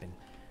gonna happen.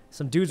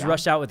 Some dudes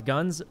rush out with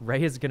guns.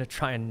 Ray is gonna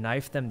try and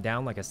knife them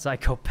down like a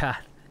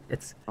psychopath.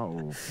 It's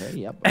Oh, okay.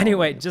 Yep.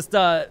 anyway. Just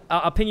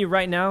I'll ping you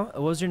right now.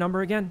 What was your number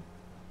again?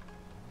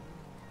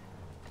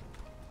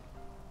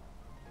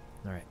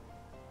 All right,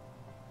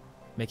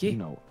 Mickey. You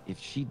know, if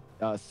she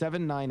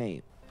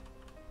 798.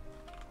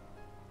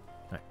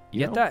 All right. You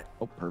get that?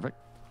 Oh, perfect.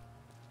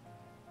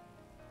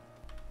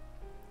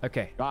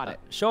 Okay. Got it.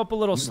 Show up a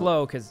little You know-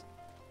 slow, cause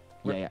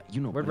Yeah.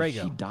 You know, where'd but Ray if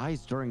go? she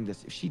dies during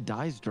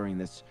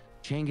this,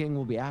 Chain Gang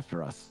will be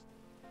after us.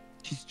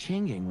 She's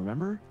Chain Gang,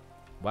 remember?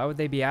 why would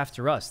they be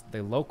after us?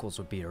 The locals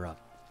would beat her up.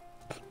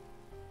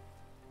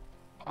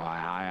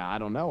 I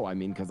don't know. I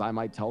mean, because I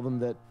might tell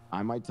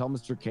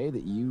Mr. K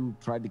that you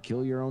tried to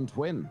kill your own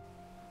twin.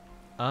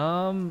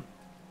 And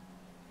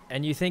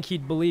you think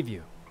he'd believe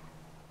you?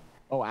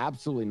 Oh,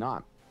 absolutely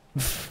not.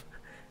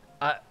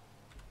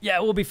 Yeah,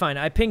 we'll be fine.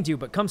 I pinged you,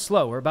 but come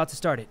slow. We're about to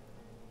start it.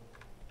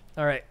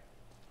 All right.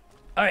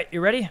 All right,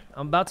 you ready?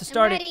 I'm about to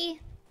start I'm it.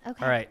 ready.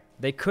 Okay. All right.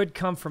 They could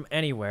come from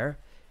anywhere,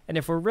 and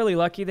if we're really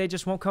lucky, they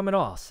just won't come at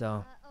all.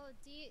 So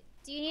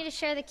Do you need to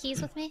share the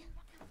keys with me?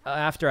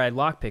 after I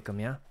lockpick them,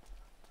 yeah.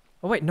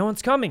 Oh wait, no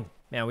one's coming.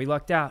 Man, we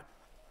lucked out.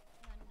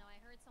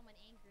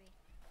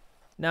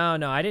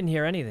 No, I didn't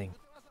hear anything.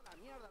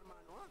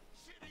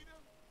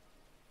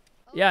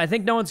 Yeah, I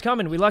think no one's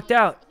coming. We lucked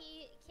out.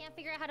 He can't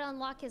figure out how to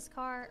unlock his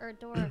car or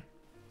door.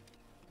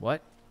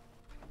 What?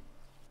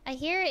 I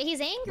hear it. He's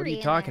angry. What are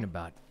you talking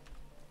about?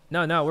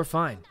 No, we're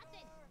fine.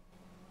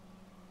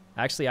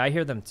 Actually, I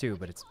hear them too,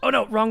 but it's... Oh,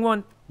 no, wrong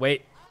one.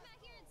 Wait.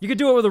 You could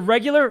do it with a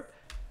regular?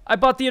 I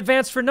bought the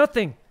advance for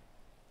nothing.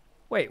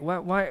 Wait,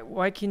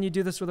 why can you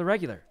do this with a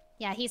regular?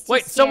 Yeah, he's too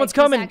Wait, scared. someone's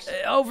coming.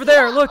 Actually... Over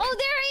there, look. Oh,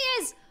 there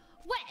he is.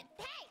 What?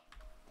 Hey.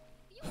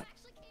 You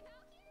actually came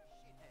out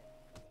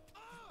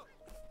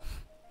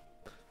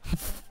here?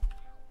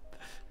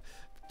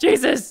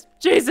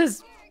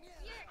 Jesus.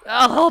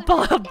 I'll help.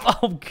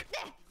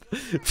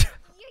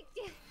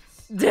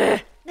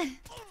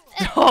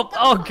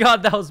 Oh,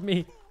 God, that was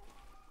me.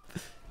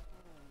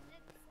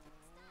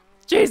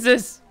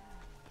 Jesus.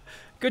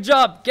 Good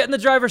job. Get in the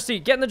driver's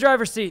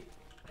seat.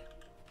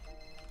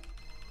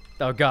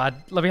 Oh, God.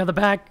 Let me on the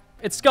back.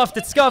 It's scuffed.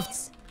 It's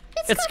scuffed.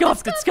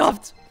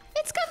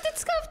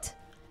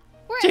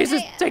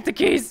 Jesus, take the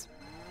keys.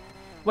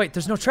 Wait,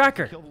 there's no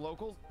tracker. Kill the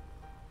locals?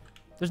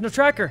 There's no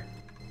tracker.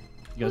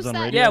 You guys Who's on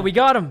that? radio? Yeah, we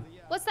got him.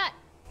 What's that?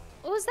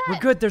 What was that? We're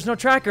good. There's no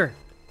tracker.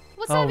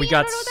 What's that? We I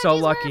got don't know what that so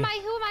means. Where lucky. am I?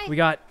 Who am I? We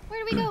got... Where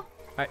do we go? All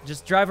right,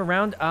 just drive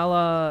around.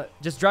 I'll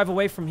just drive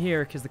away from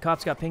here because the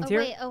cops got pinged here.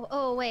 Wait.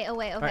 Wait.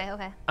 Okay.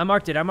 Right. I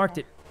marked it.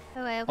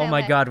 Okay. Oh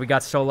my God, we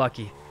got so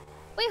lucky.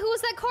 Wait, who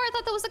was that car? I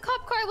thought that was a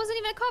cop car. It wasn't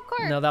even a cop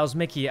car. No, that was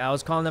Mickey. I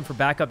was calling them for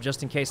backup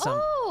just in case some...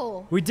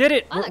 Oh. We did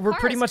it. Wow, that We're car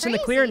pretty is much in the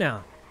clear crazy.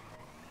 now.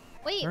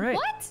 Wait, All right.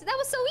 what? That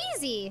was so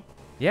easy.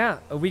 Yeah,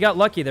 we got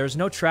lucky. There was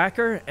no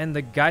tracker, and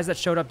the guys that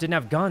showed up didn't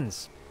have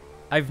guns.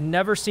 I've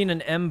never seen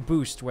an M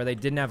boost where they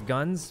didn't have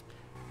guns,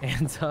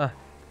 and there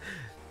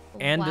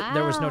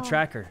was no Wow.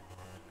 tracker.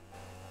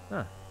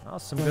 Huh. Well,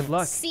 some good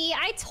luck. See,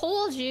 I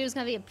told you it was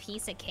gonna be a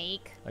piece of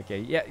cake. Okay.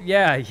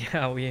 Yeah.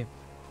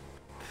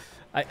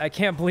 I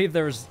can't believe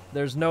there's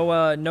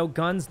no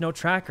guns, no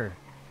tracker.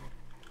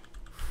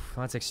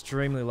 That's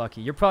extremely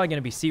lucky. You're probably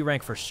gonna be C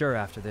rank for sure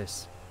after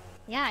this.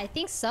 Yeah, I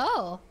think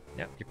so.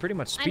 Yeah, you're pretty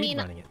much I mean,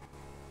 speedrunning it.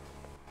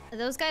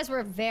 Those guys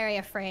were very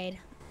afraid.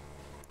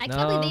 I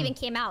can't believe they even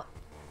came out.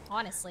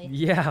 Honestly.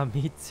 Yeah,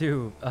 me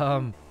too.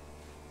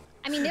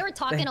 I mean, they were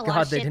talking Thank a lot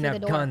God of they shit didn't through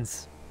have the door.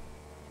 guns.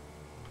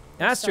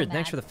 Astrid,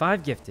 thanks mad. for the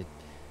 5 gifted.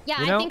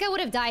 Yeah, You know- I think I would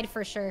have died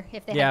for sure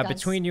if they Yeah, had guns.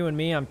 between you and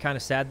me, I'm kind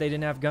of sad they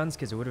didn't have guns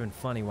because it would have been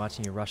funny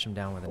watching you rush them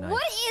down with a knife.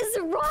 What is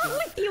wrong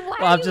with you? Why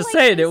Well, are I'm you just like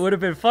saying this? it would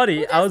have been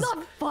funny. Well, that's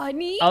not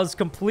funny. I was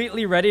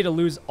completely ready to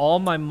lose all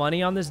my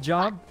money on this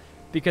job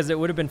because it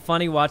would have been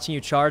funny watching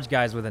you charge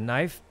guys with a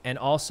knife and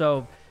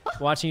also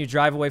watching you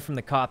drive away from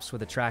the cops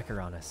with a tracker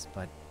on us.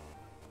 But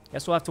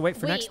guess we'll have to wait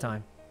for next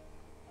time.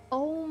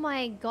 Oh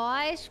my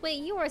gosh.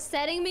 Wait, you are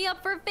setting me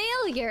up for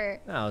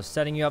failure. No, I was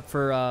setting you up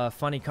for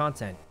funny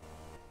content.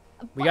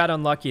 We got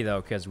unlucky though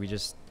because we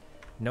just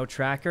no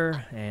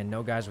tracker and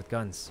no guys with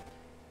guns.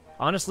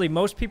 Honestly,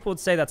 most people would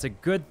say that's a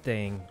good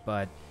thing,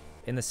 but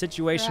in the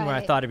situation where I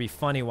Right. thought it'd be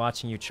funny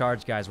watching you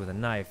charge guys with a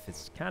knife,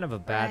 it's kind of a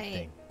bad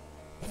Right.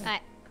 thing.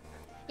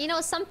 You know,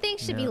 some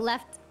things should be Yeah.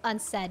 left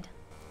unsaid.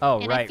 Oh,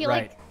 And right, I feel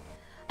right.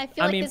 like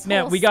I mean, this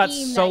man, whole we got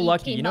scheme so that you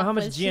lucky. You came know up how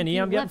much with should G&E be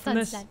I'm getting left from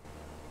this? unsaid.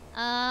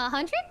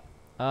 100?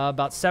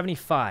 About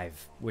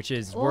 75, which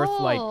is worth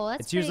like, Oh, that's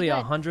it's usually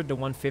pretty good. 100 to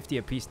 150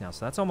 a piece now,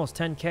 so that's almost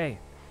 10K.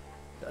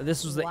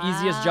 This was the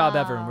easiest job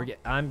ever, and Wow.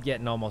 I'm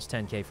getting almost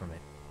 10K from it.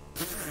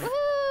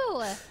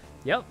 Woo!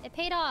 Yep, It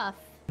paid off.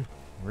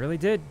 really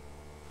did.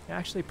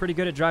 Actually pretty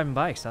good at driving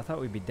bikes. I thought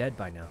we'd be dead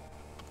by now.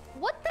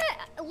 What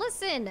the?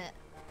 Listen.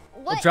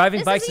 What? Well,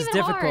 driving This bikes is even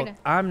difficult. hard.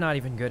 I'm not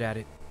even good at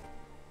it.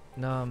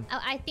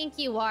 I think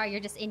you are.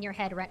 You're just in your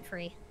head rent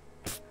free.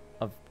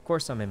 Of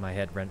course I'm in my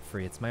head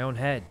rent-free. It's my own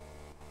head.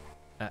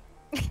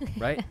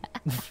 Right?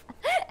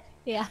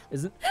 Yeah.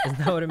 Isn't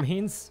that what it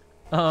means?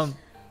 Well,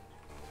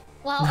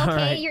 All okay,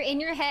 right. you're in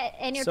your head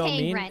and you're So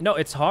paying mean? rent. No,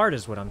 it's hard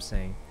is what I'm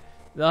saying.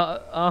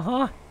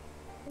 Oh,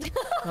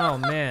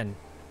 man.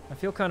 I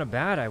feel kind of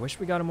bad. I wish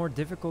we got a more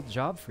difficult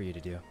job for you to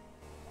do.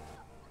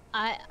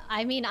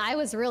 I mean, I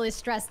was really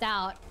stressed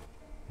out.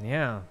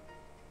 Yeah.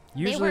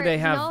 Usually they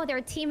have... You know, they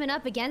were teaming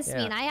up against me,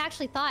 Yeah. and I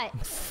actually thought,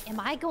 am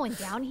I going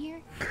down here?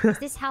 Is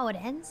this how it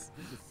ends?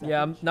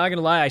 Yeah, I'm not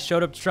gonna lie. I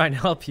showed up to try and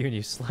help you, and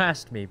you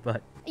slashed me,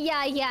 but... Yeah.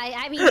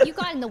 I mean, you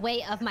got in the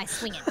way of my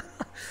swinging.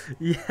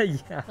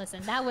 Yeah.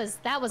 Listen, that was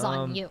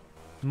on you.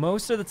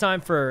 Most of the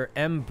time for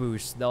M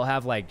boosts, they'll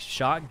have like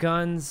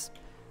shotguns,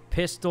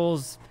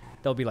 pistols.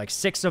 There'll be like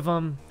 6 of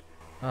them.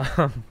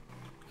 Oh,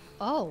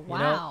 wow. You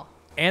know?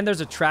 And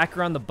there's a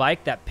tracker on the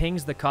bike that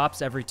pings the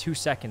cops every 2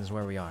 seconds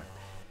where we are.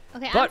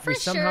 Okay, But we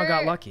somehow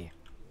got lucky.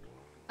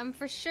 I'm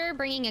for sure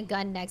bringing a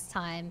gun next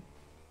time.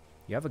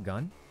 You have a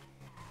gun?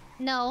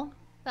 No,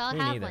 but I'll Me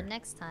have neither. one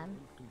next time.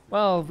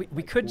 Well,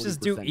 we could just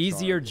do 40%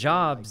 easier charge.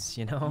 jobs,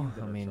 you know?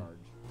 I mean,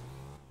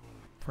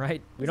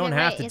 right? We Is don't it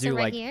have right- to is do it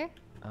right like... here?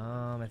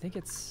 I think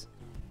it's...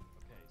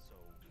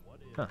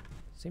 Huh.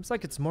 Seems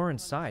like it's more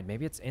inside.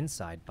 Maybe it's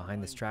inside,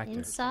 behind this tractor.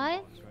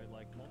 Inside?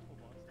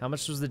 How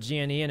much was the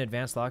G&E and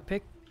advanced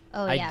lockpick?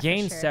 Oh, I yeah, for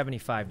gained sure.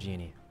 75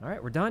 G&E. All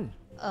right, we're done.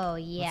 Oh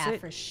yeah,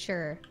 it. for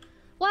sure.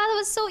 Wow, that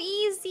was so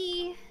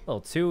easy. A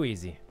little too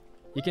easy.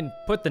 You can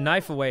put the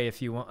knife away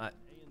if you want. I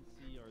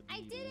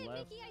did it,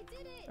 Mickey. I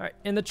did it. All right,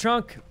 in the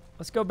trunk.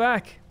 Let's go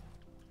back.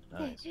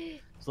 Nice.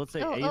 So let's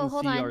say Oh, A oh, and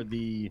hold C on. are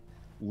the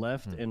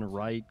left and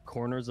right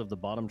corners of the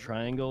bottom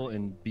triangle,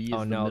 and B is Oh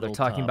the no, middle they're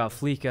talking top. about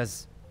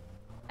Fleeka's.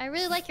 I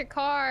really like your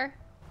car.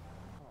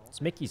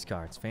 It's Mickey's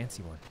car. It's a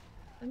fancy one.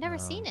 I've never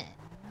seen it.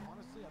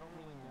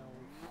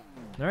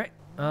 All right.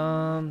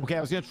 Okay,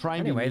 I was gonna try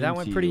and be Anyway, mean that to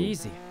went pretty you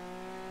easy. All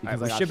right, because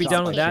we I got should be shot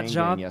done by with that Shane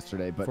job. Gang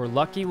yesterday, but If we're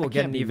lucky, we'll I get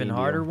can't an be even mean to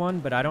you. harder one.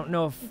 But I don't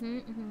know if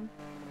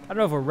I don't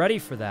know if we're ready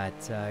for that.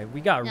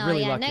 We got No,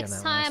 really yeah, lucky next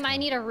on that last time I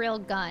need a real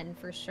gun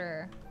for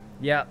sure.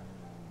 Yeah,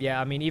 yeah.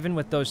 I mean, even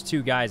with those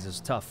two guys, it's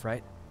tough,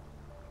 right?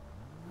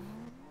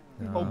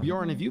 Oh,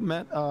 Bjorn, have you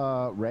met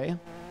Ray?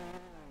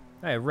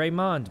 Hey,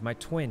 Raymond, my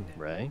twin.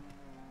 Ray?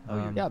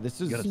 Yeah, this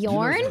is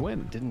Bjorn? Gina's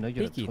twin. Didn't know you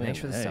had a Peaky, twin. thanks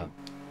for the Hey. sub.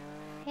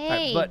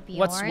 Hey, but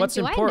Bjorn, what's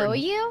do important? I know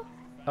you?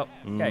 Oh,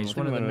 yeah, he's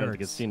one of the went to the nerds.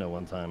 casino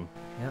one time.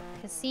 Yep.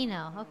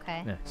 Casino,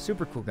 okay. Yeah,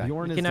 super cool guy.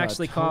 Bjorn You is, can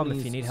actually call him if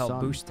Tony's you need help son.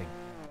 boosting.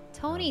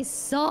 Tony's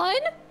son?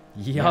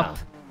 Yup.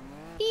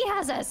 He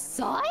has a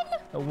son?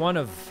 One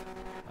of,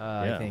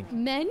 I think.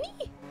 Many?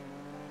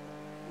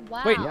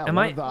 Wow. Wait, Yeah, am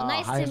one I? of the Well,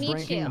 nice to highest meet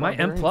ranking you. Am I M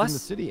barbarians plus? in the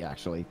city,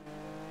 actually.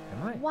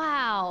 Am I?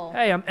 Wow.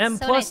 Hey, I'm M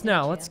So plus nice to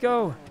now. meet Let's you.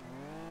 go.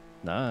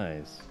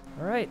 Nice.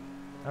 All right,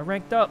 I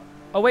ranked up.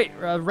 Oh wait,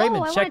 Raymond, I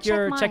wanna check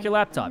your check mine.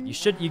 laptop.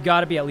 You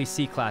gotta be at least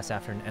C class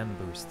after an M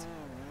boost.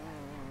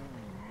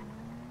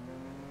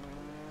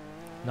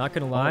 Not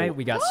gonna lie,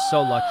 we got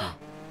so lucky.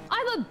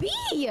 I'm a B!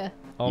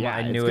 Oh yeah, my, I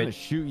it's knew gonna it.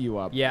 shoot you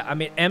up. Yeah, I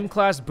mean M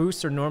class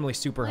boosts are normally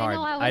super hard. I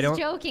know, I was don't.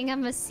 joking.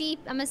 I'm a C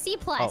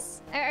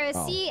plus. Or a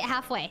C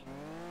halfway.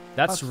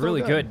 That's That's so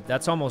really good. good.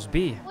 That's almost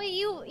B. Wait,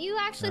 you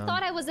actually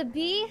thought I was a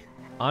B?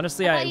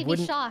 Honestly, I thought I you'd be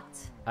wouldn't. shocked.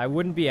 I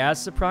wouldn't be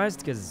as surprised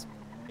because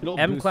It'll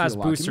M boost class you a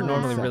lot. boosts Give are me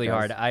one normally sec, really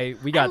guys.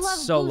 hard. We got love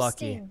so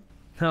lucky.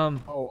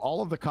 boosting. Oh,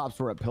 all of the cops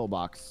were at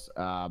Pillbox.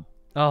 Oh,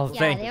 Yeah,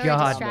 thank they were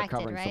God. distracted,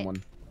 Covering right?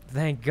 someone.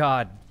 Thank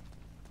God.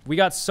 We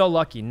got so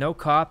lucky. No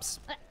cops,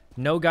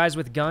 no guys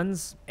with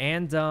guns,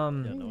 and Yeah,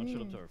 no one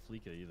showed up to our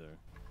Fleeka either.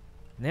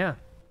 yeah.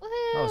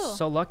 Woohoo! That was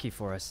so lucky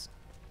for us.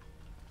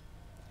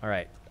 All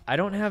right. I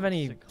don't have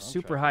any sick contract,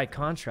 super high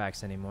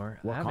contracts anymore.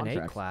 What I have an A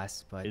contracts?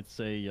 class, but It's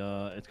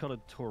a it's called a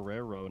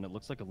Torero, and it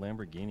looks like a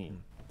Lamborghini.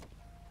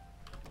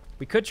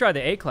 we could try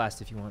the A class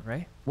if you want,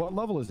 right? What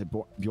level is it,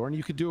 Bjorn?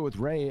 You could do it with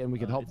Ray, and we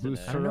could help it's an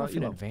boost A. I don't know her, if you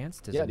in know.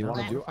 advanced is Yeah, it do you want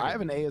not? to do? I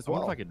have an A as I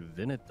wonder well. if I could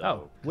VIN it though. Oh,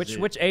 'cause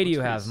which it A do you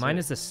looks have? pretty Mine sick.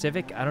 is the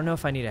Civic. I don't know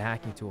if I need a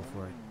hacking tool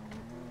for it.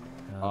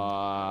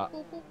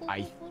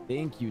 I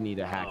think you need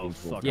a hacking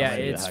tool. fuck, for Yeah, I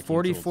need a it's hacking tool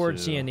 44 too.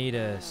 G&E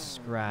to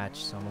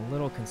scratch, so I'm a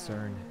little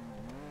concerned.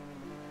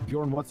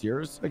 Bjorn, what's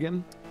yours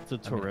again? It's a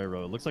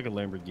Torero. It looks like a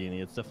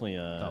Lamborghini. It's definitely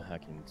a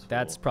hacking tool.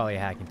 That's probably a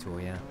hacking tool,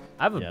 yeah.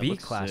 I have a Yeah, it B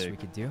looks class sick. we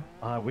could do.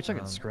 I wish I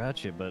could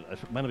scratch it, but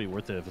it might not be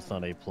worth it if it's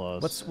not A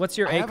plus. What's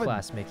your I A have a-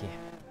 class, Mickey?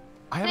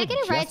 I Can have I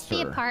get a ride to the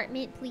jester.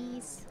 apartment,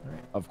 please?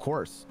 Of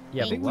course.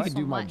 Yeah, I think but we what? could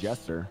do So my much.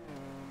 jester.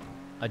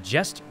 A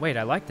Jester? Wait,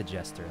 I like the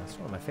Jester. That's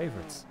one of my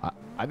favorites.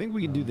 I think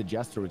we can do the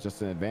jester with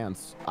just an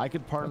advance. I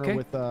could partner Okay.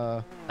 with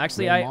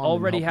Actually, I Raymond and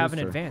already help have an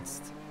boost her.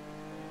 advanced.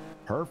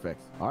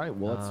 Perfect. All right,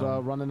 well let's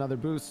run another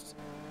boost.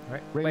 All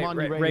right. Raymond, you Wait,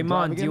 ready to drive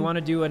Raymond, do you again? want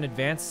to do an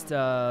advanced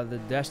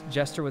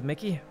Jester with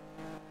Mickey?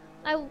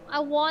 I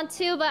want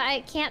to, but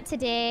I can't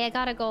today. I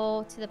gotta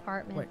go to the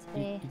apartment Wait,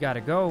 today. you gotta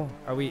go.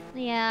 Are we?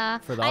 Yeah.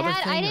 For the other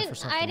thing I or didn't for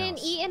something I didn't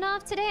else? eat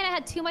enough today, and I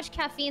had too much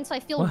caffeine, so I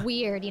feel What?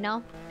 weird. You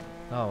know.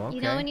 Oh, okay.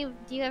 You know when do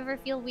you ever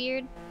feel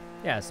weird?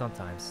 Yeah,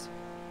 sometimes.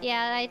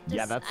 Yeah, I just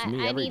Yeah, that's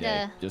me I every need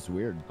day. Just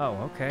weird. Oh,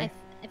 okay.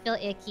 I feel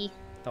icky.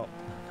 Oh,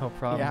 no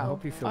problem. I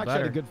hope you feel actually, better.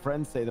 I had a good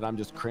friend say that I'm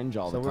just cringe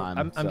all So the time.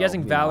 I'm so,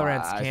 guessing you know,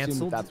 Valorant's I assume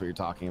canceled? that's what you're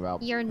talking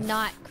about. You're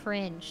not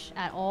cringe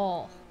at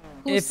all.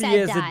 Who If said he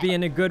is, that? it'd be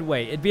in a good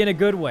way. It'd be in a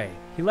good way.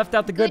 He left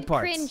out the good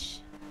parts. Cringe.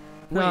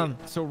 Wait,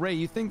 so Ray,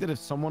 you think that if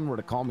someone were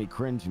to call me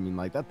cringe, I mean,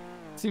 like that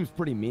seems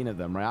pretty mean of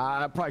them,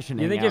 right? I probably shouldn't.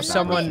 You hang think out if with that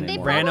someone person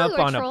anymore. ran up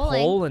probably were on a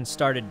trolling. pole and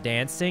started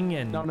dancing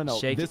and No,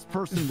 shaking? this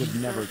person would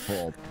never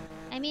troll.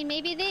 I mean,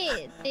 maybe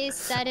they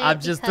said it. I'm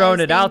just because throwing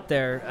it they- out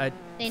there.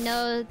 They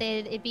know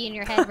it'd be in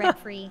your head rent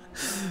free.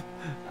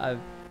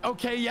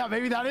 Okay, yeah,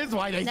 maybe that is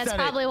why they That's said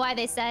probably why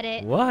they said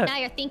it. What? Now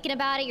you're thinking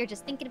about it. You're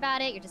just thinking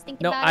about it. You're just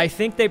thinking No, about I it.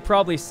 think they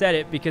probably said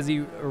it because he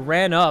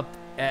ran up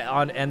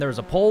and there was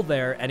a pole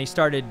there and he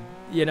started,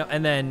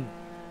 and then,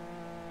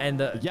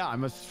 Yeah,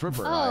 I'm a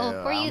stripper. Oh, were I don't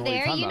you know what you're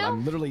there, talking you about. know?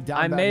 I'm literally down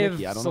I bad may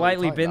Mickey. I have don't know what you're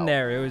slightly talking been about.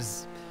 there.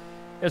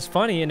 It was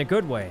funny in a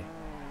good way.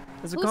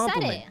 It was a Who said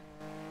compliment. it?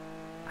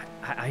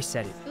 I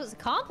said it. It was a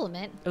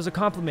compliment. It was a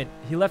compliment.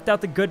 He left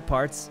out the good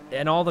parts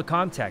and all the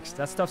context.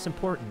 That stuff's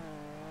important.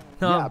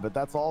 Yeah, but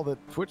that's all that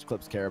Twitch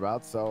clips care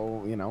about.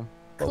 So you know.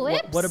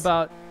 Clips? What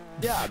about?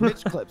 Yeah,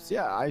 Mitch clips.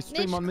 Yeah, I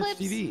stream Mitch on Mitch clips?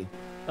 TV.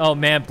 Oh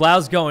man,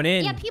 Blau's going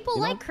in. Yeah, people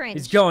like cringe.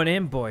 He's going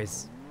in,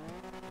 boys.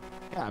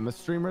 Yeah, I'm a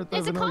streamer at the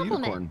It's a Vanilla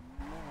compliment. Unicorn.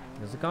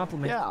 It was a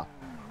compliment. Yeah.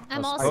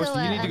 I'm Oh, also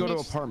so you need a to go to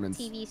Mitch apartments.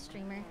 TV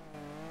streamer.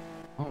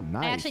 Oh,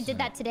 nice. I actually did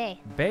that today.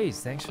 Baze,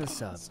 thanks for the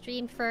sub.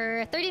 Streamed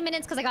for 30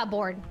 minutes because I got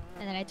bored,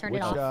 and then I turned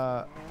it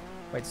off.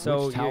 Wait,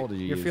 so which towel did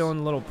you you're use? feeling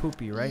a little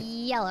poopy, right?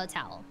 Yellow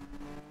towel.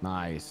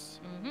 Nice.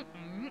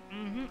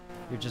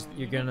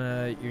 You're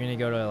gonna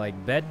go to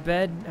like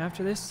bed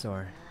after this,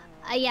 or?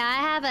 Yeah, I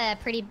have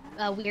a pretty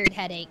weird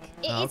headache.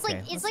 It's okay.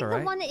 like That's the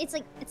alright. one that it's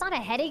not a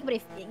headache, but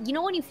if you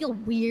know when you feel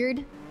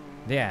weird.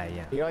 Yeah.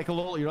 You're like a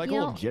little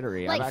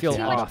jittery. Like, I've actually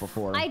feel had off. that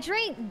before. I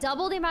drink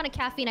double the amount of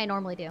caffeine I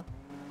normally do.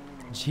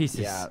 Jesus.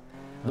 Yeah.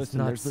 Listen,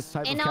 nuts. there's this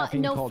type And of now,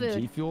 caffeine no called food.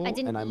 G Fuel, I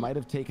didn't and I eat. might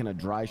have taken a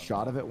dry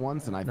shot of it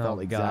once, and I Oh,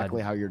 felt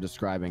exactly God. how you're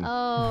describing.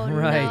 Oh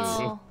Right.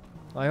 no.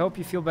 Well, I hope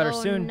you feel better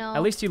Oh, soon. no.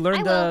 At least you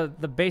learned I will.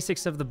 the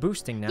basics of the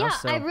boosting now. Yeah,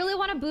 so. I really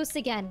want to boost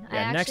again. I Yeah,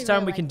 actually next time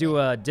really we can liked do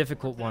it. a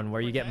difficult one where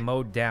you get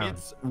mowed down.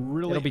 It's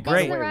really It'll be by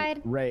the great. way,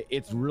 Ride. Ray,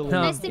 it's really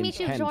Nice to meet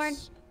you, intense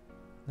Jorn.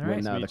 All right.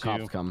 when the Meet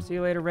cops you. come. See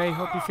you later, Ray.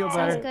 Hope you feel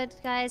Sounds better. good,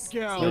 guys.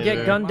 You'll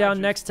get gunned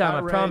down next time, I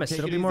All right, promise. take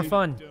It'll it be more easy.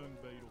 fun.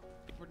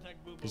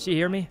 Did she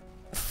hear me?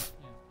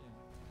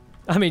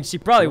 I mean, she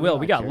probably will.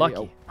 We got Carrie? lucky.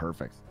 Oh,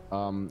 perfect.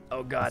 Oh,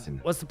 God. listen.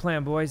 What's the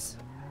plan, boys?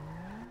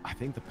 I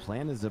think the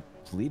plan is a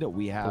Polito.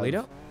 We have.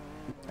 Polito?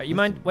 You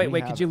mind? Listen, Wait, we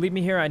wait. Could have- you leave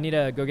me here? I need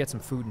to go get some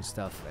food and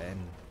stuff.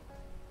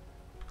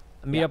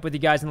 And meet up with you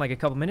guys in like a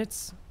couple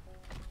minutes.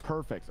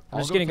 Perfect. I'm I'll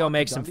just gonna go talk to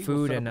make some Dundee. We'll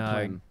food set and up a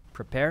plan.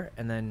 prepare,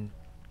 and then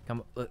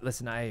come.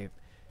 Listen,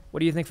 what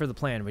do you think for the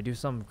plan? We do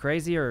something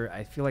crazy, or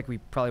I feel like we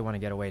probably want to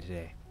get away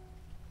today.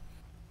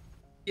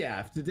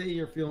 Yeah, if today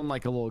you're feeling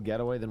like a little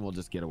getaway, then we'll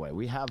just get away.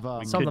 We have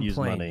We Something could use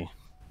plain. money.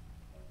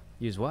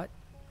 Use what?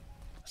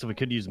 So we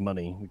could use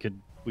money.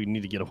 We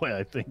need to get away,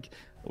 I think.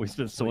 We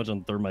spent so much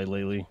on thermite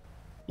lately.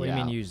 What do you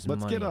mean use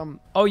Let's money? get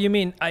Oh, you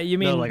mean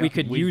No, like, we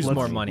could use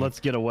more money? Let's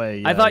get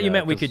away. I yeah, thought you yeah,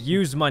 meant we could 'cause,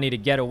 use money to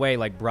get away,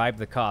 like bribe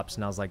the cops.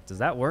 And I was like, does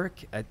that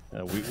work? I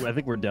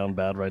think we're down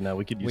bad right now.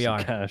 We could use We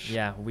some are. cash.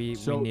 Yeah, we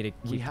need to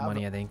keep the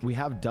money, I think. We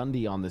have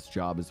Dundee on this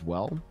job as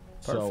well.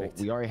 Perfect.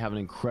 So we already have an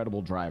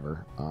incredible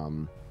driver.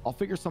 I'll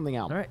figure something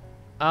out. All right.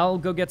 I'll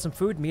go get some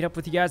food. Meet up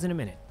with you guys in a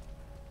minute.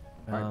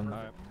 All right.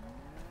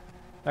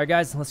 All right,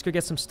 guys. Let's go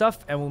get some stuff,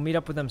 and we'll meet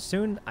up with them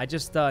soon. I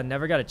just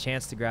never got a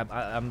chance to grab.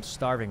 I'm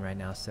starving right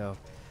now, so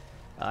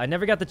I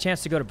never got the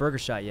chance to go to Burger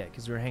Shot yet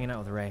because we were hanging out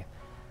with Ray.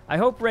 I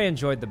hope Ray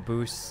enjoyed the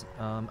boost.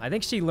 I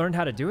think she learned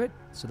how to do it,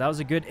 so that was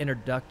a good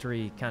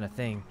introductory kind of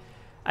thing.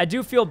 I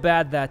do feel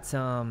bad that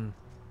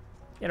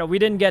we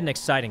didn't get an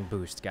exciting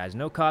boost, guys.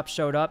 No cops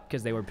showed up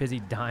because they were busy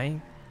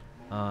dying.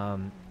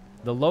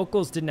 The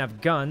locals didn't have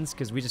guns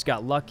because we just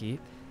got lucky.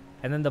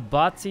 And then the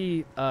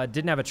Bati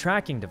didn't have a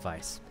tracking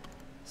device.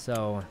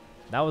 So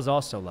that was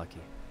also lucky.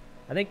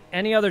 I think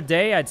any other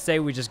day, I'd say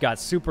we just got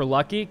super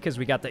lucky because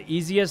we got the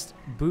easiest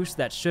boost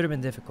that should have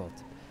been difficult.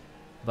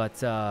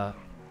 But, oh,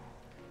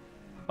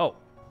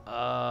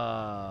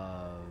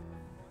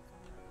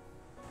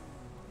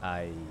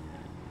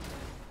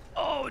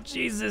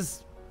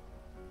 Jesus.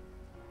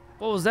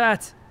 What was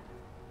that?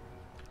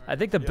 I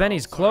think the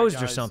Benny's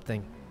closed or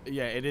something.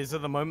 Yeah, it is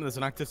at the moment. There's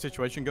an active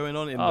situation going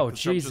on in Oh, the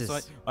construction Jesus.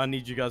 site. I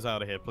need you guys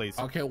out of here, please.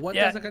 Okay, what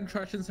does the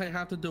construction site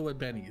have to do with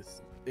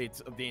Benny's?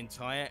 It's the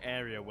entire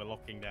area we're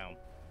locking down.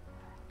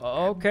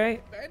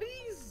 Okay.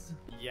 Benny's?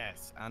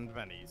 Yes, and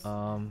Benny's.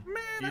 Man, Do you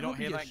I not hope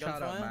hear you that get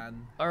shot up, gunfire?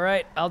 man. All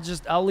right,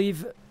 I'll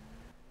leave.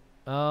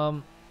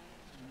 Well,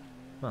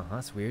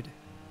 that's weird.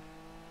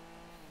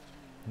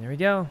 There we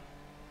go.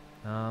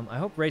 I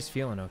hope Ray's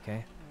feeling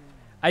okay.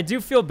 I do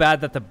feel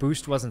bad that the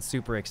boost wasn't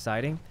super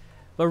exciting,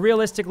 but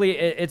realistically,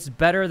 it's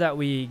better that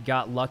we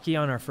got lucky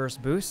on our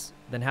first boost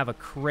than have a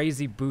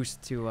crazy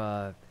boost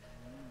to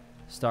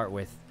start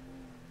with,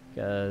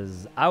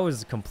 because I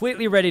was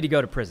completely ready to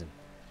go to prison.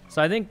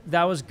 So I think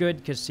that was good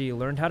because she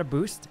learned how to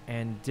boost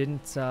and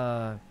didn't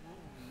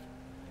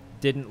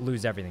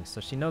lose everything. So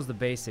she knows the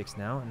basics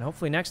now, and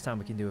hopefully next time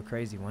we can do a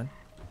crazy one.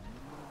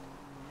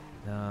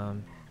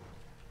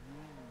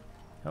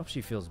 Hope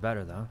she feels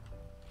better though.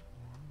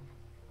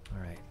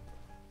 All right.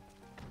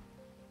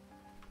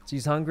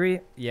 She's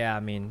hungry? Yeah, I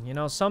mean,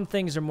 some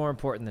things are more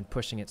important than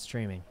pushing it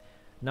streaming.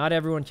 Not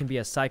everyone can be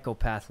a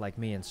psychopath like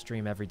me and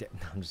stream every day.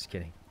 No, I'm just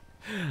kidding.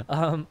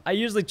 I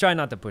usually try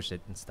not to push it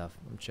and stuff.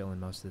 I'm chilling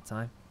most of the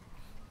time.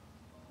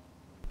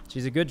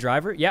 She's a good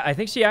driver. Yeah, I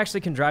think she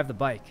actually can drive the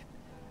bike.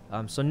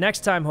 So next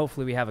time,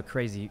 hopefully we have a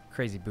crazy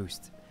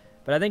boost.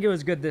 But I think it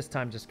was good this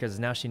time just because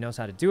now she knows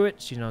how to do it.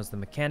 She knows the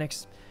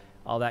mechanics,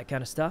 all that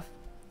kind of stuff.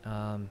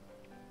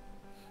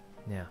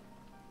 Yeah.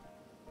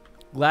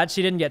 Glad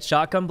she didn't get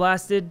shotgun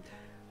blasted.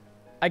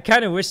 I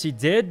kind of wish she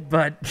did,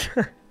 but...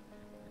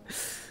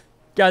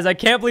 Guys, I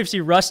can't believe she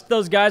rushed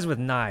those guys with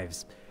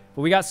knives.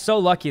 But we got so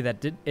lucky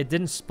that it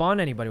didn't spawn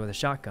anybody with a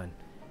shotgun.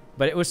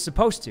 But it was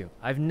supposed to.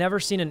 I've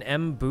never seen an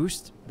M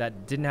boost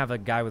that didn't have a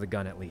guy with a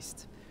gun at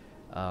least.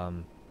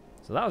 So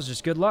that was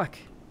just good luck.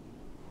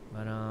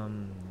 But, I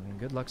mean,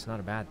 good luck's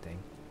not a bad thing.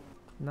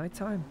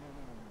 Nighttime.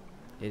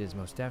 It is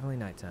most definitely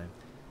nighttime.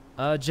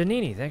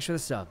 Janini, thanks for the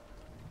sub.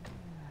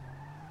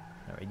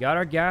 All right, we got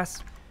our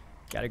gas.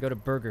 Got to go to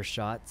Burger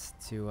Shots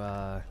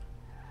to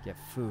get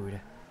food.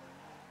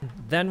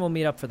 Then we'll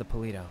meet up for the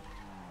Polito.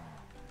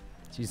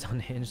 She's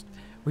unhinged.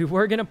 We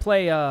were gonna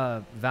play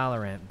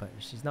Valorant, but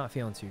she's not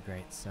feeling too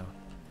great, so.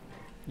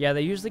 Yeah,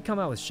 they usually come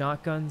out with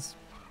shotguns.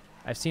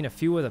 I've seen a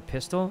few with a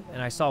pistol,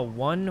 and I saw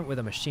one with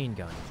a machine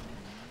gun,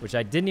 which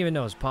I didn't even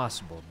know was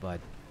possible, but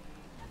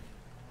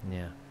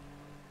yeah.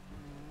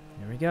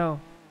 Here we go.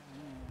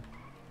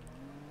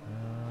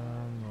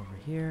 Over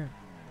here.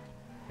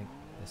 I think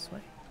this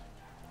way.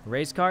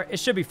 Race car. It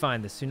should be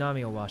fine. The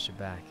tsunami will wash it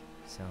back,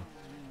 so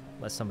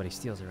unless somebody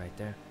steals it right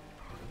there.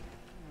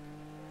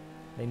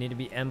 They need to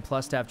be M+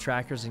 to have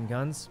trackers and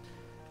guns.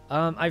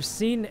 I've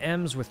seen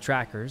M's with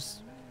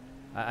trackers.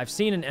 I've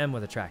seen an M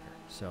with a tracker,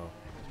 so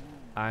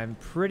I'm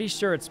pretty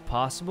sure it's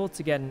possible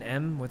to get an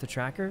M with a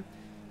tracker.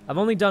 I've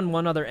only done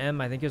one other M.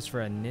 I think it was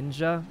for a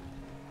ninja,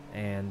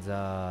 and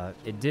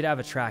it did have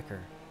a tracker.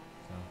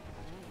 So,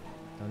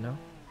 don't know.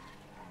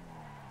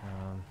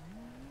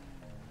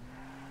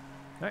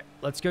 All right,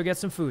 let's go get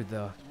some food,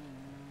 though.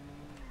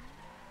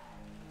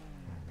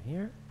 Over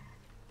here.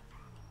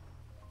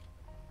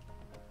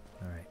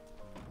 All right.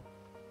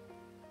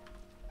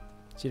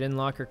 She didn't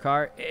lock her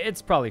car.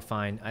 It's probably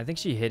fine. I think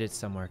she hid it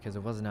somewhere because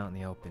it wasn't out in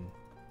the open.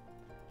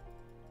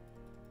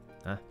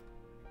 Huh?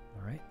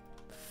 All right.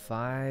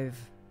 5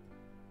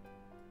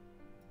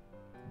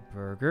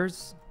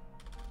 burgers.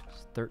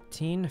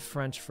 13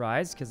 French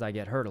fries because I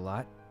get hurt a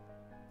lot.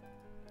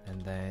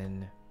 And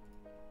then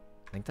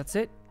I think that's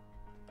it.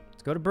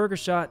 Let's go to Burger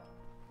Shot.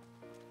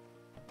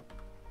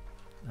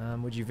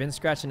 Would you Vin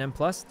scratch an M+?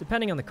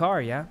 Depending on the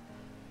car, yeah.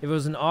 If it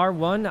was an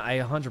R1, I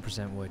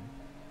 100% would.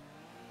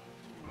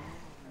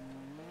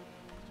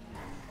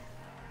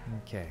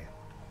 Okay.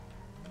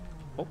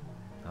 Oh,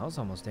 that was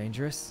almost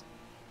dangerous.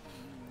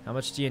 How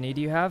much DNA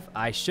do you have?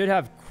 I should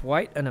have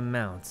quite an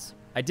amount.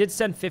 I did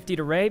send 50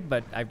 to Ray,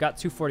 but I've got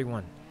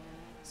 241.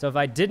 So if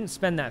I didn't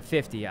spend that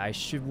 50, I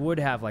would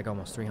have like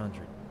almost 300.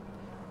 Well,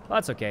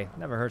 that's okay.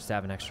 Never hurts to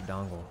have an extra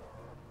dongle.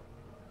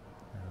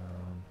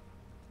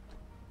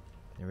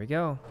 There we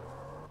go.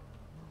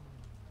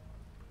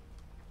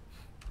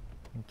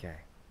 Okay.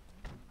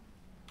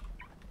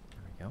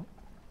 There we go.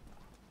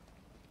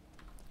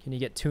 Can you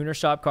get tuner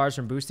shop cars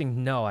from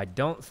boosting? No, I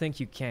don't think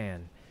you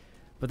can.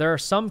 But there are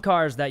some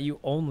cars that you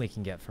only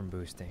can get from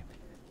boosting.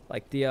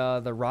 Like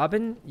the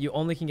Robin, you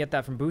only can get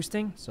that from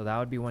boosting, so that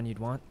would be one you'd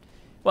want.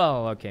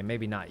 Well, okay,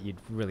 maybe not you'd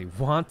really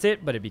want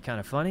it, but it'd be kind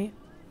of funny.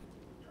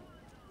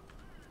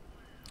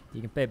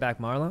 You can pay back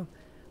Marlo.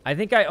 I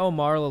think I owe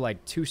Marlo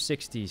like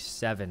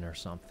 267 or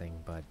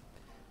something, but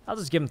I'll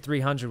just give him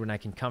 300 when I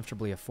can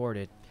comfortably afford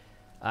it.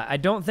 I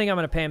don't think I'm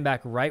going to pay him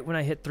back right when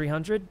I hit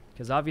 300,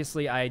 because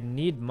obviously I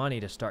need money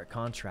to start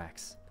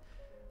contracts.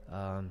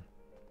 Hello.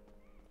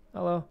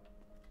 Oh,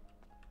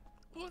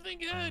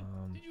 thank God.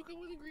 Did you come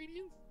with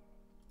ingredients?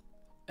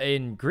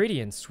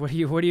 Ingredients? What do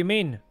you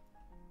mean?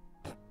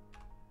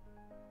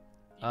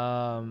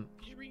 Did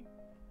you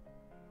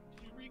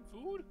bring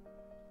food?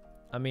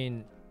 I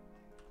mean,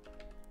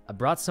 I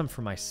brought some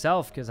for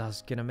myself because I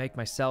was gonna make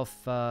myself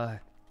you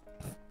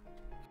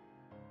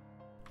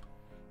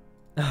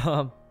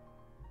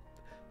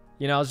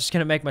know, I was just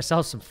gonna make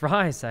myself some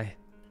fries. And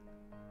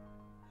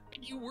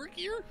you work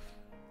here?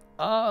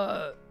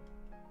 I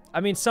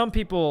mean, some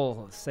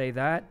people say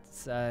that.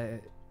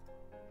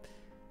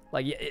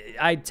 Like,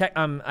 I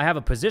have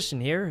a position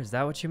here. Is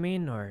that what you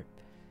mean, or?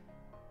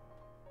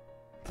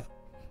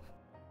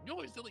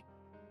 No, is that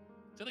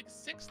like a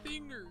sex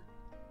thing, or?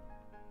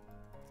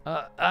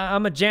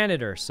 I'm a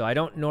janitor, so I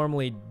don't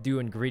normally do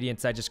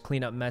ingredients. I just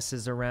clean up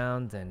messes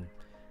around and,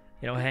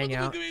 you know, hang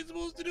out. What am I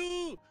supposed to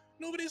do?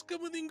 Nobody's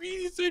come with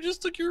ingredients. I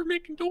just took you were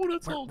making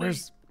donuts all day.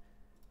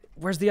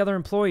 Where's the other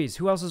employees?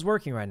 Who else is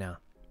working right now?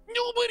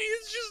 Nobody.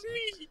 It's just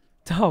me.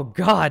 Oh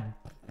God.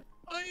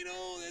 I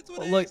know. That's what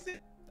Well, I look,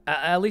 said.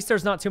 at least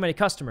there's not too many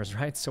customers,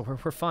 right? So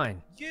we're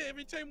fine. Yeah.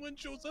 Every time one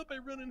shows up, I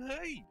run and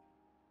hide.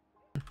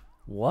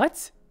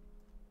 What?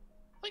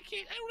 I don't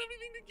have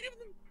anything to give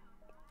them.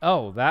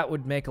 Oh, that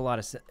would make a lot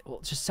of sense.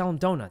 Well, just sell them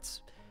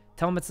donuts.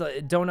 Tell them it's a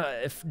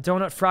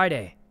donut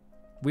Friday.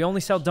 We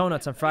only sell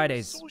donuts on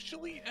Fridays.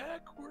 Socially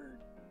awkward.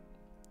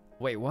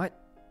 Wait, what?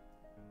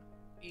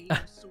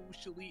 I'm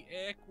socially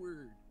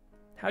awkward.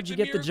 How'd you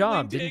get the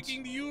job? Didn't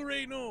you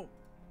right now?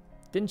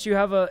 Didn't you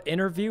have an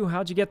interview?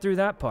 How'd you get through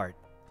that part?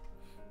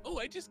 Oh,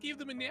 I just gave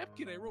them a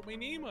napkin. I wrote my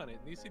name on it,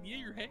 and they said, "Yeah,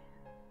 you're hired."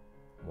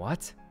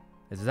 What?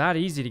 Is that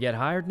easy to get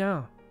hired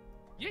now?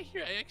 Yeah,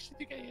 here. I actually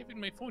think I have it in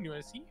my phone. You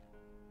want to see?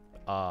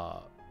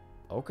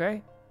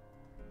 Okay.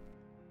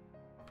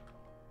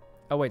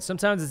 Oh, wait,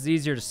 sometimes it's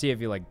easier to see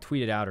if you, like,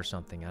 tweet it out or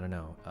something. I don't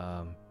know.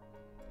 All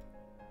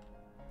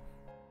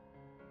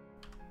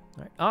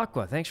right,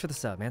 Aqua, thanks for the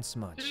sub, man, so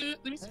much.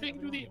 Let me see if I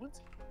can do that. One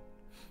second.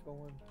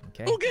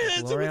 Okay,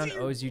 Okay, Florian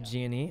owes you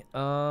G&E.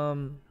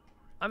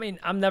 I mean,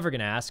 I'm never going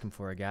to ask him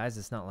for it, guys.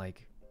 It's not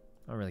like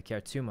I don't really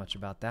care too much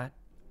about that.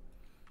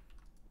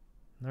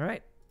 All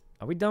right,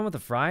 are we done with the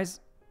fries?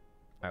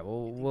 All right,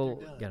 we'll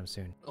get them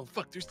soon. Oh,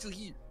 fuck, they're still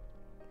here.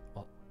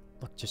 Well,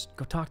 look, just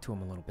go talk to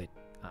him a little bit.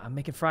 I'm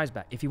making fries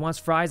back. If he wants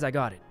fries, I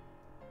got it.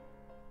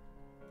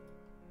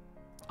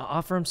 I'll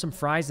offer him some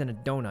fries and a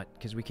donut,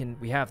 because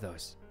we have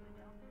those.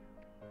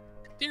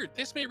 There,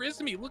 that's my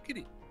resume. Look at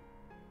it.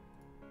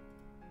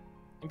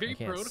 I'm very I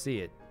can't proud. see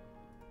it.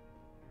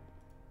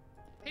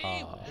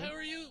 Hey, how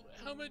are you?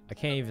 How much? I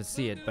can't even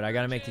see it, but I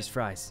gotta make these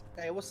fries.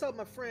 Hey, what's up,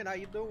 my friend? How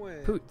you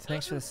doing? Poot,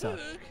 thanks for the sub.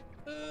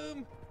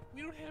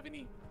 We don't have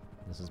any.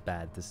 This is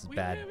bad. This is We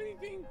bad. don't have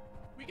anything.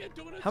 We got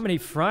donuts. How many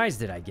fries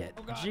did I get?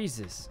 Oh, God.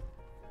 Jesus.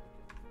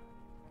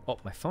 Oh,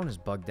 my phone is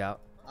bugged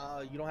out.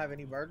 You don't have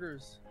any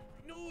burgers?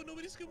 No,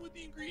 nobody's come with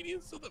the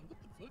ingredients. So what the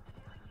fuck?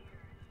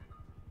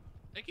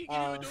 I can get you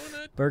a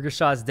donut. Burger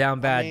Shot's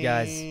down bad,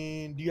 guys.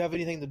 Do you have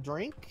anything to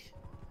drink?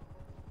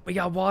 We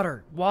got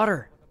water.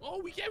 Water. Oh,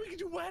 we can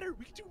do water.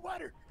 We can do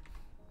water.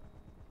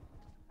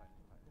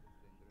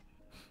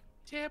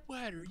 Tap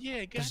water.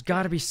 Yeah, There's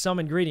got to be some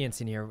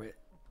ingredients in here.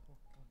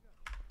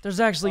 There's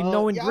actually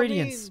no yeah, I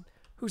ingredients. mean,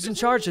 Who's in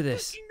charge of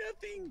this?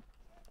 Nothing.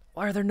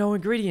 Why are there no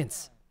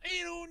ingredients?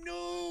 I don't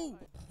know.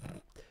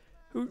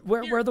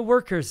 Where are the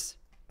workers?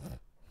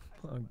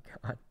 Oh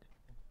God.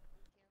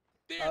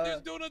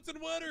 There's donuts and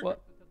water.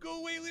 What?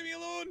 Go away. Leave me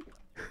alone.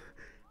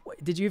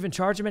 Wait, did you even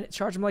charge him?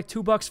 Charge him like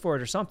 $2 for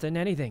it or something?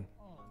 Anything?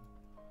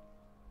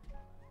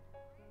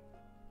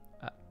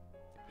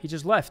 He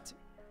just left.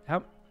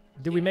 How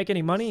did we make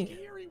any money?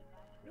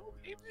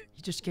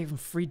 You just gave him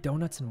free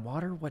donuts and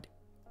water? What?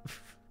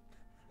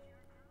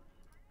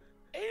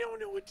 I don't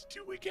know what to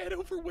do. We got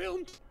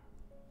overwhelmed.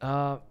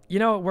 You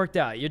know, it worked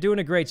out. You're doing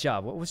a great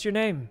job. What's your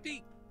name?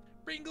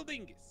 Pringle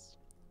Dingus.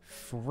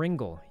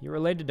 Fringle. You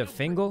related to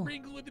Fingal?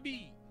 Pringle with a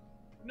B.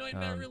 No, I'm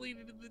not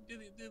related to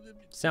the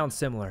Sounds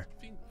similar.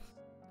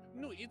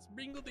 No, it's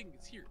Pringle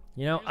Dingus. Here.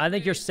 You know, I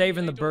think you're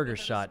saving the burger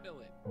shot.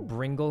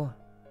 Bringle.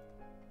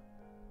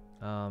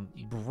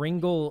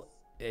 Bringle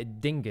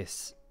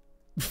Dingus.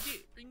 Yeah,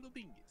 Pringle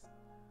Dingus.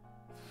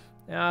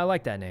 Yeah, I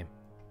like that name.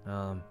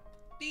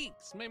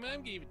 Thanks. My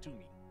mom gave it to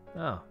me.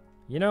 Oh.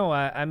 You know,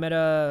 I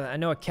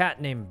know a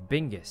cat named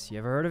Bingus. You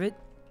ever heard of it?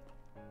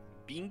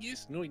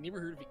 Bingus? No, I never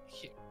heard of it.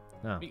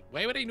 No. Wait,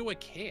 why would I know a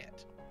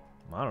cat?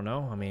 I don't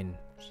know. I mean,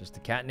 it's just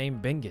a cat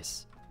named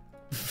Bingus.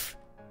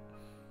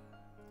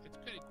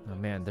 Oh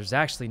man, there's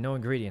actually no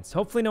ingredients.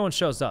 Hopefully no one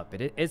shows up.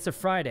 It's a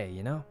Friday,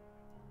 you know?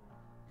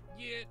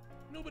 Yeah,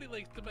 nobody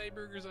likes to buy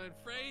burgers on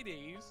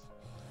Fridays.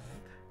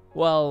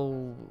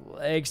 Well,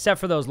 except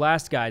for those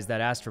last guys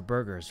that asked for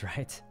burgers,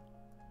 right?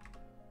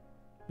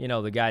 You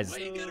know, the guys... Why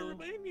you gotta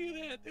remind me of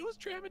that? That was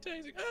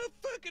traumatizing. Oh,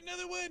 fuck,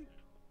 another one.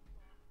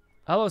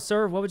 Hello,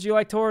 sir. What would you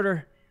like to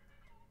order?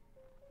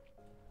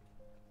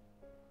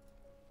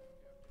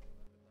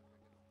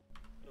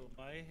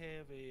 I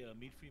have a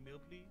meat-free meal,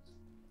 please.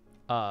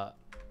 Well,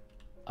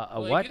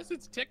 What? I guess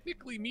it's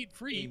technically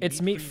meat-free.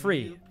 It's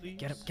meat-free.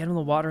 Get him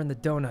the water and the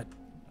donut.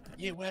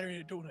 Yeah, water and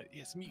a donut.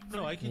 Yes, meat-free.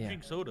 No, I can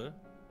drink soda.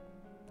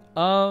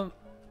 I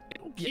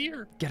don't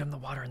care. Get him the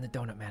water and the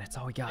donut, man. It's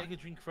all we got. I can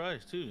drink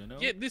fries too, you know?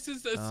 Yeah, this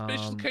is a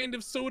special kind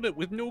of soda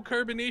with no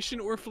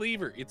carbonation or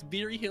flavor. It's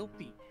very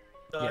healthy.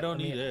 No, I don't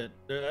need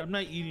that. I'm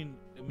not eating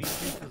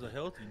meat-free because of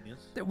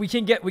healthiness. We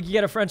can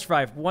get a French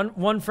fry.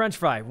 One French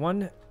fry.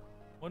 One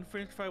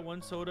French fry,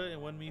 one soda,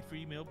 and one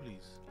meat-free meal,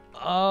 please.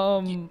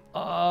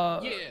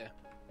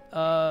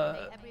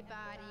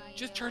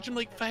 Just charge him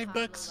like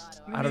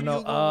 $5. I don't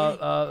know.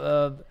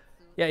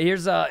 Yeah,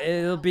 here's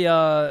it'll be You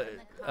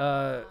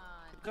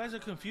guys are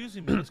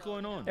confusing me. What's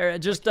going on?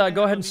 Just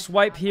go ahead and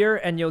swipe here,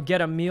 and you'll get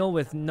a meal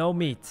with no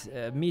meat,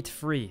 meat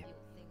free.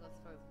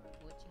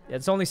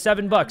 It's only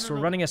 $7. We're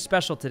running a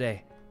special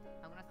today.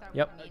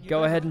 Yep.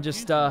 Go ahead and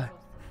just go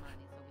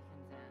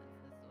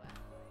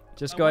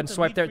ahead and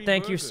swipe there.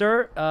 Thank you,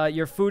 sir.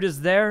 Your food is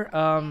there.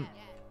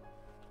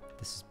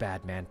 This is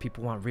bad, man.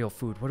 People want real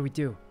food. What do we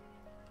do?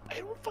 I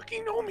don't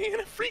fucking know, man.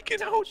 I'm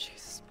freaking out.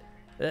 Jesus.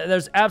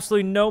 There's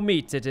absolutely no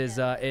meat. It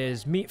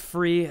is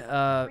meat-free,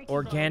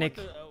 organic.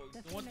 I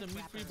want the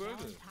meat-free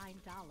burger.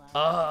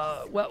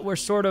 Well, we're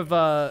sort of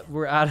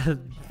out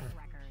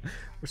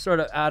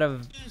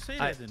of. Say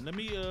that then. Let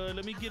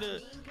me get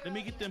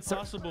the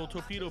Impossible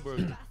torpedo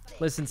burger.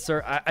 Listen,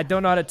 sir, I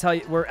don't know how to tell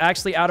you. We're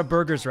actually out of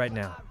burgers right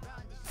now.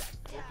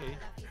 Okay.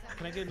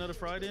 Can I get another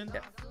fry then?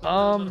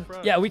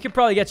 Yeah, we could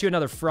probably get you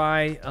another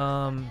fry.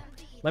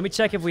 Let me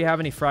check if we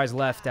have any fries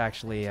left.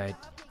 Actually, yeah,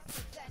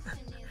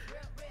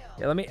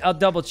 I'll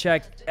double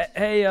check.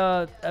 Hey,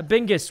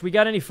 Bingus, we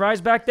got any fries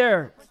back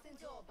there?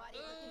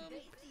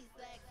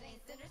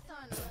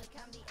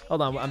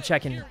 Hold on, I'm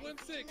checking. Here, 1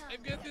 sec.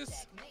 I've got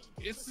this.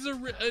 This is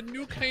a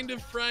new kind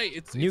of fry.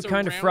 It's New a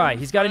kind of fry. round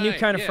He's got a new fry,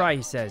 kind of yeah. fry,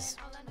 he says.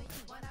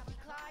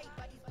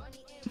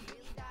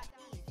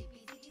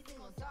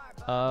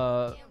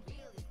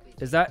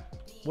 Is that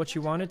what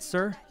you wanted,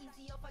 sir?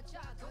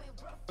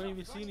 I don't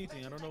even see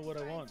anything. I don't know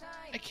what I want.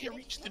 I can't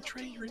reach the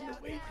tray. You're in the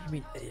way. I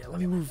mean, let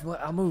me move.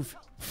 I'll move.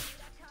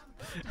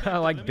 I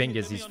like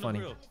Bingus. He's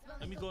funny.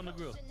 Let me go on the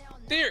grill.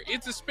 There,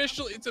 it's a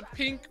special. It's a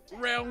pink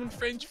round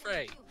French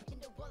fry.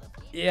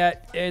 Yeah,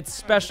 it's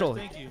special.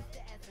 Thank you.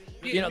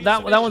 You know,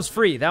 that one's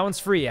free. That one's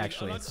free,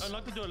 actually.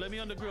 Unlock the door. Let me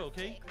on the grill,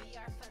 okay?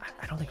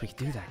 I don't think we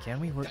can do that, can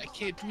we? I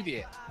can't do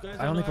that.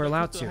 I don't think we're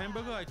allowed to.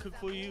 Hamburger I cook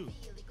for you.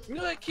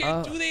 No, I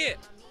can't do that.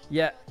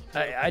 Yeah,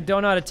 I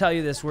don't know how to tell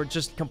you this. We're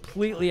just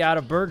completely out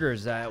of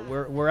burgers.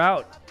 We're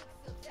out.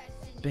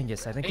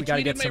 Bingus, I think we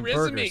gotta get some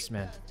burgers,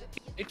 man.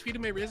 I tweeted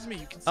my resume.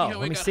 You can see Oh, how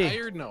let I me got see.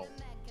 hired now.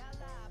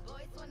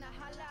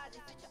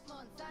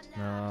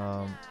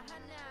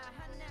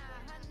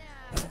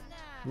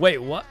 Wait,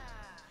 what?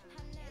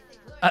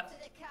 Oh,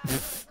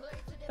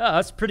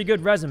 that's a pretty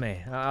good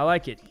resume. I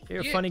like it.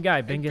 You're a funny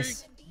guy,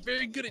 Bingus.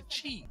 Very good at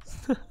cheese.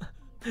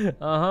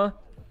 Uh-huh.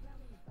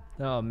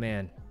 Oh,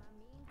 man.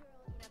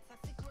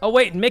 Oh,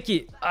 wait,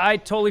 Mickey. I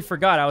totally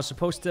forgot. I was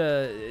supposed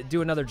to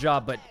do another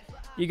job, but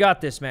you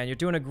got this, man. You're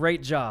doing a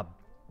great job.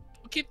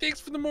 Okay, thanks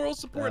for the moral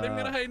support. I'm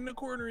gonna hide in a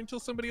corner until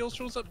somebody else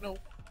shows up. No. All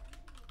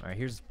right,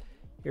 here's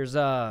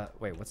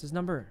wait, what's his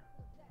number?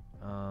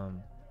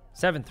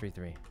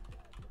 733.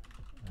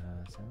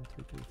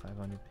 733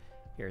 500.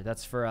 Here,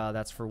 that's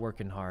for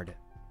working hard.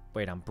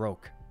 Wait, I'm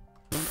broke.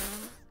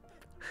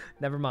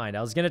 Never mind.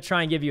 I was gonna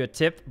try and give you a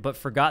tip, but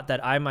forgot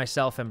that I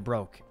myself am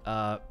broke.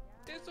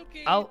 That's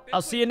okay.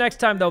 I'll see you next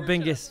time though,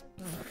 Bingus.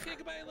 Okay,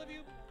 goodbye. I love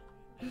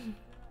you.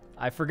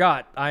 I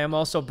forgot. I am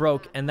also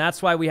broke, and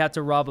that's why we had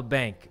to rob a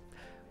bank.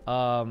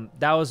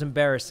 That was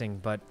embarrassing,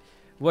 but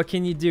what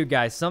can you do,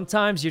 guys?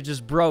 Sometimes you're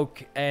just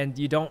broke and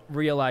you don't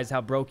realize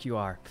how broke you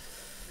are.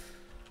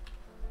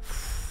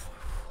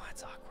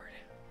 That's awkward.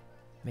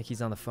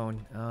 Mickey's on the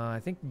phone. I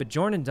think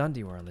Bjorn and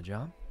Dundee were on the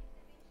job.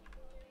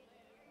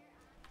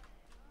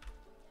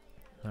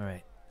 All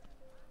right.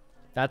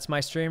 That's my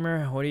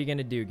streamer. What are you going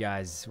to do,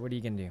 guys? What are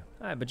you going to do?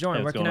 All right, Bjorn,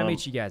 Hey, where can I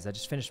meet you guys? I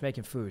just finished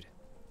making food.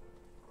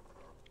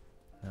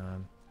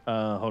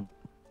 Hold.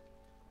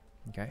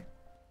 Okay.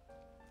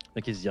 I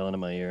think he's yelling in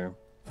my ear.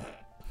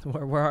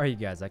 Where are you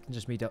guys? I can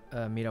just meet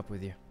up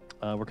with you.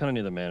 We're kind of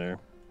near the manor.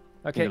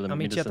 Okay, I'll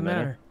meet you at the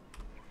manor.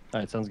 All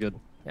right, sounds good.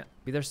 Yeah,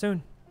 be there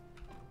soon.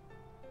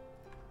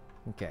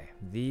 Okay,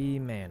 the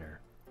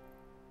manor.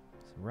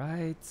 It's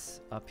right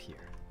up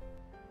here.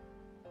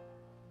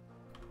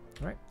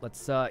 All right,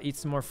 let's eat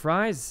some more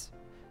fries.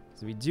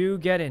 So we do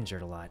get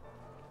injured a lot.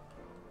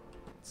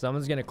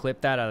 Someone's gonna clip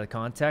that out of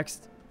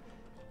context.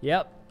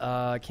 Yep,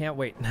 can't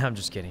wait. I'm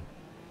just kidding.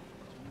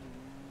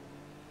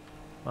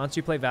 Why don't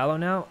you play Valo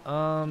now?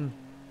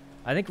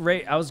 I think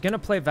Ray, I was gonna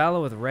play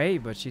Valo with Ray,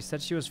 but she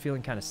said she was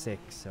feeling kind of sick,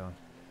 so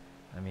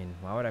I mean,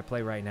 why would I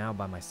play right now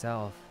by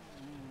myself?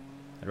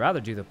 I'd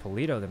rather do the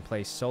Polito than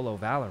play solo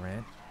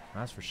Valorant,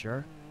 that's for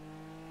sure.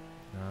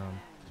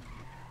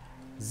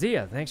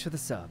 Zia, thanks for the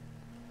sub.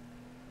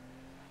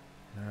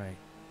 Alright.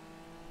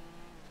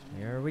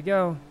 Here we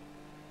go.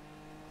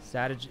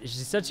 She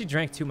said she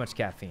drank too much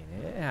caffeine.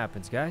 It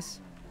happens, guys.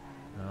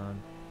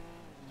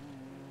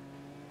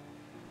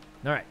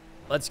 Alright.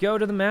 Let's go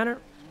to the manor.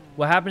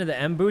 What happened to the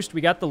M boost?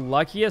 We got the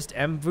luckiest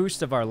M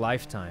boost of our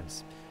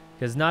lifetimes.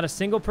 Because not a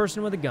single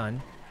person with a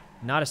gun,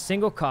 not a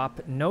single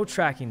cop, no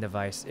tracking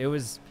device. It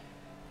was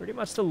pretty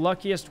much the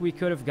luckiest we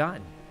could have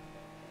gotten.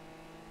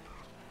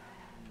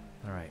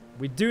 Alright.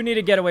 We do need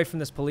to get away from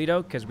this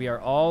Polito because we are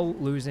all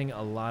losing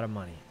a lot of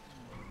money.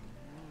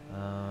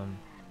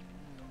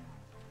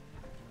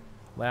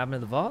 What happened to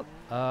the vault?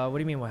 What do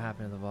you mean what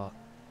happened to the vault?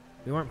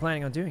 We weren't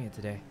planning on doing it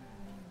today.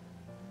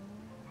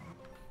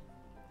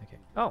 Okay.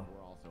 Oh,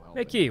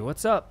 Mickey,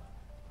 what's up?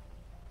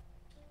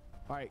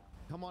 All right,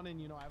 come on in.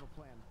 You know I have a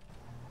plan.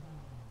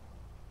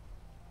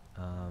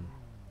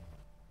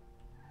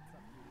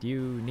 Do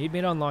you need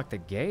me to unlock the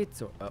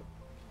gates or?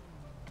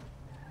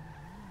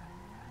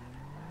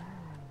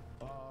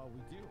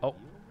 Oh,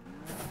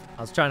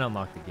 I was trying to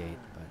unlock the gate,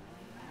 but.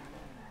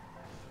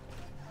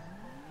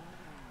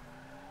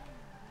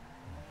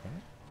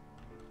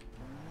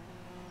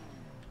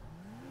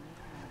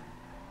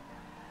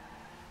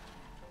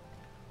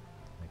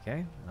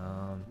 Okay.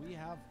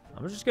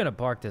 I'm just gonna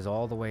park this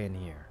all the way in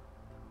here.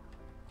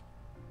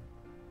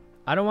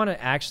 I don't want to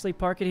actually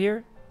park it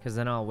here, because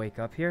then I'll wake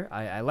up here.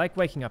 I like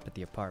waking up at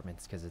the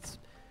apartments, because it's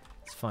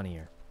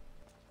funnier.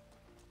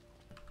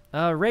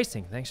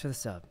 Racing, thanks for the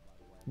sub.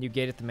 New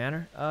gate at the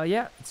manor?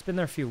 Yeah, it's been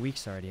there a few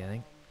weeks already, I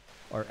think.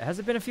 Or has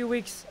it been a few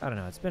weeks? I don't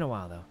know, it's been a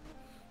while, though.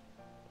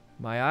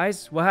 My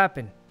eyes? What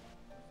happened?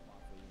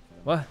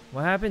 What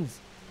happened?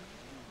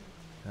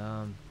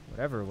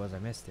 Whatever it was, I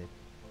missed it.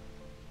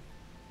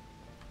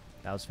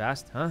 That was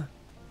fast, huh?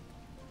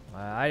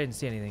 I didn't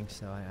see anything,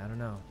 so I don't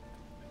know.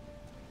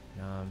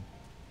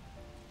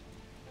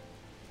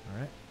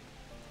 Alright.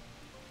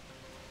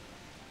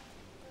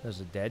 There's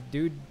a dead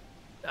dude.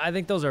 I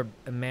think those are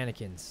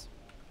mannequins.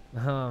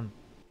 Alright,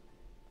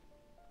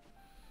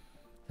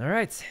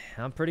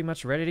 I'm pretty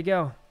much ready to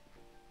go.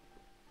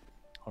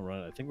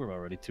 Alright, I think we're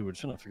about ready too. We're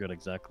just trying to figure out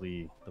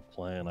exactly the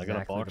plan. I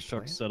got a box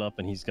truck set up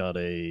and he's got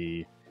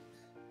a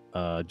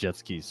jet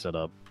ski set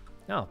up.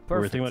 Oh, perfect. We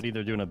were thinking about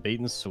either doing a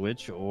bait and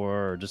switch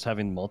or just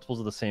having multiples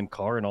of the same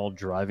car and all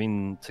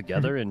driving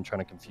together and trying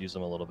to confuse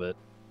them a little bit.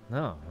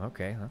 Oh,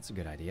 okay. That's a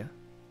good idea.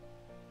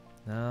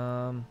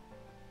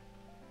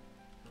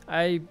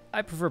 I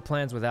prefer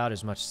plans without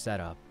as much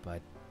setup,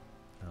 but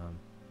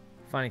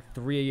finding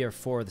 3 or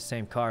 4 of the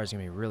same car is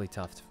going to be really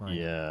tough to find.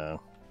 Yeah.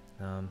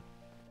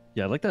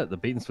 Yeah, I like that. The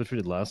bait and switch we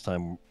did last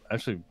time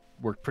actually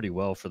worked pretty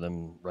well for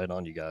them right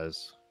on you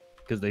guys,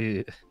 because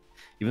they,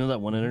 even though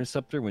that one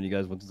interceptor when you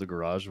guys went to the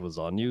garage was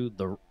on you,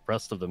 the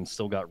rest of them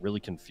still got really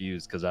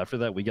confused. Because after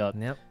that, we got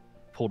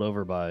pulled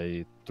over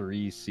by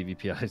 3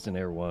 CVPIs in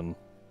Air 1.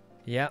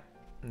 Yep,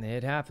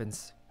 it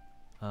happens.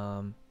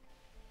 I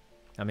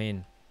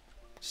mean,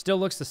 still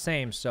looks the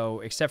same.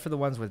 So except for the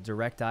ones with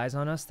direct eyes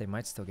on us, they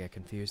might still get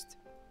confused.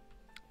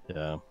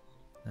 Yeah.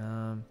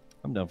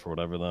 I'm down for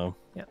whatever though.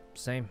 Yep,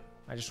 same.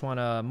 I just want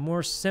a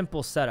more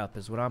simple setup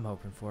is what I'm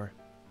hoping for.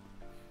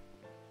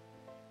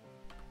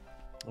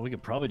 We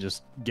could probably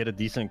just get a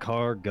decent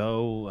car,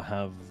 go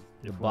have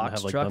the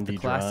box truck, the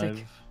classic.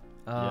 Drive.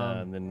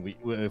 Yeah, and then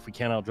if we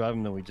can't outdrive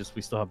them, then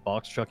we still have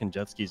box truck and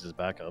jet skis as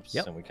backups,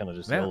 and we kind of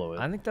just YOLO it.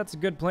 I think that's a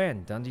good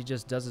plan. Dundee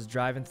just does his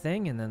driving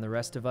thing, and then the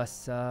rest of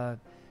us,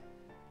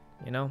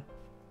 you know.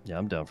 Yeah,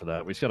 I'm down for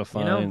that. We just gotta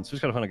find,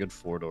 a good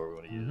 4-door we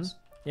want to use.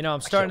 You know,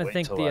 I'm starting to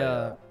think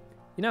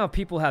you know, how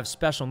people have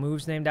special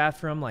moves named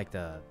after them, like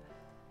the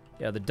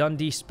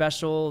Dundee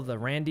special, the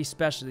Randy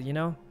special. You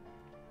know.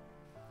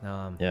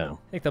 Yeah.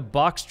 I think the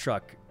box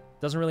truck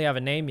doesn't really have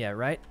a name yet,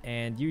 right?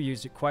 And you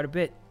use it quite a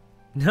bit.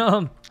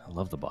 I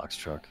love the box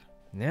truck.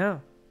 Yeah.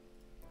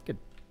 Could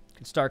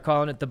start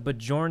calling it the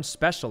Bajorn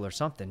Special or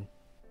something.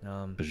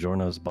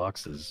 Bajorno's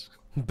boxes.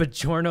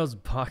 Bajorno's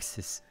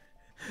boxes.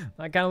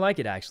 I kind of like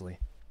it, actually.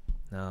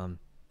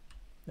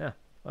 Yeah,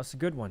 that's a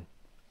good one.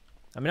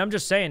 I mean, I'm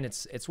just saying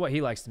it's what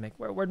he likes to make.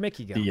 Where'd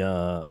Mickey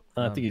go?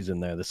 I think he's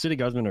in there. The city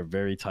guardsmen are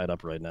very tied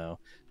up right now.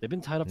 They've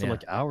been tied up for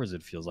like hours,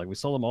 it feels like. We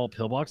saw them all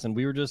pillbox, and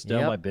we were just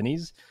down by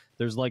Benny's.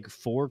 There's like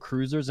 4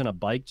 cruisers and a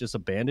bike just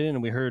abandoned,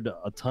 and we heard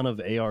a ton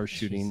of AR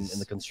shooting in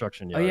the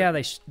construction yard. Oh yeah,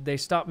 they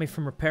stopped me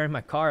from repairing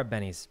my car at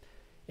Benny's.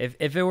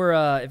 If it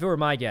were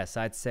my guess,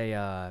 I'd say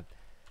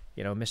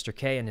you know, Mr.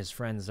 K and his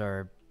friends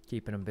are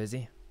keeping him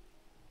busy.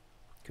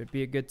 Could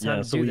be a good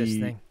time to do this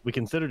thing. We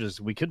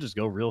could just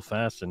go real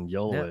fast and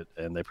YOLO it,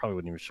 and they probably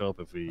wouldn't even show up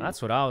if we. That's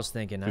what I was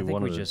thinking. I think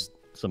we just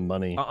some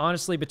money.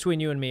 Honestly, between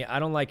you and me, I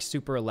don't like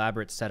super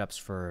elaborate setups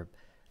for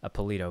a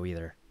Polito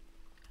either.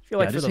 I feel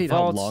like for the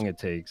vaults, how long it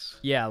takes.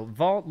 Yeah,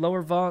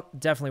 lower vault,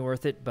 definitely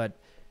worth it, but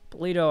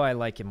Polito, I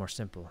like it more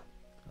simple.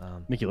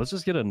 Mickey, let's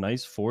just get a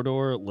nice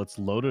 4-door. Let's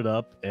load it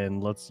up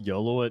and let's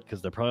YOLO it,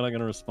 because they're probably not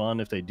going to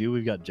respond. If they do,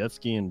 we've got jet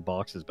ski and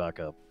boxes back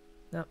up.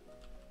 Yep.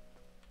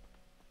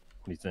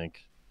 What do you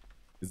think?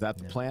 Is that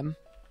the plan?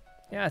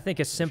 Yeah, I think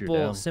a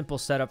simple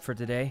setup for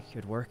today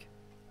could work.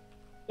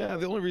 Yeah,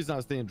 the only reason I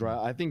was thinking drive,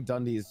 I think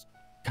Dundee's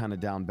kind of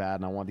down bad,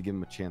 and I wanted to give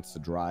him a chance to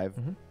drive.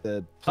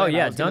 Oh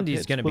yeah,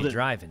 Dundee's going to be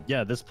driving.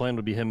 Yeah, this plan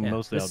would be him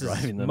mostly out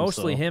driving them.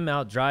 Mostly him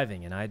out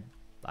driving, and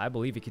I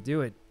believe he could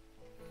do it.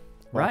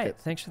 Right.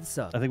 Thanks for the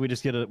sub. I think we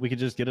could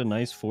just get a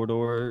nice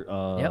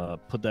 4-door,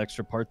 put the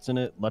extra parts in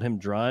it, let him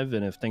drive,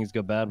 and if things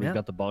go bad, we've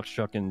got the box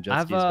truck and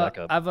jet skis back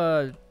up. I have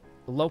a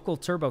local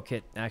turbo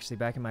kit actually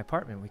back in my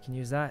apartment. We can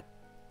use that.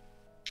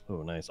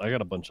 Oh, nice. I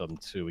got a bunch of them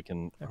too. We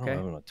can. I don't have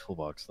them in a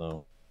toolbox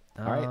though.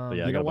 All right. But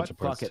yeah, I got a bunch of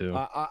parts too.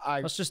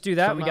 Let's just do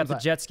that. We got the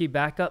jet ski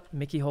backup.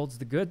 Mickey holds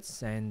the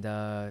goods, and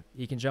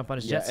he can jump on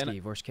his jet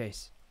ski. Worst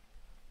case.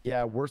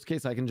 Yeah, worst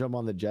case, I can jump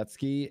on the jet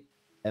ski,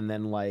 and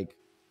then like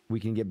we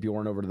can get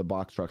Bjorn over to the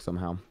box truck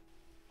somehow.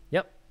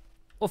 Yep,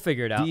 we'll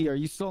figure it out. D, are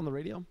you still on the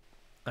radio? All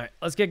right,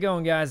 let's get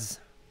going, guys.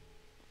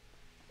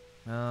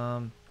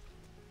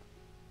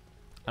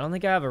 I don't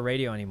think I have a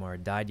radio anymore.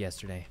 It died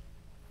yesterday.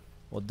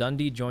 Will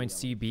Dundee join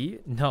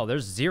CB? No,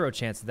 there's 0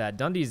 chance of that.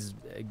 Dundee's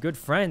a good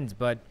friend,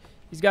 but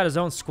he's got his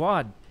own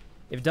squad.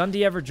 If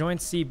Dundee ever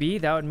joins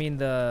CB, that would mean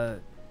that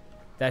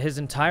his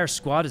entire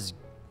squad is...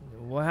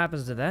 What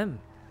happens to them?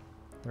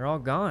 They're all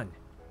gone.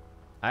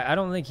 I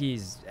don't think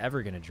he's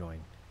ever going to join.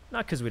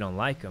 Not because we don't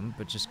like him,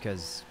 but just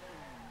because,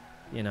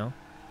 you know,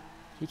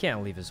 he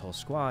can't leave his whole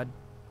squad.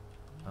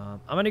 I'm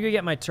going to go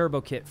get my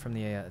turbo kit from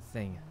the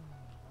thing.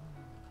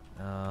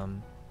 All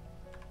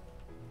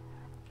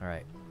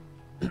right.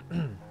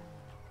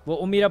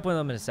 We'll meet up with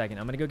them in a second.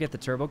 I'm going to go get the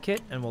turbo kit,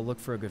 and we'll look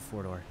for a good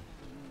 4-door.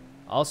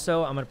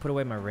 Also, I'm going to put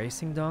away my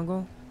racing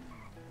dongle.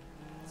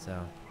 So,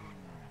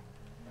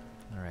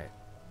 all right.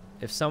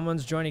 If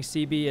someone's joining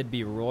CB, it'd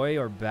be Roy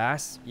or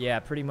Bass. Yeah,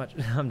 pretty much.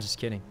 I'm just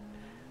kidding.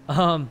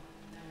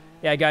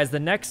 Yeah, guys, the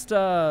next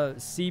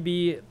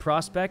CB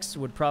prospects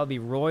would probably be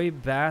Roy,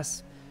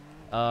 Bass,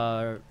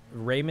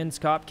 Raymond's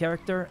cop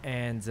character,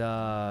 and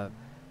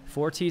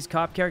 4T's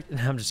cop character.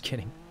 I'm just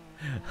kidding.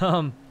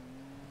 All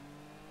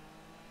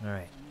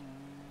right.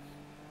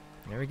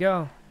 There we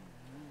go.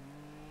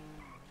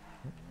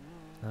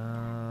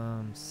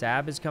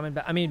 Sab is coming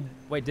back. I mean,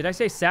 wait, did I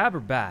say Sab or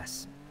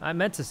Bass? I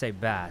meant to say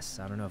Bass.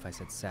 I don't know if I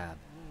said Sab.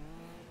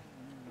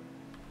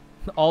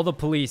 All the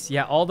police.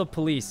 Yeah, all the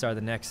police are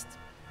the next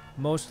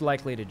most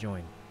likely to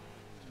join.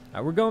 All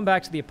right, we're going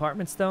back to the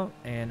apartments, though,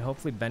 and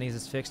hopefully Benny's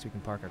is fixed. We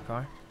can park our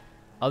car.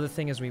 Other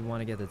thing is we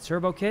want to get the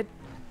turbo kit.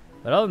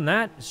 But other than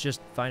that, it's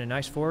just find a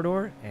nice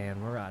 4-door,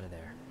 and we're out of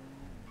there.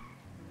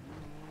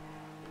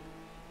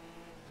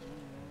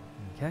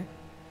 Okay.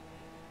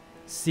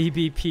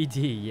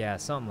 CBPD, yeah,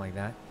 something like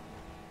that.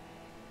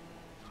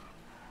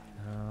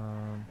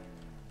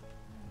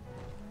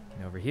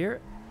 And over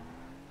here.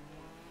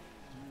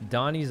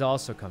 Donnie's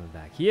also coming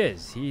back. He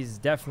is. He's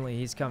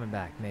coming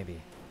back,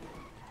 maybe.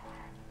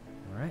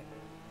 All right.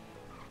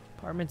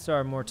 Apartments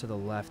are more to the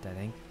left, I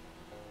think.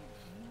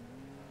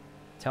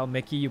 Tell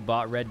Mickey you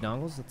bought red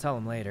dongles. I'll tell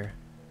him later.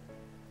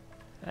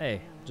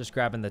 Hey, just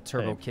grabbing the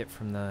turbo kit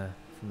from the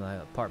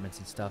apartments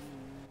and stuff.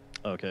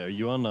 Okay, are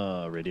you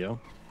on radio?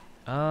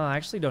 I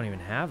actually don't even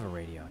have a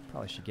radio. I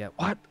probably should get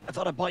one. What? I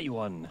thought I bought you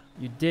one.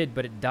 You did,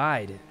 but it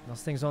died.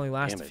 Those things only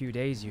last a few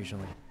days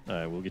usually. All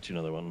right, we'll get you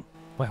another one.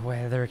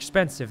 Wait, they're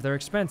expensive. They're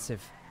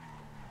expensive.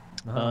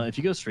 If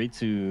you go straight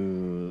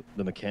to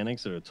the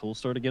mechanics or a tool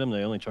store to get them,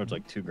 they only charge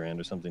like $2,000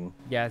 or something.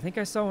 Yeah, I think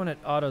I saw one at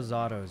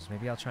Autos.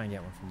 Maybe I'll try and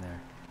get one from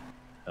there.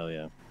 Oh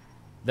yeah.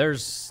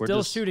 There's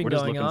still shooting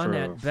going on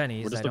at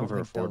Benny's. We're just looking for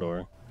a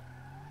 4-door.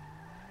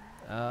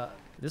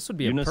 This would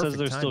be a perfect says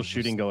there's time still to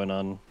shooting going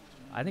on.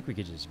 I think we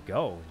could just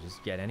go.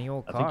 Just get any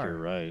old car. I think you're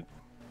right.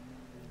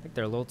 I think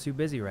they're a little too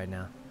busy right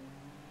now.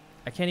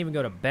 I can't even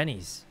go to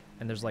Benny's,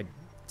 and there's like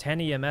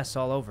 10 EMS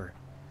all over.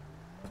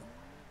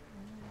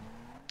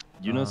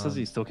 Says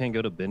he still can't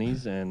go to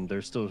Benny's, and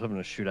they're still having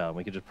a shootout.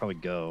 We could just probably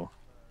go.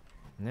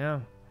 Yeah.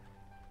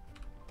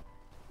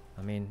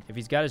 I mean, if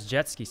he's got his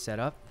jet ski set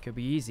up, it could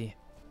be easy.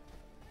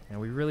 And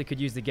we really could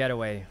use the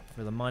getaway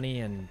for the money,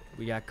 and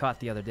we got caught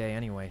the other day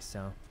anyway,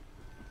 so.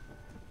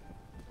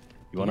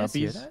 You want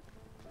uppies?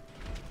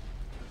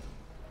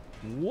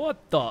 What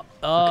the?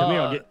 Come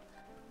here,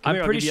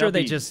 I'm pretty sure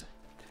they just.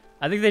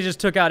 I think they just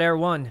took out Air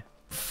 1.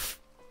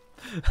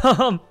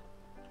 Said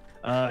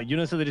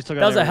they just took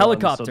out that was Air a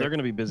helicopter. 1, so they're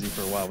gonna be busy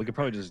for a while. We could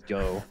probably just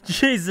go.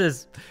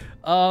 Jesus.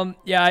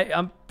 Yeah,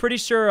 I'm pretty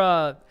sure.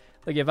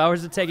 Like if I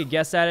was to take a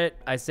guess at it,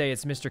 I say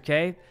it's Mr.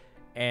 K,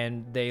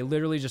 and they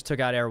literally just took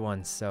out Air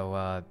 1.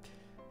 So.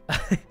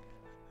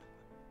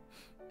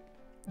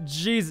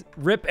 Jeez,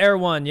 rip Air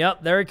 1.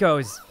 Yep, there it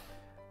goes.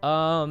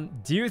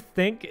 Do you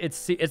think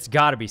it's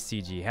got to be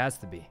CG? It has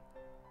to be.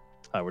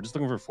 We're just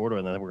looking for a 4-door,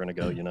 and then we're gonna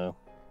go.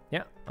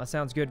 Yeah, that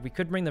sounds good. We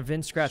could bring the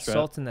Vin Scratch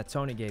Sultan that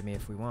Tony gave me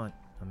if we want.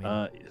 I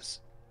mean,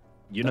 yes.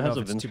 Has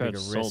a Vin Scratch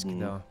Sultan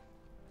though.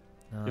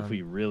 If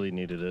we really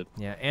needed it.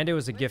 Yeah, and it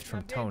was a gift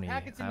from Tony.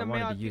 I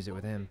wanted to use it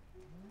with him.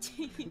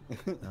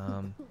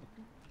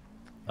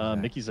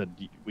 Mickey said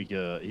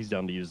he's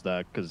down to use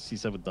that because he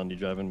said with Dundee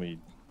driving we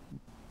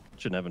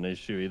shouldn't have an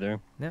issue either.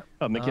 Yeah.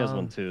 Oh, Mickey has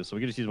one too, so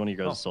we could just use one of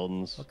your guys'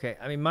 Sultans. Okay,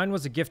 I mean mine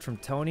was a gift from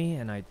Tony,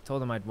 and I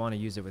told him I'd want to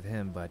use it with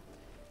him, but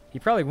he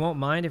probably won't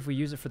mind if we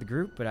use it for the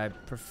group, but I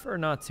prefer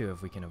not to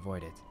if we can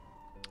avoid it.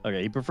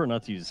 Okay, he'd prefer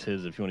not to use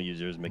his if you want to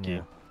use yours, Mickey.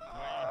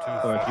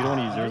 Yeah. Or if you don't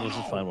want to use yours, let's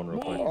just find one real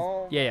quick.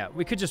 Yeah,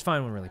 we could just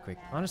find one really quick.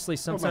 Honestly,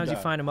 sometimes you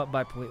find them up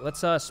by police.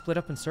 Let's split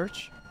up and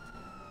search.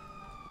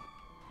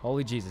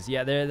 Holy Jesus.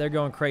 Yeah, they're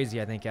going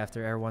crazy, I think,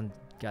 after Air 1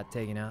 got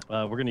taken out.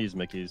 We're going to use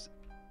Mickey's.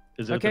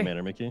 Is it at the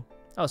manor, Mickey?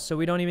 Oh, so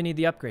we don't even need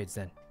the upgrades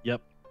then?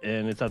 Yep,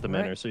 and it's at the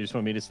manor. So you just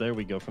want to meet us there?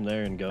 We go from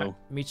there and go. Right.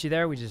 Meet you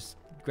there. We just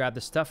grab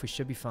the stuff. We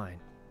should be fine.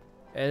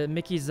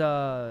 Mickey's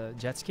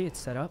jet ski, it's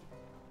set up.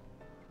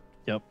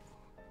 Yep.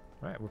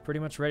 All right, we're pretty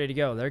much ready to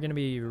go. They're going to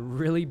be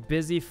really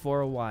busy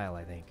for a while,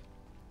 I think.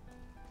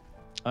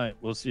 All right,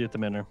 we'll see you at the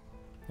manor.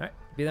 All right,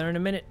 be there in a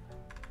minute.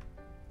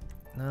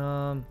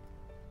 All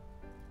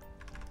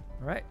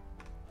right.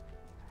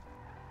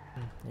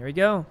 Here we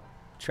go.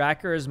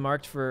 Tracker is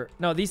marked for...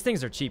 No, these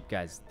things are cheap,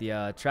 guys.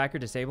 The tracker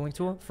disabling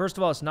tool. First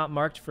of all, it's not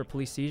marked for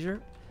police seizure.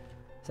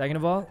 Second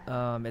of all,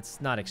 it's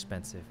not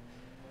expensive.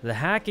 The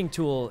hacking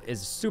tool is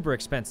super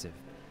expensive.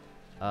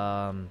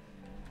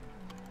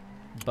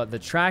 But the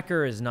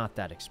tracker is not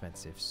that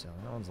expensive, so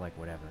no one's like,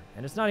 whatever.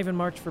 And it's not even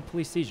marked for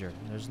police seizure.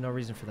 There's no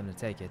reason for them to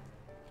take it.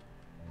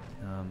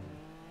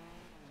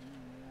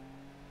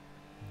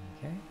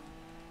 Okay.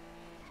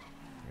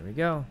 Here we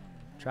go.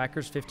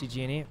 Tracker's 50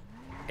 G&E.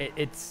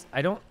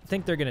 I don't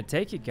think they're gonna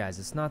take it, guys.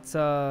 It's not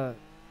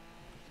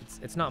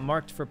it's not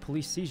marked for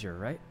police seizure,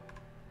 right?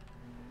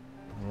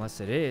 Unless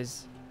it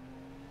is.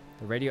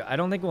 The radio, I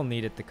don't think we'll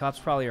need it. The cops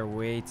probably are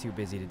way too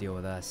busy to deal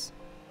with us.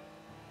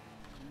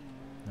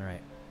 All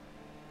right.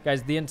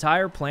 Guys, the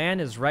entire plan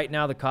is right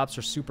now the cops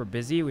are super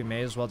busy. We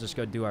may as well just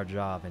go do our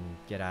job and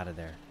get out of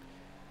there.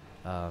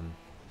 I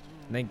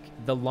think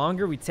the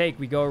longer we take,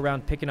 we go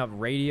around picking up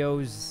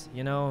radios,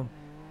 you know,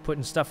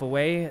 putting stuff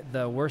away,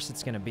 the worse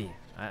it's going to be.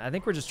 I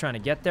think we're just trying to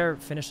get there,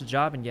 finish the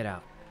job, and get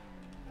out.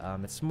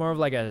 It's more of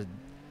like a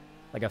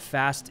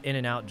fast in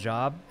and out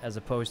job as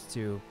opposed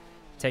to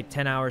take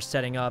 10 hours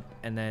setting up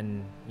and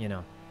then, you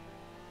know.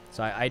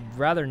 So I'd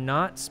rather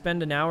not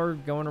spend an hour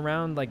going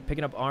around like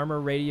picking up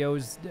armor,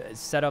 radios,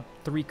 set up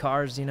 3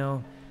 cars, you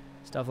know,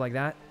 stuff like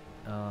that.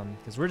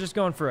 Because we're just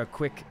going for a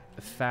quick,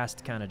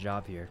 fast kind of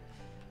job here.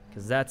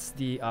 Because that's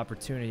the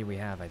opportunity we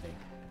have, I think.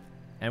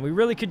 And we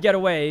really could get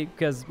away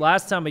because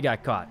last time we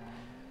got caught.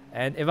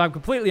 And if I'm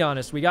completely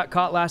honest, we got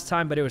caught last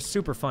time, but it was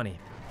super funny.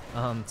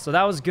 So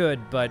that was good,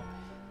 but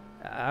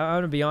I'm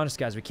going to be honest,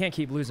 guys. We can't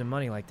keep losing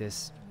money like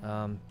this.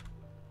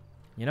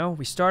 You know,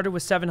 we started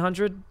with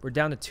 700. We're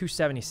down to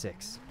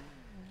 276.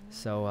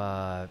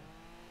 So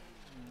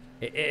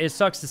it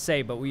sucks to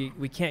say, but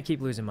we can't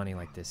keep losing money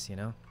like this, you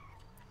know?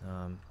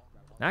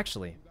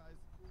 Actually,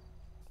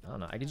 I don't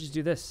know. I could just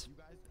do this.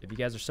 If you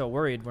guys are so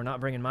worried, we're not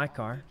bringing my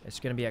car. It's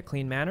going to be at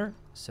Clean Manor.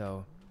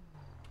 So,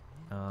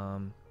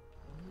 oh,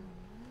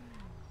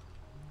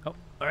 all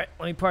right.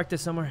 Let me park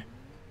this somewhere.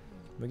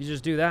 We could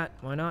just do that.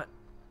 Why not?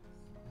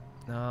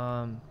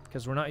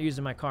 Because we're not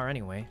using my car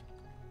anyway.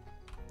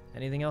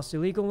 Anything else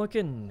illegal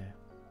looking?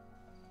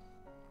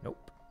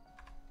 Nope.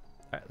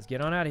 All right, let's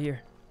get on out of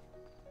here.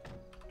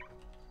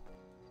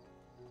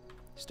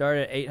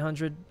 Started at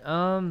 800.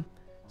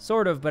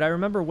 Sort of, but I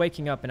remember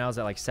waking up and I was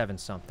at like 7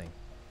 something.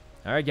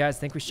 All right, guys,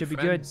 think we should be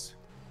good.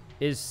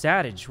 Is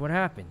Sadage? What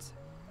happened?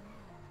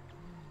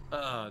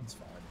 It's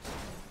fine.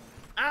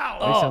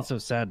 Ow! You sound so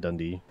sad,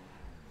 Dundee.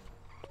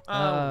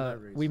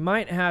 We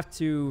might have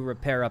to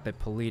repair up at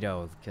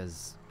Polito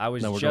because I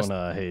was No, we're just...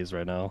 going to Hayes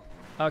right now.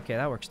 Okay,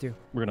 that works too.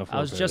 We're gonna. I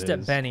was just at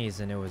Hayes. Benny's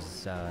and it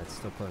was it's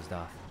still closed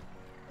off.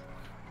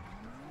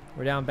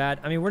 We're down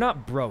bad. I mean, we're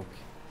not broke,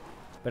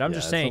 but I'm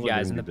just saying,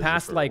 guys. In the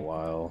past like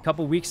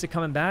couple weeks of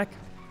coming back,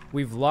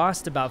 we've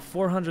lost about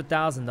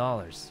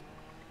 $400,000.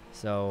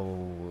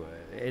 So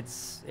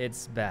it's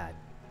bad.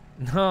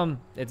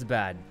 It's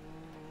bad.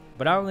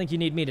 But I don't think you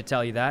need me to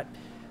tell you that.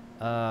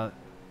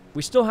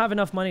 We still have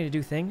enough money to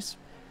do things,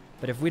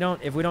 but if we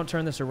don't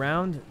turn this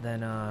around,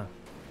 then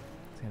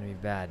it's gonna be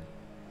bad.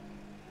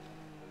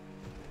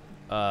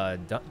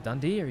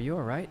 Dundee, are you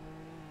all right?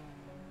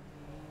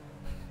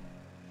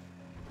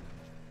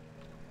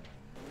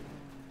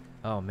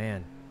 Oh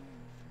man.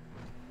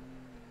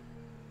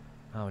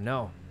 Oh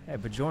no. Hey,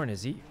 Bajorn,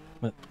 is he?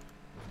 I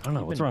don't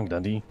know. What's wrong,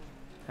 Dundee?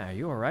 Are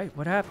you all right?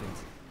 What happened?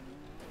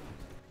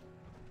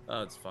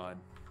 Oh, it's fine.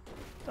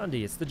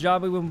 Dundee, it's the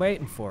job we've been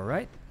waiting for,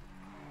 right?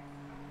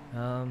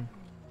 Oh.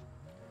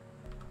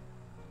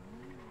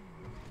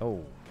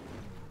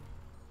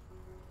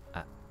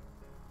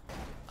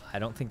 I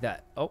don't think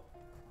that... Oh.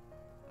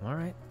 All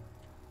right.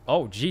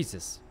 Oh,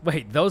 Jesus.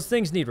 Wait, those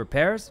things need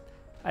repairs?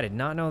 I did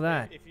not know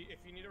that. If you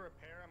need a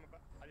repair,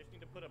 I just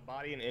need to put a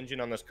body and engine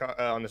on this car,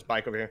 on this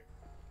bike over here.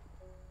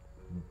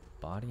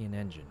 Body and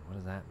engine. What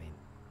does that mean?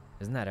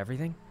 Isn't that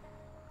everything?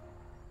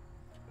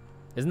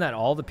 Isn't that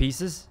all the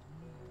pieces?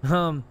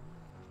 All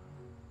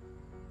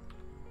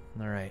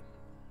right.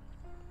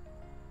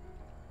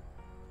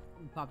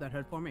 Pop that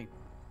hood for me.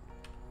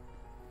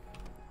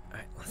 All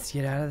right, let's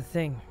get out of the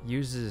thing.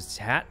 Uses his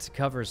hat to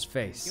cover his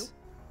face.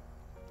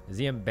 Is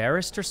he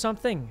embarrassed or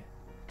something?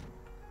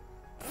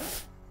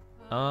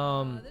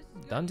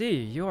 Dundee,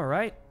 you all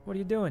right? What are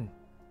you doing?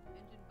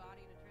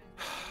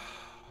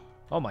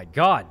 Oh my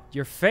God,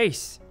 your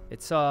face.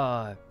 It's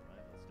you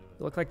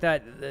look like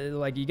that,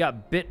 like you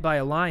got bit by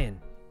a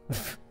lion.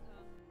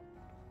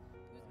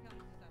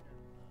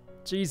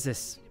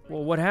 Jesus.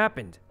 Well, what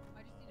happened?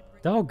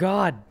 Oh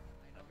God.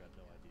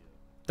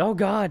 Oh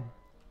God.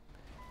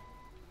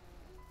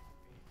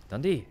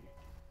 Dundee.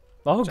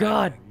 Oh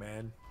God. Gang,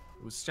 man.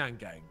 It was Shan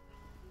Gang.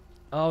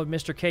 Oh,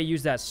 Mr. K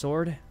used that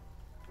sword?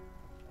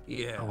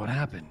 Yeah. Oh, what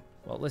happened?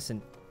 Well,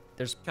 listen,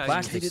 there's K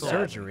plastic used the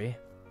surgery.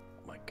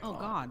 Oh my God. Oh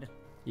God.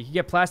 You can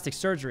get plastic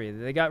surgery.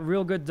 They got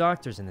real good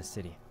doctors in the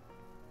city.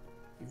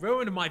 You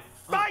ruined my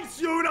face,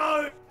 you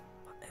know!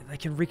 They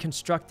can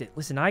reconstruct it.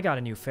 Listen, I got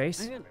a new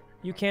face.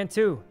 You can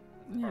too.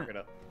 Park it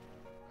up.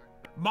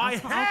 My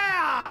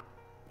hair!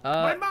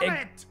 My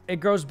mullet! It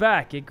grows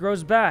back. It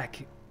grows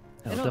back.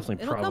 That was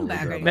definitely it'll come probably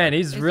back, grow right? Man,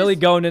 he's It's really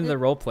just- going into the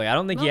role play. I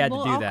don't think he had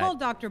to do I'll that. call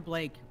Dr.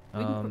 Blake.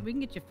 We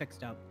can get you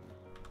fixed up.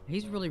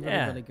 He's really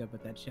good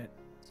with that shit.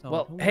 So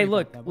Well, don't hey, worry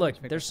look, about that. We'll look.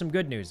 get you There's fixed some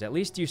good news. At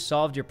least you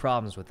solved your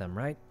problems with them,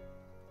 right?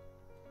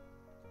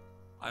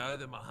 I owe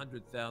them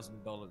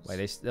 $100,000.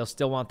 Wait, they'll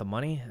still want the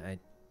money?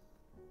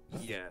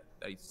 Yeah,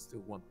 they still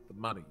want the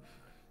money.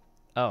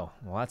 Oh,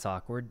 well, that's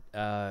awkward.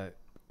 Are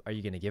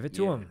you gonna give it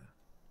to him?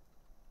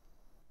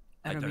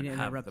 I don't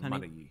have the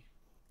money.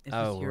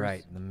 Oh,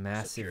 right, the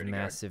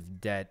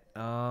massive debt.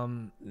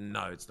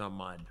 No, it's not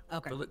mine.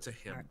 Okay. Bill it to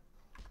him. Alright.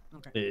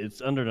 Okay.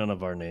 It's under none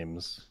of our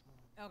names.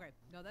 Okay.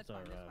 No, that's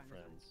fine. That's fine.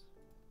 Friends.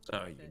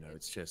 So, you know,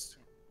 it's just...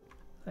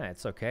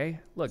 It's okay.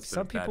 Look, It's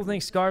some been people bad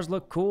think scars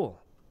look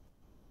cool.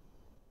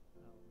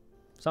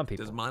 Some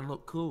people. Does mine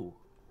look cool?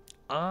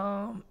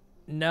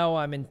 No,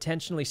 I'm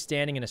intentionally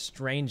standing in a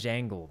strange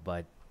angle,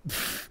 but...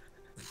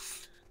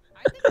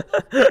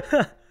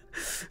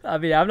 I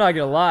mean, I'm not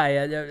gonna lie.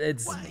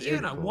 It's...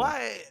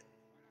 Why,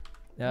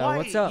 why...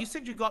 What's up? You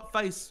said you got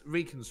face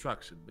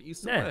reconstruction, but you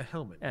still wear a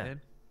helmet, man.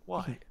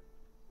 Why?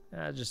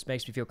 It just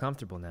makes me feel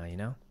comfortable now, you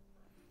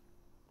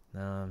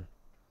know?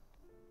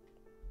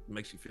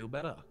 Makes you feel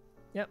better.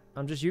 Yep,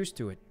 I'm just used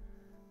to it.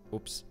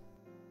 Oops.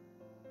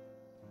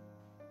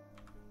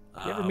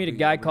 You ever meet a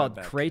guy called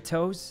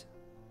Kratos?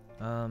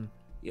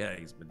 Yeah,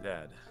 he's my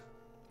dad.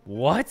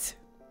 What?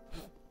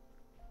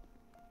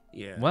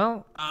 Yeah.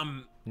 Well,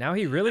 now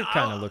he really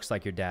kind of looks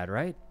like your dad,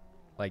 right?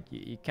 Like,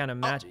 you kind of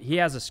match. He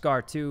has a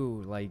scar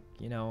too, like,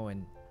 you know,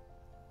 and...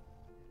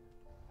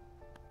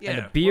 Yeah, and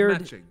the we're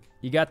beard. matching.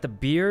 You got the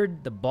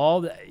beard, the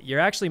bald. You're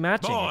actually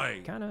matching. Boy.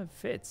 It kind of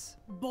fits.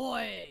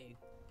 Boy.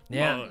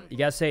 Yeah, Boy. you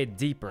gotta say it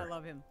deeper. I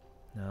love him.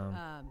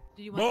 No.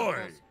 Did you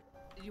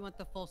want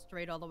the full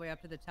straight all the way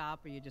up to the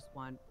top, or you just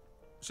want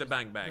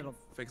Shebang bang.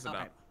 Fix it okay.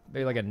 up.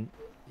 Maybe like a,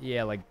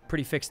 yeah, like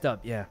pretty fixed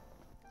up. Yeah.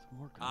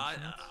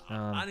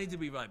 I need to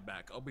be right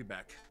back. I'll be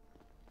back.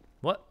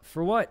 What?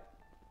 For what?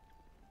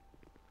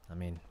 I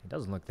mean, it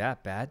doesn't look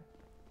that bad.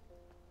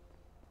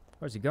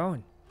 Where's he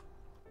going?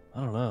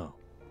 I don't know.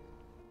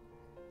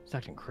 He's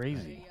acting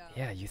crazy.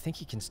 Yeah, you think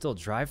he can still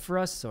drive for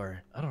us,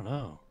 or? I don't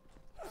know.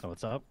 Oh,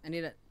 what's up? I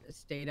need a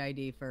state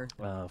ID for.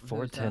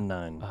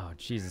 4109. Oh,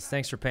 Jesus!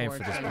 Thanks for paying for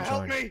this.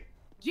 Help me!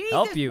 Jesus,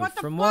 Help you what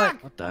the from fuck?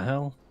 what? What the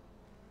hell?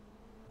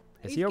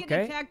 Is He's he getting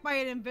okay? attacked by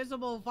an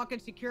invisible fucking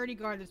security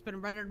guard that's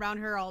been running around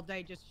here all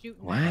day just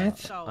shooting. What? at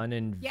us, so. An Yeah,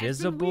 it's been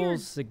invisible weird.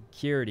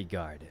 security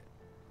guard.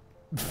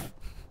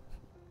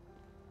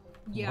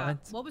 Yeah.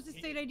 What? What was the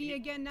state ID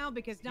again now?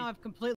 Because now I've completely